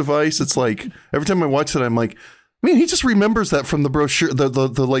Genesis device, it's like every time I watch it, I'm like, man, he just remembers that from the brochure,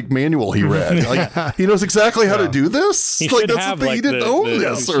 the like manual he read. Like, he knows exactly how to do this. He like, should that's have the thing. He didn't own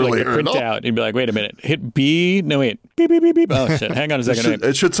this earlier. Print out. He'd be like, wait a minute, hit B. No, wait, beep beep beep beep. Oh shit, hang on a second.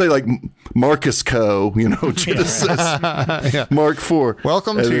 It should say like Marcus Co. Genesis Mark IV.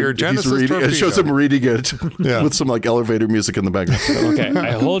 Welcome to your Genesis torpedo. It shows him reading it with some like elevator music in the background. Okay,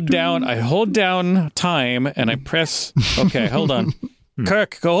 I hold down time and I press. Okay, hold on,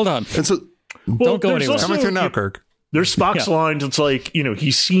 Kirk, hold on. And so. Don't go anywhere. Coming through now, Kirk. There's Spock's lines. It's like,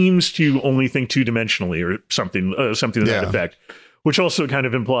 he seems to only think two-dimensionally or something to that effect, which also kind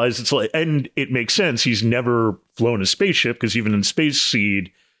of implies it's like, and it makes sense. He's never flown a spaceship because even in Space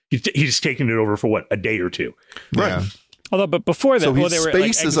Seed, he's taken it over for a day or two. Right. Although, but before that,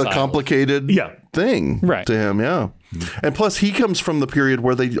 space is a complicated thing to him. Yeah. And plus he comes from the period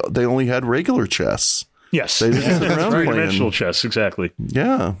where they only had regular chess. Yes. They didn't sit around playing three-dimensional chess. Exactly.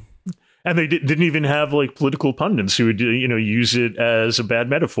 Yeah. And they didn't even have like political pundits who would, use it as a bad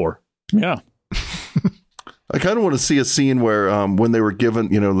metaphor. Yeah. I kind of want to see a scene where when they were given,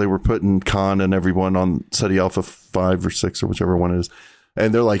 they were putting Khan and everyone on SETI Alpha 5 or 6 or whichever one it is.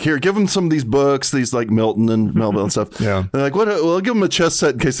 And they're like, here, give them some of these books, these like Milton and Melville and stuff. Yeah. They're like, what? Well, I'll give them a chess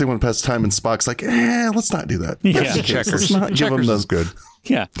set in case they want to pass time. And Spock's like, let's not do that. Yeah. Checkers. Checkers is good.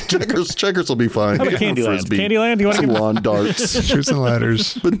 Yeah. Checkers will be fine. How about Candyland? Candyland? You want to give lawn darts? Shoots and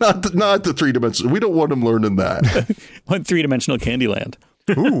ladders. But not the three-dimensional. We don't want them learning that. What three-dimensional Candyland?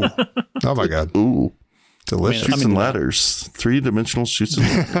 Ooh. Oh, my God. Ooh. Delicious. Shoots and ladders. Three-dimensional shoots and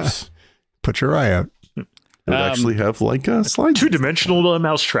ladders. Put your eye out. It would actually have like a slide. Two-dimensional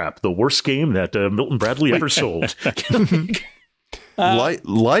Mousetrap, the worst game that Milton Bradley ever sold.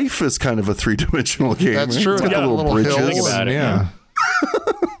 Life is kind of a three-dimensional game. That's true. It's got the little bridges. Think about it. Yeah.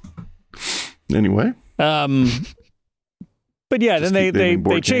 Anyway. But yeah, then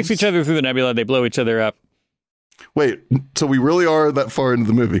they chase each other through the nebula. They blow each other up. Wait, so we really are that far into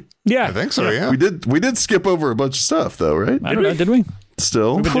the movie? Yeah, I think so. Yeah, we did skip over a bunch of stuff, though, right? I don't know. Did we?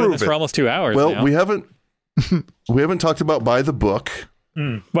 Still, we've been doing this for almost 2 hours. Well, now. we haven't talked about By the Book.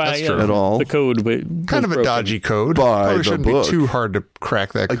 Well, That's true. At all. The code kind of a dodgy code. By the shouldn't book. be too hard to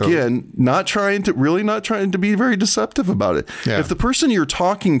crack that code. Again, not trying to be very deceptive about it. Yeah. If the person you're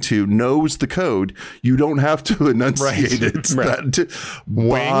talking to knows the code, you don't have to enunciate it.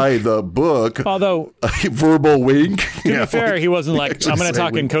 By the book. Although verbal wink. To be fair, he wasn't like, I'm going to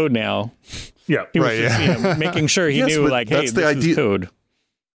talk in code now. Yeah, he was just, making sure he knew like, hey, this is code.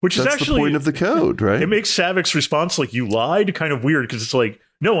 Which is actually the point of the code, right? It makes Savik's response like you lied kind of weird because it's like,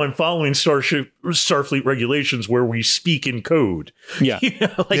 no, I'm following Starfleet regulations where we speak in code. Yeah,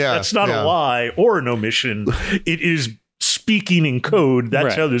 that's not a lie or an omission. It is speaking in code.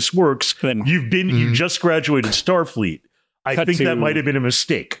 That's how this works. Then, you just graduated Starfleet. I think that might have been a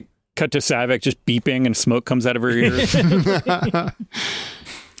mistake. Cut to Savik just beeping and smoke comes out of her ears.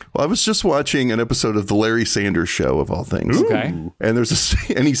 Well, I was just watching an episode of the Larry Sanders Show, of all things. Okay. And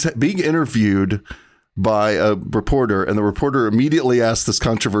and he's being interviewed by a reporter, and the reporter immediately asks this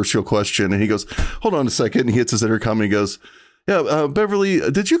controversial question, and he goes, hold on a second, and he hits his intercom, and he goes, yeah, Beverly,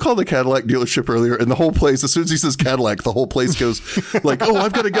 did you call the Cadillac dealership earlier? And the whole place, as soon as he says Cadillac, the whole place goes like, oh,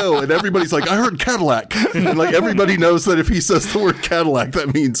 I've got to go. And everybody's like, I heard Cadillac. And like everybody knows that if he says the word Cadillac,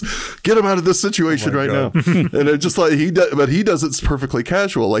 that means get him out of this situation now. And it's just like but he does it perfectly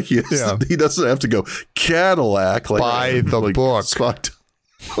casual. Like he doesn't have to go Cadillac. Like, by the book. Spot.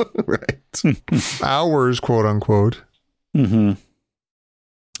 Right. Hours, quote unquote. Mm-hmm.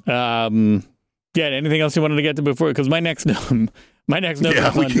 Yeah, anything else you wanted to get to before? Because my next note.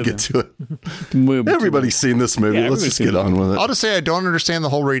 Yeah, we can get to it. Everybody's seen this movie. Let's just get on with it. I'll just say I don't understand the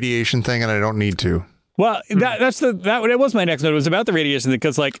whole radiation thing, and I don't need to. Well, that was my next note. It was about the radiation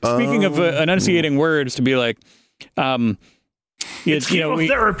because, like, speaking of enunciating words, to be like, it's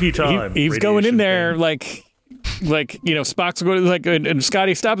therapy time. He's going in there like Spock's going like, and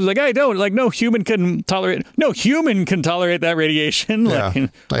Scotty stops. He's like, hey, don't, like, no human can tolerate that radiation. Yeah,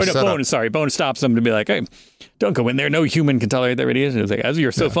 Like, Bone stops him to be like, hey, don't go in there. No human can tolerate that radiation. It's like, as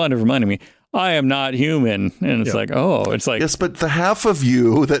you're so fond of reminding me, I am not human. And it's like, it's like, yes, but the half of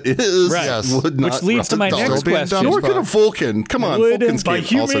you that is, would not. Which leads to my next question. Nor could a Vulcan. Come on, Vulcans by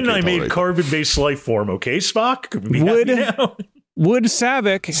human, I made carbon-based life form. Okay, Spock. Would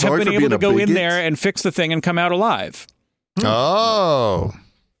Saavik have been able to go in there and fix the thing and come out alive? Oh,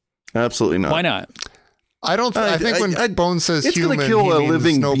 absolutely not. Why not? I don't. I think when Bones says it's human, gonna kill he a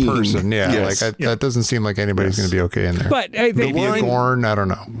living no being. person. Yeah, yes. that doesn't seem like anybody's going to be okay in there. But maybe a Gorn. I don't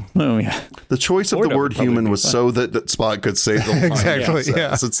know. Oh yeah. The choice of the word human was so that Spock could say the line. Exactly.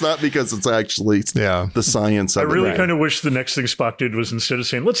 Yeah. It's not because it's actually the science of it. I really kind of wish the next thing Spock did was, instead of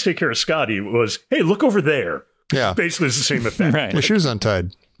saying "let's take care of Scotty," it was, "Hey, look over there." Yeah. Basically, it's the same effect. Right. My shoe's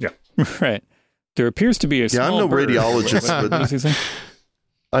untied. Yeah. Right. There appears to be a small I'm no bird. radiologist, but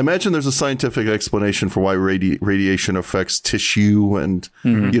I imagine there's a scientific explanation for why radiation affects tissue and,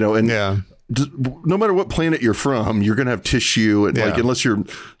 no matter what planet you're from, you're going to have tissue and like, unless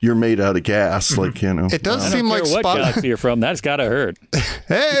you're made out of gas, like, It does seem like what galaxy you're from, that's got to hurt.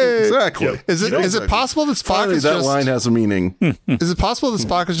 Hey, exactly. Yep. Is it possible that Spock is that line has a meaning? Is it possible that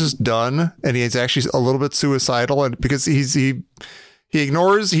Spock is just done and he's actually a little bit suicidal, and because he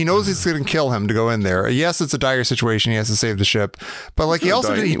ignores, he knows it's going to kill him to go in there. Yes, it's a dire situation. He has to save the ship, but like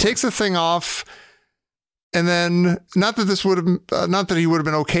he takes the thing off. And then, not that he would have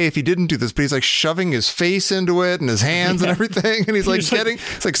been okay if he didn't do this, but he's like shoving his face into it and his hands and everything, and he's like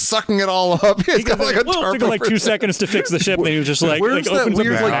it's like sucking it all up. He's got like a tarp. It took like 2 seconds to fix the ship, and he was just like, where's that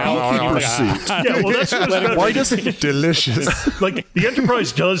weird beekeeper suit? Yeah, well, that's why doesn't it delicious? Like the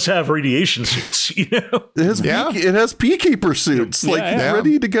Enterprise does have radiation suits, It has beekeeper suits,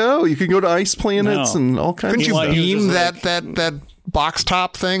 ready to go. You can go to ice planets and all kinds. Couldn't you beam that box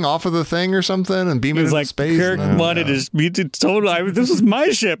top thing off of the thing or something and beam it into space? Kirk wanted this is my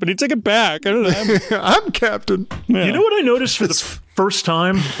ship, and he took it back. I don't know. I'm captain. Yeah. You know what I noticed for the first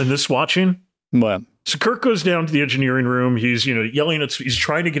time in this watching? What? So Kirk goes down to the engineering room. He's yelling at. He's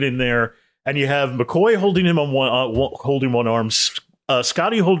trying to get in there, and you have McCoy holding him on holding one arm,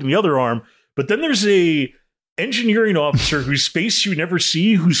 Scotty holding the other arm. But then there's a engineering officer whose face you never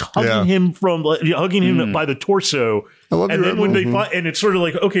see, who's hugging him by the torso. And then when they find, and it's sort of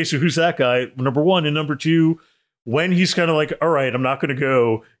like, okay, so who's that guy? Number one, and number two, when he's kind of like, all right, I'm not going to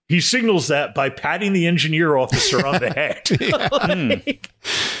go, he signals that by patting the engineer officer on the head.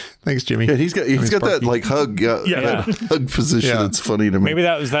 Thanks, Jimmy. Yeah, he's got that like hug, that hug position. Yeah. It's funny to me. Maybe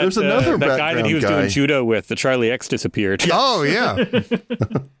that was that. There's another that guy that he was doing judo with. The Charlie X disappeared. Yeah. Oh yeah.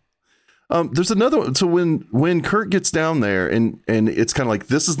 There's another one. So when Kirk gets down there and it's kind of like,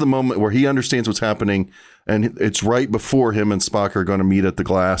 this is the moment where he understands what's happening, and it's right before him and Spock are going to meet at the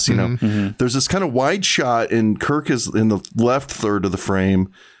glass. There's this kind of wide shot, and Kirk is in the left third of the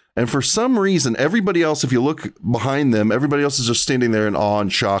frame. And for some reason, everybody else, if you look behind them, everybody else is just standing there in awe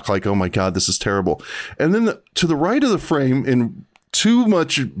and shock, like, oh my God, this is terrible. And then to the right of the frame, in too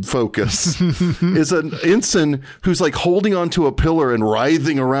much focus, is an ensign who's like holding onto a pillar and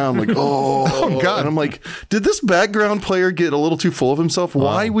writhing around like, oh God. And I'm like, did this background player get a little too full of himself?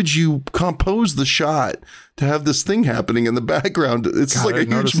 Why would you compose the shot to have this thing happening in the background? It's just like a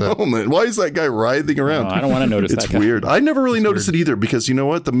huge moment. Why is that guy writhing around? I don't want to notice that. It's weird. I never really noticed it either, because you know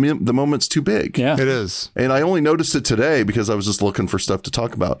what? The moment's too big. Yeah, it is. And I only noticed it today because I was just looking for stuff to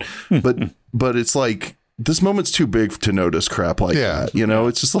talk about. But it's like, this moment's too big to notice crap like that.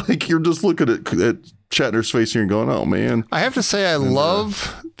 It's just like, you're just looking at Shatner's face here and going, oh man. I have to say, I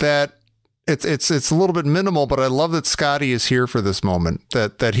love that it's a little bit minimal, but I love that Scotty is here for this moment,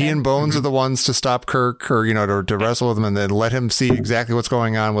 that he and Bones are the ones to stop Kirk, or to wrestle with him and then let him see exactly what's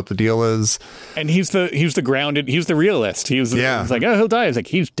going on, what the deal is. And he's the grounded, he's the realist. He's like, oh, he'll die. It's like,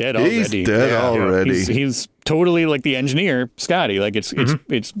 he's dead already. He's dead already. He's totally like the engineer, Scotty. Like it's he's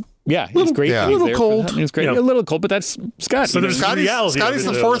great. A little cold. He's great. A little cold, but that's Scotty. But Scotty's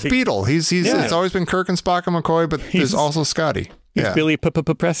the fourth Beatle. It's always been Kirk and Spock and McCoy, but there's also Scotty. He's Billy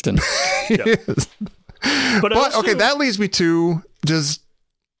Preston. But okay, that leads me to, is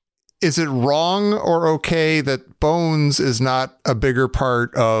it wrong or okay that Bones is not a bigger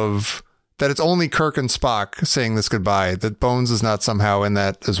part of, that it's only Kirk and Spock saying this goodbye, that Bones is not somehow in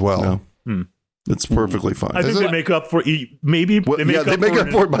that as well? No. It's perfectly fine. I think they make up for maybe. They make up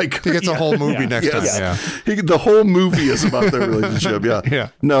for it. Mike. He gets a whole movie next time. Yeah, the whole movie is about their relationship. Yeah, yeah.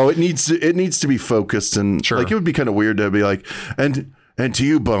 No, it needs to be focused, and like it would be kind of weird to be like, and to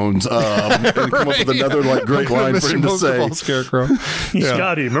you, Bones, and come up with another great line for him to say. Scarecrow.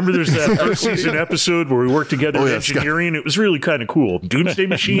 Scotty, remember there's that first season episode where we worked together in engineering? It was really kind of cool. Doomsday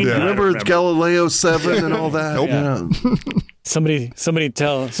Machine. Yeah. Remember Galileo 7 and all that? Nope. Yeah. Somebody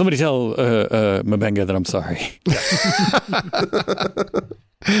tell M'Benga that I'm sorry.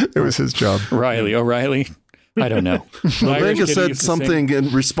 It was his job. O'Reilly. I don't know. M'Benga said something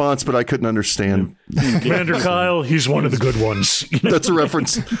in response, but I couldn't understand. Commander Kyle, he's one of the good ones. That's a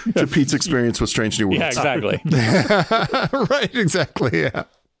reference to Pete's experience with Strange New Worlds. Yeah, exactly. Right, exactly. Yeah.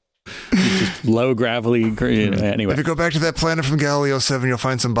 Just low gravelly. Anyway, if you go back to that planet from Galileo 7, you'll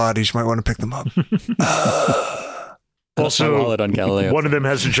find some bodies. You might want to pick them up. Also, on Galileo. One of them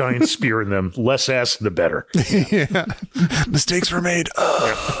has a giant spear in them. Less ass, the better. Yeah. Mistakes were made.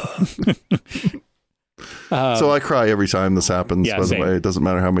 So I cry every time this happens, by the way. It doesn't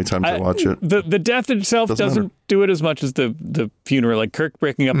matter how many times I watch it. The death itself doesn't do it as much as the funeral, like Kirk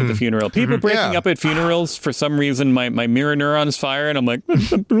breaking up at the funeral. People breaking up at funerals, for some reason, my mirror neurons fire, and I'm like...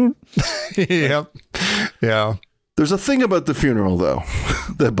 Yep. Yeah. There's a thing about the funeral, though,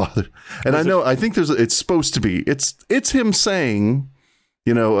 that bothered. And I think it's supposed to be. It's him saying,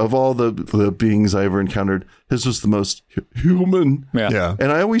 of all the beings I ever encountered, his was the most human. Yeah.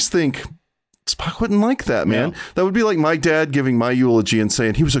 And I always think... Spock wouldn't like that, man. Yeah. That would be like my dad giving my eulogy and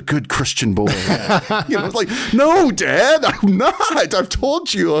saying he was a good Christian boy. It's like, no, Dad, I'm not. I've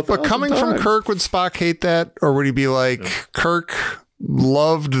told you. But coming from Kirk, would Spock hate that? Or would he be like, Kirk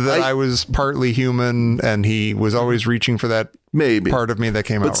loved that I was partly human and he was always reaching for that part of me that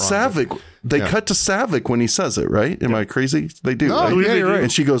came out wrong? But Saavik, they cut to Saavik when he says it, right? Am I crazy? They do. No, right? Yeah, you're right.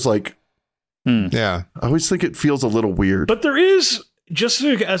 And she goes like, yeah. I always think it feels a little weird. But there is... Just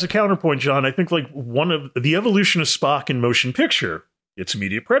as a counterpoint, John, I think one of the evolution of Spock in motion picture, its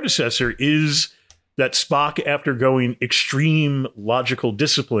immediate predecessor, is that Spock, after going extreme logical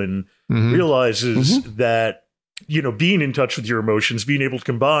discipline, realizes that, being in touch with your emotions, being able to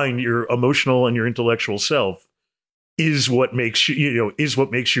combine your emotional and your intellectual self is what makes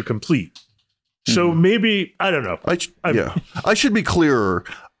you, complete. So maybe, I don't know. I should be clearer.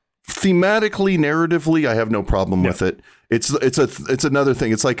 Thematically, narratively, I have no problem with it. It's another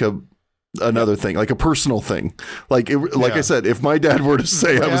thing. It's like another thing, like a personal thing. I said, if my dad were to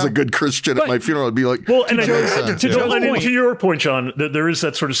say I was a good Christian at my funeral, I'd be like, well, and to your point, John, there is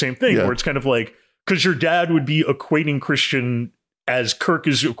that sort of same thing where it's kind of like, because your dad would be equating Christian as Kirk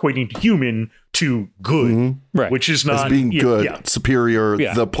is equating human to good, right? Which is not as being good, superior,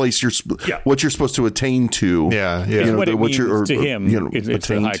 the place what you're supposed to attain to. What you're to him,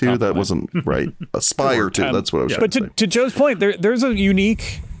 attain to. That wasn't right. Aspire to. That's what I was. But to Joe's point, there's a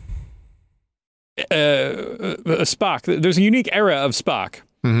unique Spock. There's a unique era of Spock,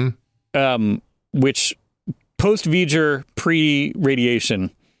 which post V'ger, pre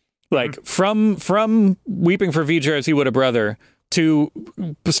radiation, from weeping for V'ger as he would a brother, to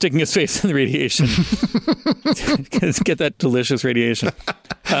sticking his face in the radiation. Get that delicious radiation.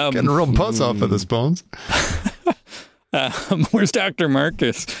 Getting a real buzz off of this, Bones. Where's Dr.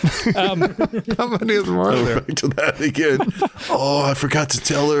 Marcus? How many of them are there? Back to that again. Oh, I forgot to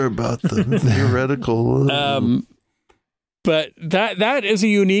tell her about the theoretical. But that is a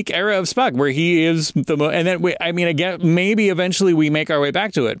unique era of Spock where he is the and then again, maybe eventually we make our way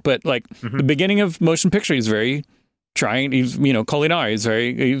back to it. But the beginning of motion picture is very trying. He's Kolinar.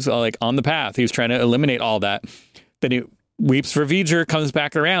 He's on the path. He's trying to eliminate all that. Then he weeps for V'ger, comes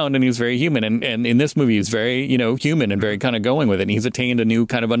back around, and he's very human. And in this movie, he's very human and very kind of going with it. And he's attained a new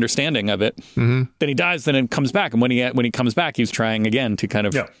kind of understanding of it. Then he dies. Then it comes back. And when he comes back, he's trying again to kind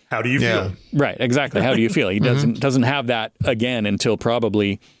of how do you feel? Right, exactly. How do you feel? He doesn't have that again until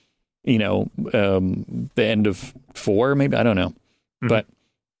probably the end of 4, maybe, I don't know.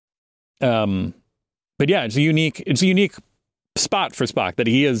 But yeah, it's a unique spot for Spock that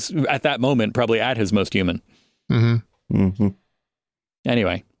he is at that moment probably at his most human.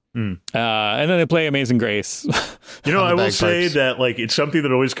 Anyway, and then they play Amazing Grace. I will say that it's something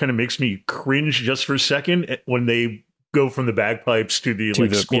that always kind of makes me cringe just for a second when they go from the bagpipes to the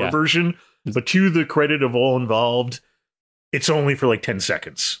score version. But to the credit of all involved, it's only for 10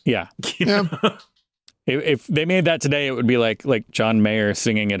 seconds. Yeah. If they made that today, it would be like John Mayer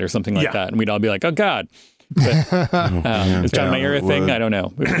singing it or something like that, and we'd all be like, "Oh God!" But, is John Mayer a thing? I don't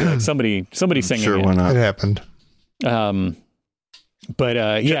know. Somebody singing. Sure, why not? It happened. But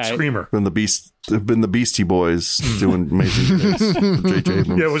Screamer. Been the Beastie Boys doing Amazing Grace. J.J.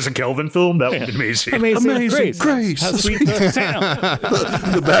 Abrams. Yeah, it was a Kelvin film. That would be amazing. Amazing Grace. How sweet the sound.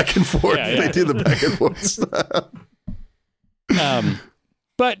 The back and forth. Yeah. They do the back and forth stuff.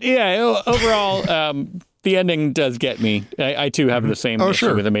 But yeah, overall, the ending does get me. I too have the same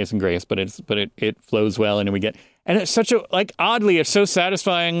issue with Amazing Grace, but it flows well, and it's such a, like, oddly, it's so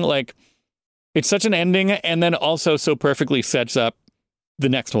satisfying. Like, it's such an ending, and then also so perfectly sets up the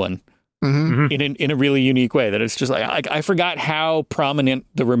next one in a really unique way that it's just like I forgot how prominent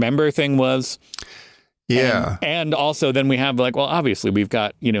the remember thing was. Yeah. And also then we have, like, well, obviously we've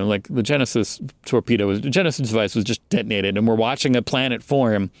got, like, the Genesis device was just detonated, and we're watching a planet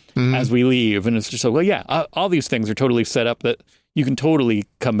form as we leave. And it's just like, well, yeah, all these things are totally set up that you can totally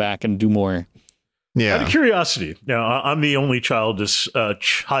come back and do more. Yeah. Out of curiosity, now I'm the only childless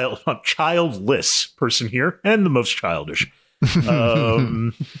person here, and the most childish.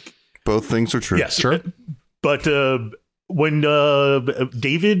 Both things are true. Yes. Sure. But when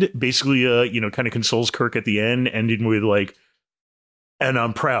David basically, kind of consoles Kirk at the end, ending with, like, and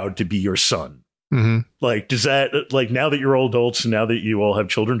I'm proud to be your son. Mm-hmm. Like, does that, like, now that you're all adults and now that you all have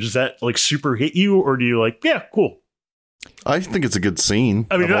children, does that, like, super hit you? Or do you like, yeah, cool? I think it's a good scene.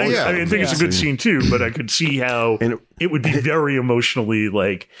 I think it's a good scene too, but I could see how it would be very emotionally,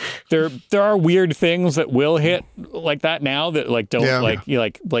 like, there are weird things that will hit like that now that, like, don't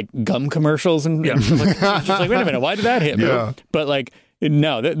like gum commercials and it's just like, wait a minute, why did that hit me? Yeah. But, like,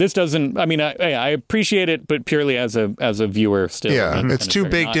 no, this doesn't. I mean, I appreciate it, but purely as a viewer still. Yeah, it's too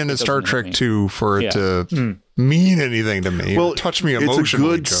baked into Star Trek 2 for it to mean anything to me. Well, touch me emotionally. It's a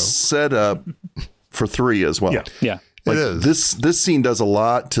good Joe. setup for 3 as well. Yeah. Like, it is. This scene does a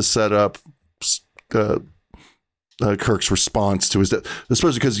lot to set up Kirk's response to his death,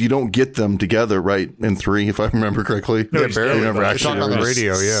 especially because you don't get them together right in 3, if I remember correctly. Yeah, barely. They never actually talk on the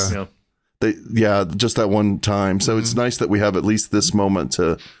radio. Yeah. Just that one time. So it's nice that we have at least this moment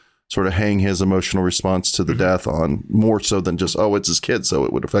to sort of hang his emotional response to the death on, more so than just, it's his kid, so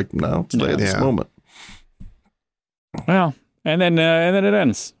it would affect him now. Stay at this moment. Well, and then it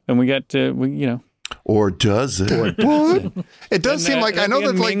ends, and we get Or does it? What? It does seem like, I know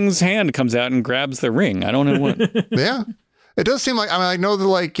that, like, Ming's hand comes out and grabs the ring. I don't know what. Yeah, it does seem like, I mean, I know that,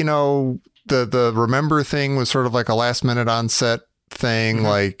 like, the remember thing was sort of like a last minute on set thing,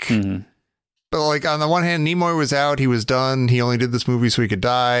 like. But, like, on the one hand, Nimoy was out, he was done, he only did this movie so he could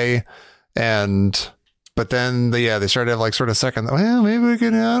die, but then they started to have, like, sort of second, well, maybe we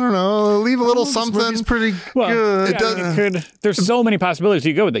could, I don't know, leave a little something. It's pretty good. It there's so many possibilities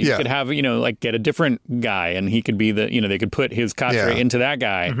you go with it. You could have, like, get a different guy, and he could be they could put his cadre into that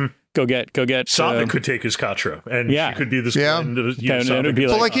guy. Go get. Sothik could take his Katra, and she could be this. Blend of,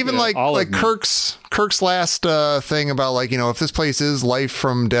 but, like, even like Kirk's last thing about, like, if this place is life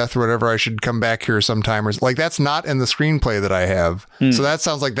from death or whatever, I should come back here sometime. Or, like, that's not in the screenplay that I have. So that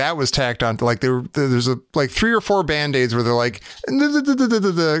sounds like that was tacked on to, like, there's like 3 or 4 Band-Aids where they're like,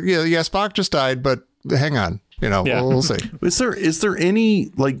 Spock just died, but hang on, we'll see. Is there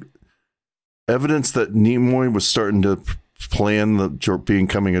any, like, evidence that Nimoy was starting to plan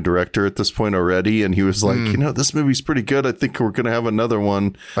becoming a director at this point already, and he was like, this movie's pretty good, I think we're gonna have another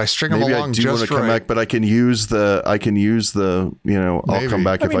one. I string him along, I do want to come back, but I can use the I'll come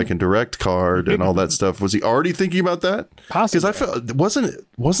back if I can direct card and all that stuff. Was he already thinking about that? Possibly. Because I felt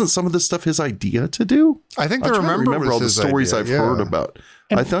wasn't some of this stuff his idea to do? I think I remember all the stories I've heard about.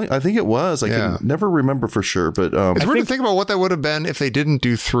 I think it was. I can never remember for sure, but it's weird to think about what that would have been if they didn't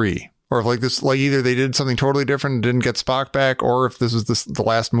do 3. Or if, like, this, like, either they did something totally different and didn't get Spock back, or if this was the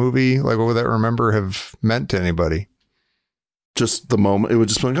last movie, like, what would that remember have meant to anybody? Just the moment, it would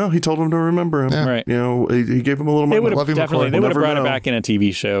just be like, he told him to remember him. Yeah. Right. He gave him a little They moment. would have definitely. They would have brought it back in a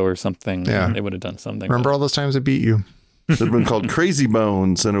TV show or something. Yeah. They would have done something. Remember all those times it beat you? It would have been called Crazy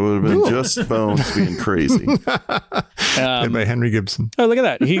Bones, and it would have been just Bones being crazy. Played by Henry Gibson. Oh, look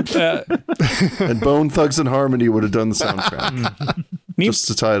at that! He and Bone Thugs and Harmony would have done the soundtrack just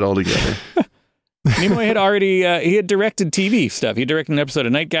to tie it all together. Nimoy had already he had directed TV stuff. He directed an episode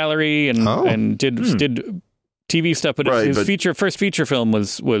of Night Gallery and did TV stuff. But his first feature film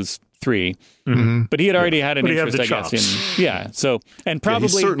was 3. But he had already had an interest, I guess. So, and probably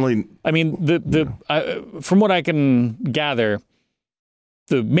certainly. I mean, from what I can gather,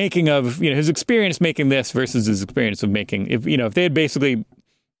 the making of his experience making this versus his experience of making, if they had basically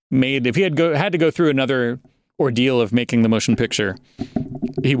made, if he had to go through another ordeal of making the motion picture,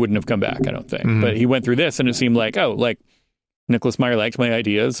 he wouldn't have come back, I don't think. But he went through this, and it seemed like, Nicholas Meyer liked my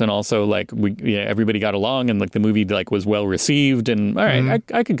ideas, and also like everybody got along, and like the movie like was well received, and all right,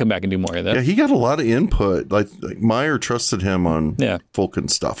 I could come back and do more of that. Yeah, he got a lot of input. Like Meyer trusted him on Vulcan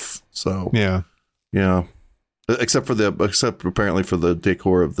stuff. So yeah. Except apparently for the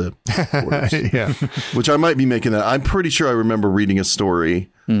decor of the quarters. Yeah. Which I might be making that. I'm pretty sure I remember reading a story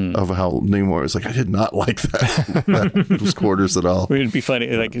of how Nimoy was like, I did not like those quarters at all. It'd be funny,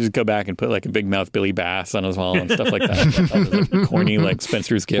 like just go back and put like a big mouth Billy Bass on his wall and stuff like that. That was, like, corny, like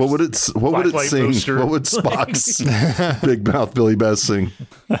Spencer's Gifts. What would it sing? Poster. What would Spock's big mouth Billy Bass sing?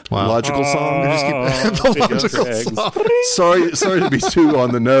 Wow. Logical song? The logical song. Sorry to be too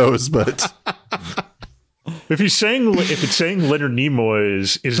on the nose, but if it's saying Leonard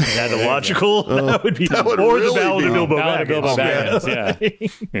Nimoy's is that illogical? That would be that would or really the Ballad of be. Bilbo Ballad of Bilbo Baggins.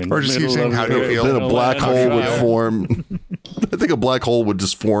 Yeah. Or just keep saying, how do you feel? then a black hole would form. I think a black hole would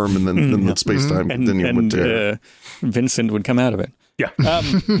just form, and then the space time continuum would tear. Vincent would come out of it. Yeah.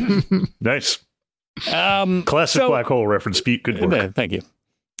 Nice. Classic black hole reference, Pete. Good work. Thank you.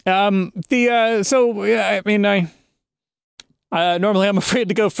 Normally I'm afraid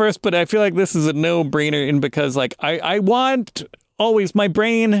to go first, but I feel like this is a no-brainer because like I want always my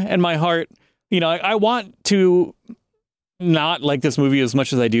brain and my heart, I want to not like this movie as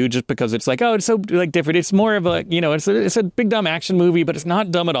much as I do just because it's like, oh, it's so like different. It's more of a, it's a big dumb action movie, but it's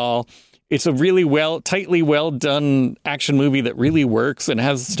not dumb at all. It's a really tightly well done action movie that really works and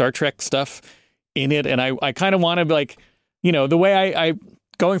has Star Trek stuff in it. And I kind of want to like, the way I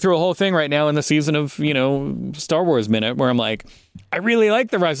going through a whole thing right now in the season of, Star Wars Minute where I'm like, I really like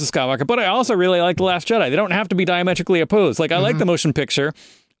The Rise of Skywalker, but I also really like The Last Jedi. They don't have to be diametrically opposed. Like, I like the motion picture.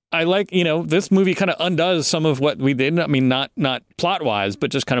 I like, this movie kind of undoes some of what we did. I mean, not plot wise, but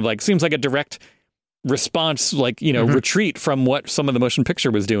just kind of like seems like a direct response, like, retreat from what some of the motion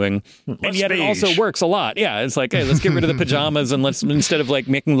picture was doing. And yet it also works a lot. Yeah. It's like, hey, let's get rid of the pajamas and let's, instead of like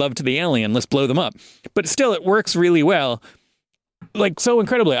making love to the alien, let's blow them up. But still, it works really well. Like so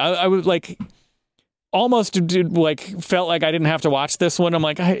incredibly. I was like almost felt like I didn't have to watch this one. I'm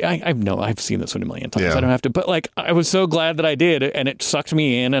like, I've seen this one a million times. Yeah. I don't have to, but like I was so glad that I did, and it sucked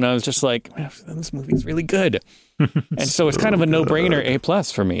me in, and I was just like, this movie's really good. And so it's kind of a no-brainer A+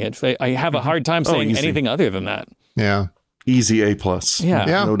 for me. I have a hard time saying anything other than that. Yeah. Easy A+.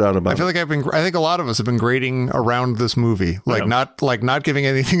 Yeah. No doubt about it. I feel like I think a lot of us have been grading around this movie, not giving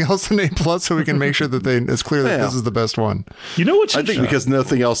anything else an A+, so we can make sure that it's clear that this is the best one. You know what's I think because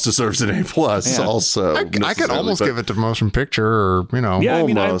nothing else deserves an A+. Also, I could almost give it to motion picture, or Yeah,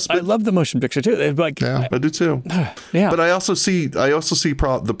 almost. I love the motion picture too. Like, I do too. Yeah, but I also see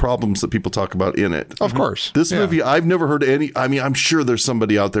the problems that people talk about in it. Of course, this movie, I've never heard any. I mean, I'm sure there's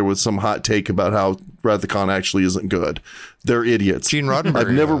somebody out there with some hot take about how Wrath of Khan actually isn't good. They're idiots. Gene Roddenberry. I've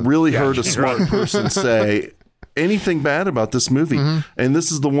never really heard a smart person say anything bad about this movie. And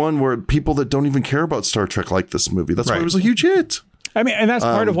this is the one where people that don't even care about Star Trek like this movie. That's why it was a huge hit. I mean, and that's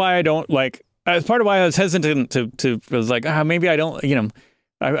part of why I don't like. That's part of why I was hesitant to was like, maybe I don't.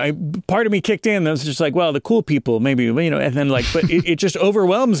 I part of me kicked in. That was just like, well, the cool people, maybe, and then like, but it just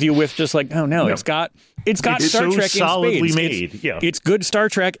overwhelms you with just like, oh no, it's got Star so Trek solidly in spades. made. It's good Star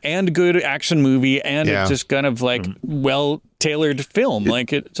Trek and good action movie, and it's just kind of like well tailored film.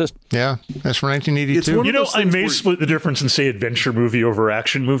 Like it just that's from 1982. I may split the difference and say adventure movie over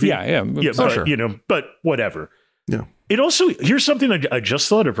action movie. Yeah, but, sure. But whatever. Yeah. It also, here's something I just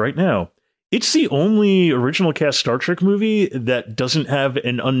thought of right now. It's the only original cast Star Trek movie that doesn't have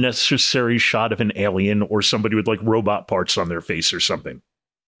an unnecessary shot of an alien or somebody with like robot parts on their face or something.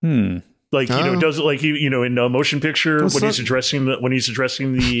 Like, does it like, in a motion picture when he's addressing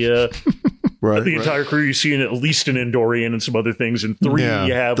the the entire crew, you see at least an Andorian and some other things. And 3,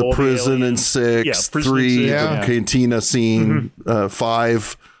 you have the all prison the in 6, prison 3, in 6, cantina scene,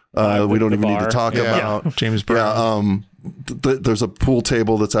 5. We don't even need to talk about James Brown. There's a pool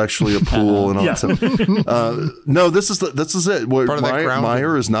table that's actually a pool and all that stuff. No, this is it.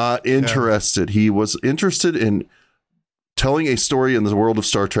 Meyer is not interested. He was interested in telling a story in the world of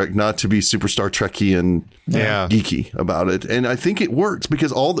Star Trek, not to be super Star Trekky and geeky about it. And I think it works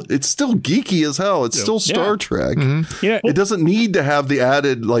because it's still geeky as hell. It's still Star Trek. It doesn't need to have the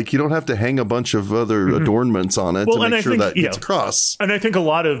added, like, you don't have to hang a bunch of other adornments on it to make sure that gets across. And I think a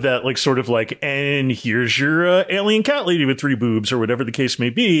lot of that, like, sort of like, and here's your alien cat lady with 3 boobs or whatever the case may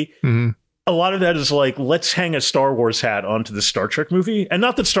be. A lot of that is like, let's hang a Star Wars hat onto the Star Trek movie. And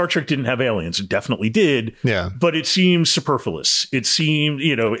not that Star Trek didn't have aliens. It definitely did. Yeah. But it seems superfluous. It seemed,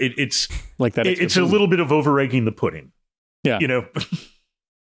 it's like that. It's a little bit of over-egging the pudding. Yeah.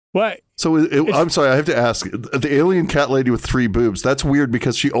 What? So I'm sorry, I have to ask. The alien cat lady with 3 boobs, that's weird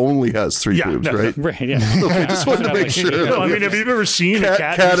because she only has 3 boobs, right? Right, yeah. Okay, just wanted to make sure. No, I mean, have you ever seen a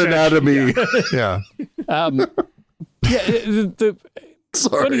cat anatomy? Yeah.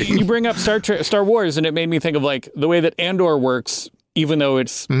 Sorry. Funny, you bring up Star Wars, and it made me think of like the way that Andor works, even though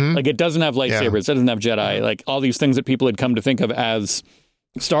it's like it doesn't have lightsabers, it doesn't have Jedi, like all these things that people had come to think of as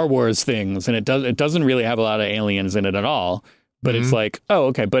Star Wars things, and it doesn't really have a lot of aliens in it at all. But it's like, oh,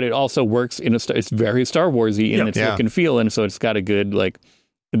 okay, but it also works in it's very Star Warsy in its look and feel, and so it's got a good like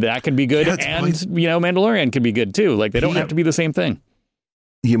that can be good, and Mandalorian can be good too. Like they don't have to be the same thing.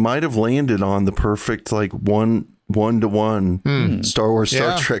 You might have landed on the perfect like one-to-one Star Wars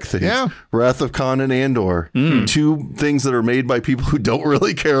Star Trek things. Yeah. Wrath of Khan and Andor, 2 things that are made by people who don't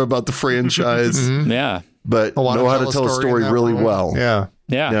really care about the franchise, but know how to tell a story really well. Yeah.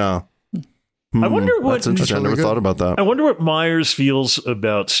 I wonder what. That's interesting. I never thought about that. I wonder what Myers feels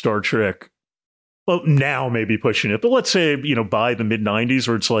about Star Trek. Well, now maybe pushing it, but let's say by the mid '90s,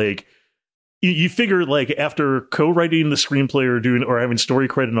 where it's like you figure like after co-writing the screenplay or having story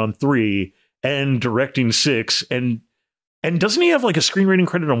credit on 3 and directing 6, and doesn't he have like a screenwriting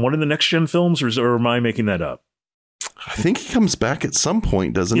credit on one of the next gen films, or am I making that up? I think he comes back at some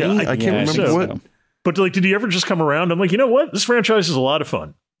point, doesn't he? I can't remember what. So. But like, did he ever just come around? I'm like, you know what? This franchise is a lot of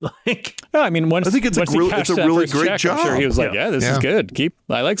fun. Like, no, I mean, I think it's a really great job. I'm sure he was like, this is good.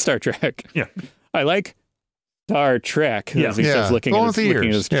 I like Star Trek. Yeah. I like Star Trek. Yeah. As he starts looking at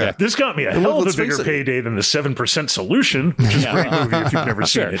his check. This got me a hell of a bigger payday than the 7% Solution, which is a great movie if you've never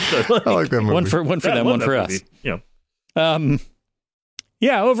seen it. Like, I like that movie. One for them, one for us. Yeah.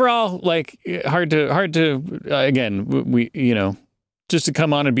 Overall, like hard to again, we just to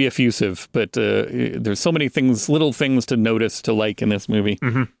come on and be effusive, but there's so many things, little things to notice, to like in this movie.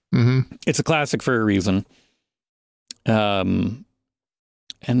 It's a classic for a reason. And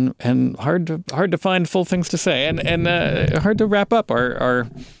hard to find full things to say, and hard to wrap up our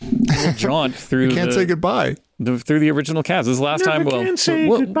little jaunt through. You can't say goodbye through the original cast. This is the last time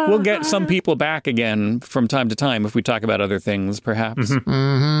we'll get some people back again from time to time if we talk about other things, perhaps.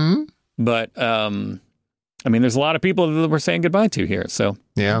 But I mean, there's a lot of people that we're saying goodbye to here. So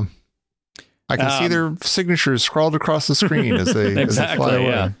yeah, I can see their signatures scrawled across the screen as they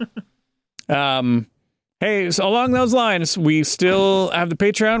fly away. Hey, so along those lines, we still have the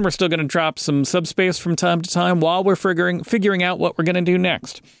Patreon. We're still going to drop some subspace from time to time while we're figuring out what we're going to do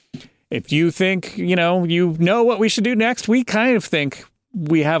next. If you think, you know what we should do next, we kind of think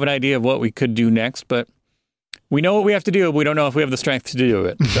we have an idea of what we could do next, but we know what we have to do. But we don't know if we have the strength to do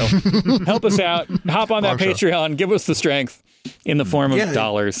it. So help us out. Hop on that Patreon. Give us the strength in the form of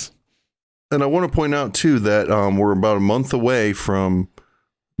dollars. And I want to point out, too, that we're about a month away from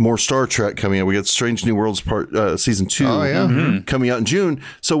more Star Trek coming out. We got Strange New Worlds season 2 coming out in June.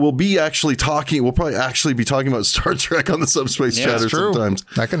 So we'll probably actually be talking about Star Trek on the Subspace Chatter sometimes.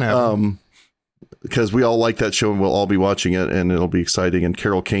 That can happen. Because we all like that show and we'll all be watching it and it'll be exciting. And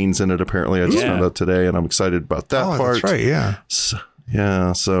Carol Kane's in it, apparently. I just found out today and I'm excited about that part. That's right,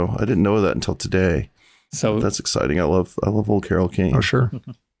 yeah. So I didn't know that until today. So that's exciting. I love old Carol Kane. Oh, sure.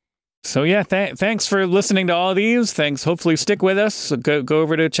 So yeah, thanks for listening to all of these. Thanks. Hopefully stick with us. So go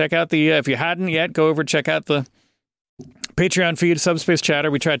over to check out the, if you hadn't yet, go over, check out the Patreon feed, Subspace Chatter.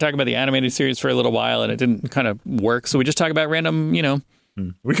 We tried talking about the animated series for a little while and it didn't kind of work. So we just talk about random,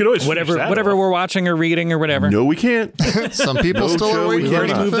 we could always whatever we're watching or reading or whatever. No, we can't. Some people still are waiting. We've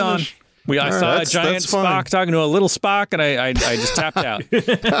already moved on. I saw a giant Spock talking to a little Spock, and I just tapped out.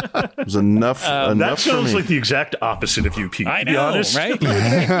 It was enough. That sounds like the exact opposite of you, Pete. I know, be honest. Right?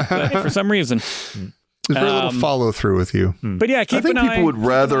 But for some reason, there's very little follow through with you. But yeah, I think people would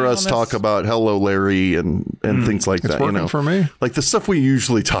rather us talk about Hello Larry and things like that. Working for me. Like the stuff we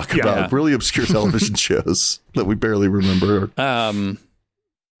usually talk about, really obscure television shows that we barely remember.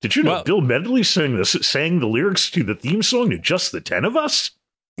 Did you know Bill Medley sang the lyrics to the theme song to Just the 10 of Us?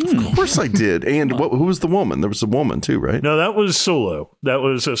 Of course I did. And who was the woman? There was a woman too, right? No, that was Solo. That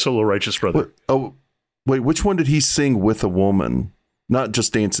was a Solo Righteous Brother. Wait, which one did he sing with a woman? Not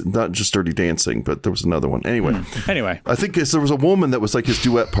just dancing, not just Dirty Dancing, but there was another one. Anyway, I think there was a woman that was like his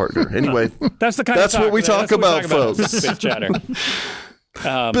duet partner. Anyway, that's what we talk about, folks. Chatter.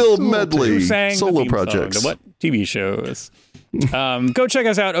 Bill Medley, Solo projects. What TV shows? Go check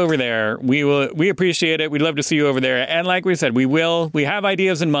us out over there. We appreciate it. We'd love to see you over there. And like we said, we have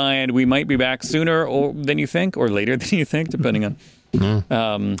ideas in mind. We might be back sooner than you think or later than you think, depending on.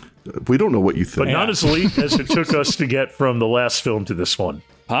 We don't know what you think. But not as late as it took us to get from the last film to this one.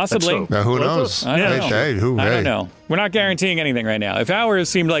 Possibly. Who knows? I don't know. We're not guaranteeing anything right now. If hours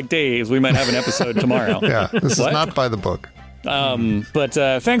seemed like days, we might have an episode tomorrow. Yeah, this is not by the book. But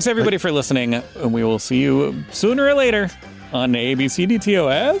thanks everybody for listening. And we will see you sooner or later on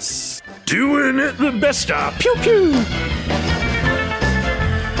ABCDTOS. Doing it the best. Pew pew.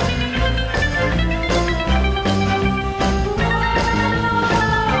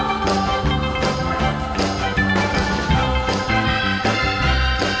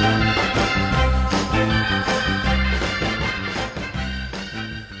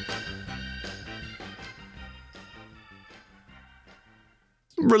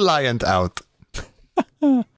 Reliant out.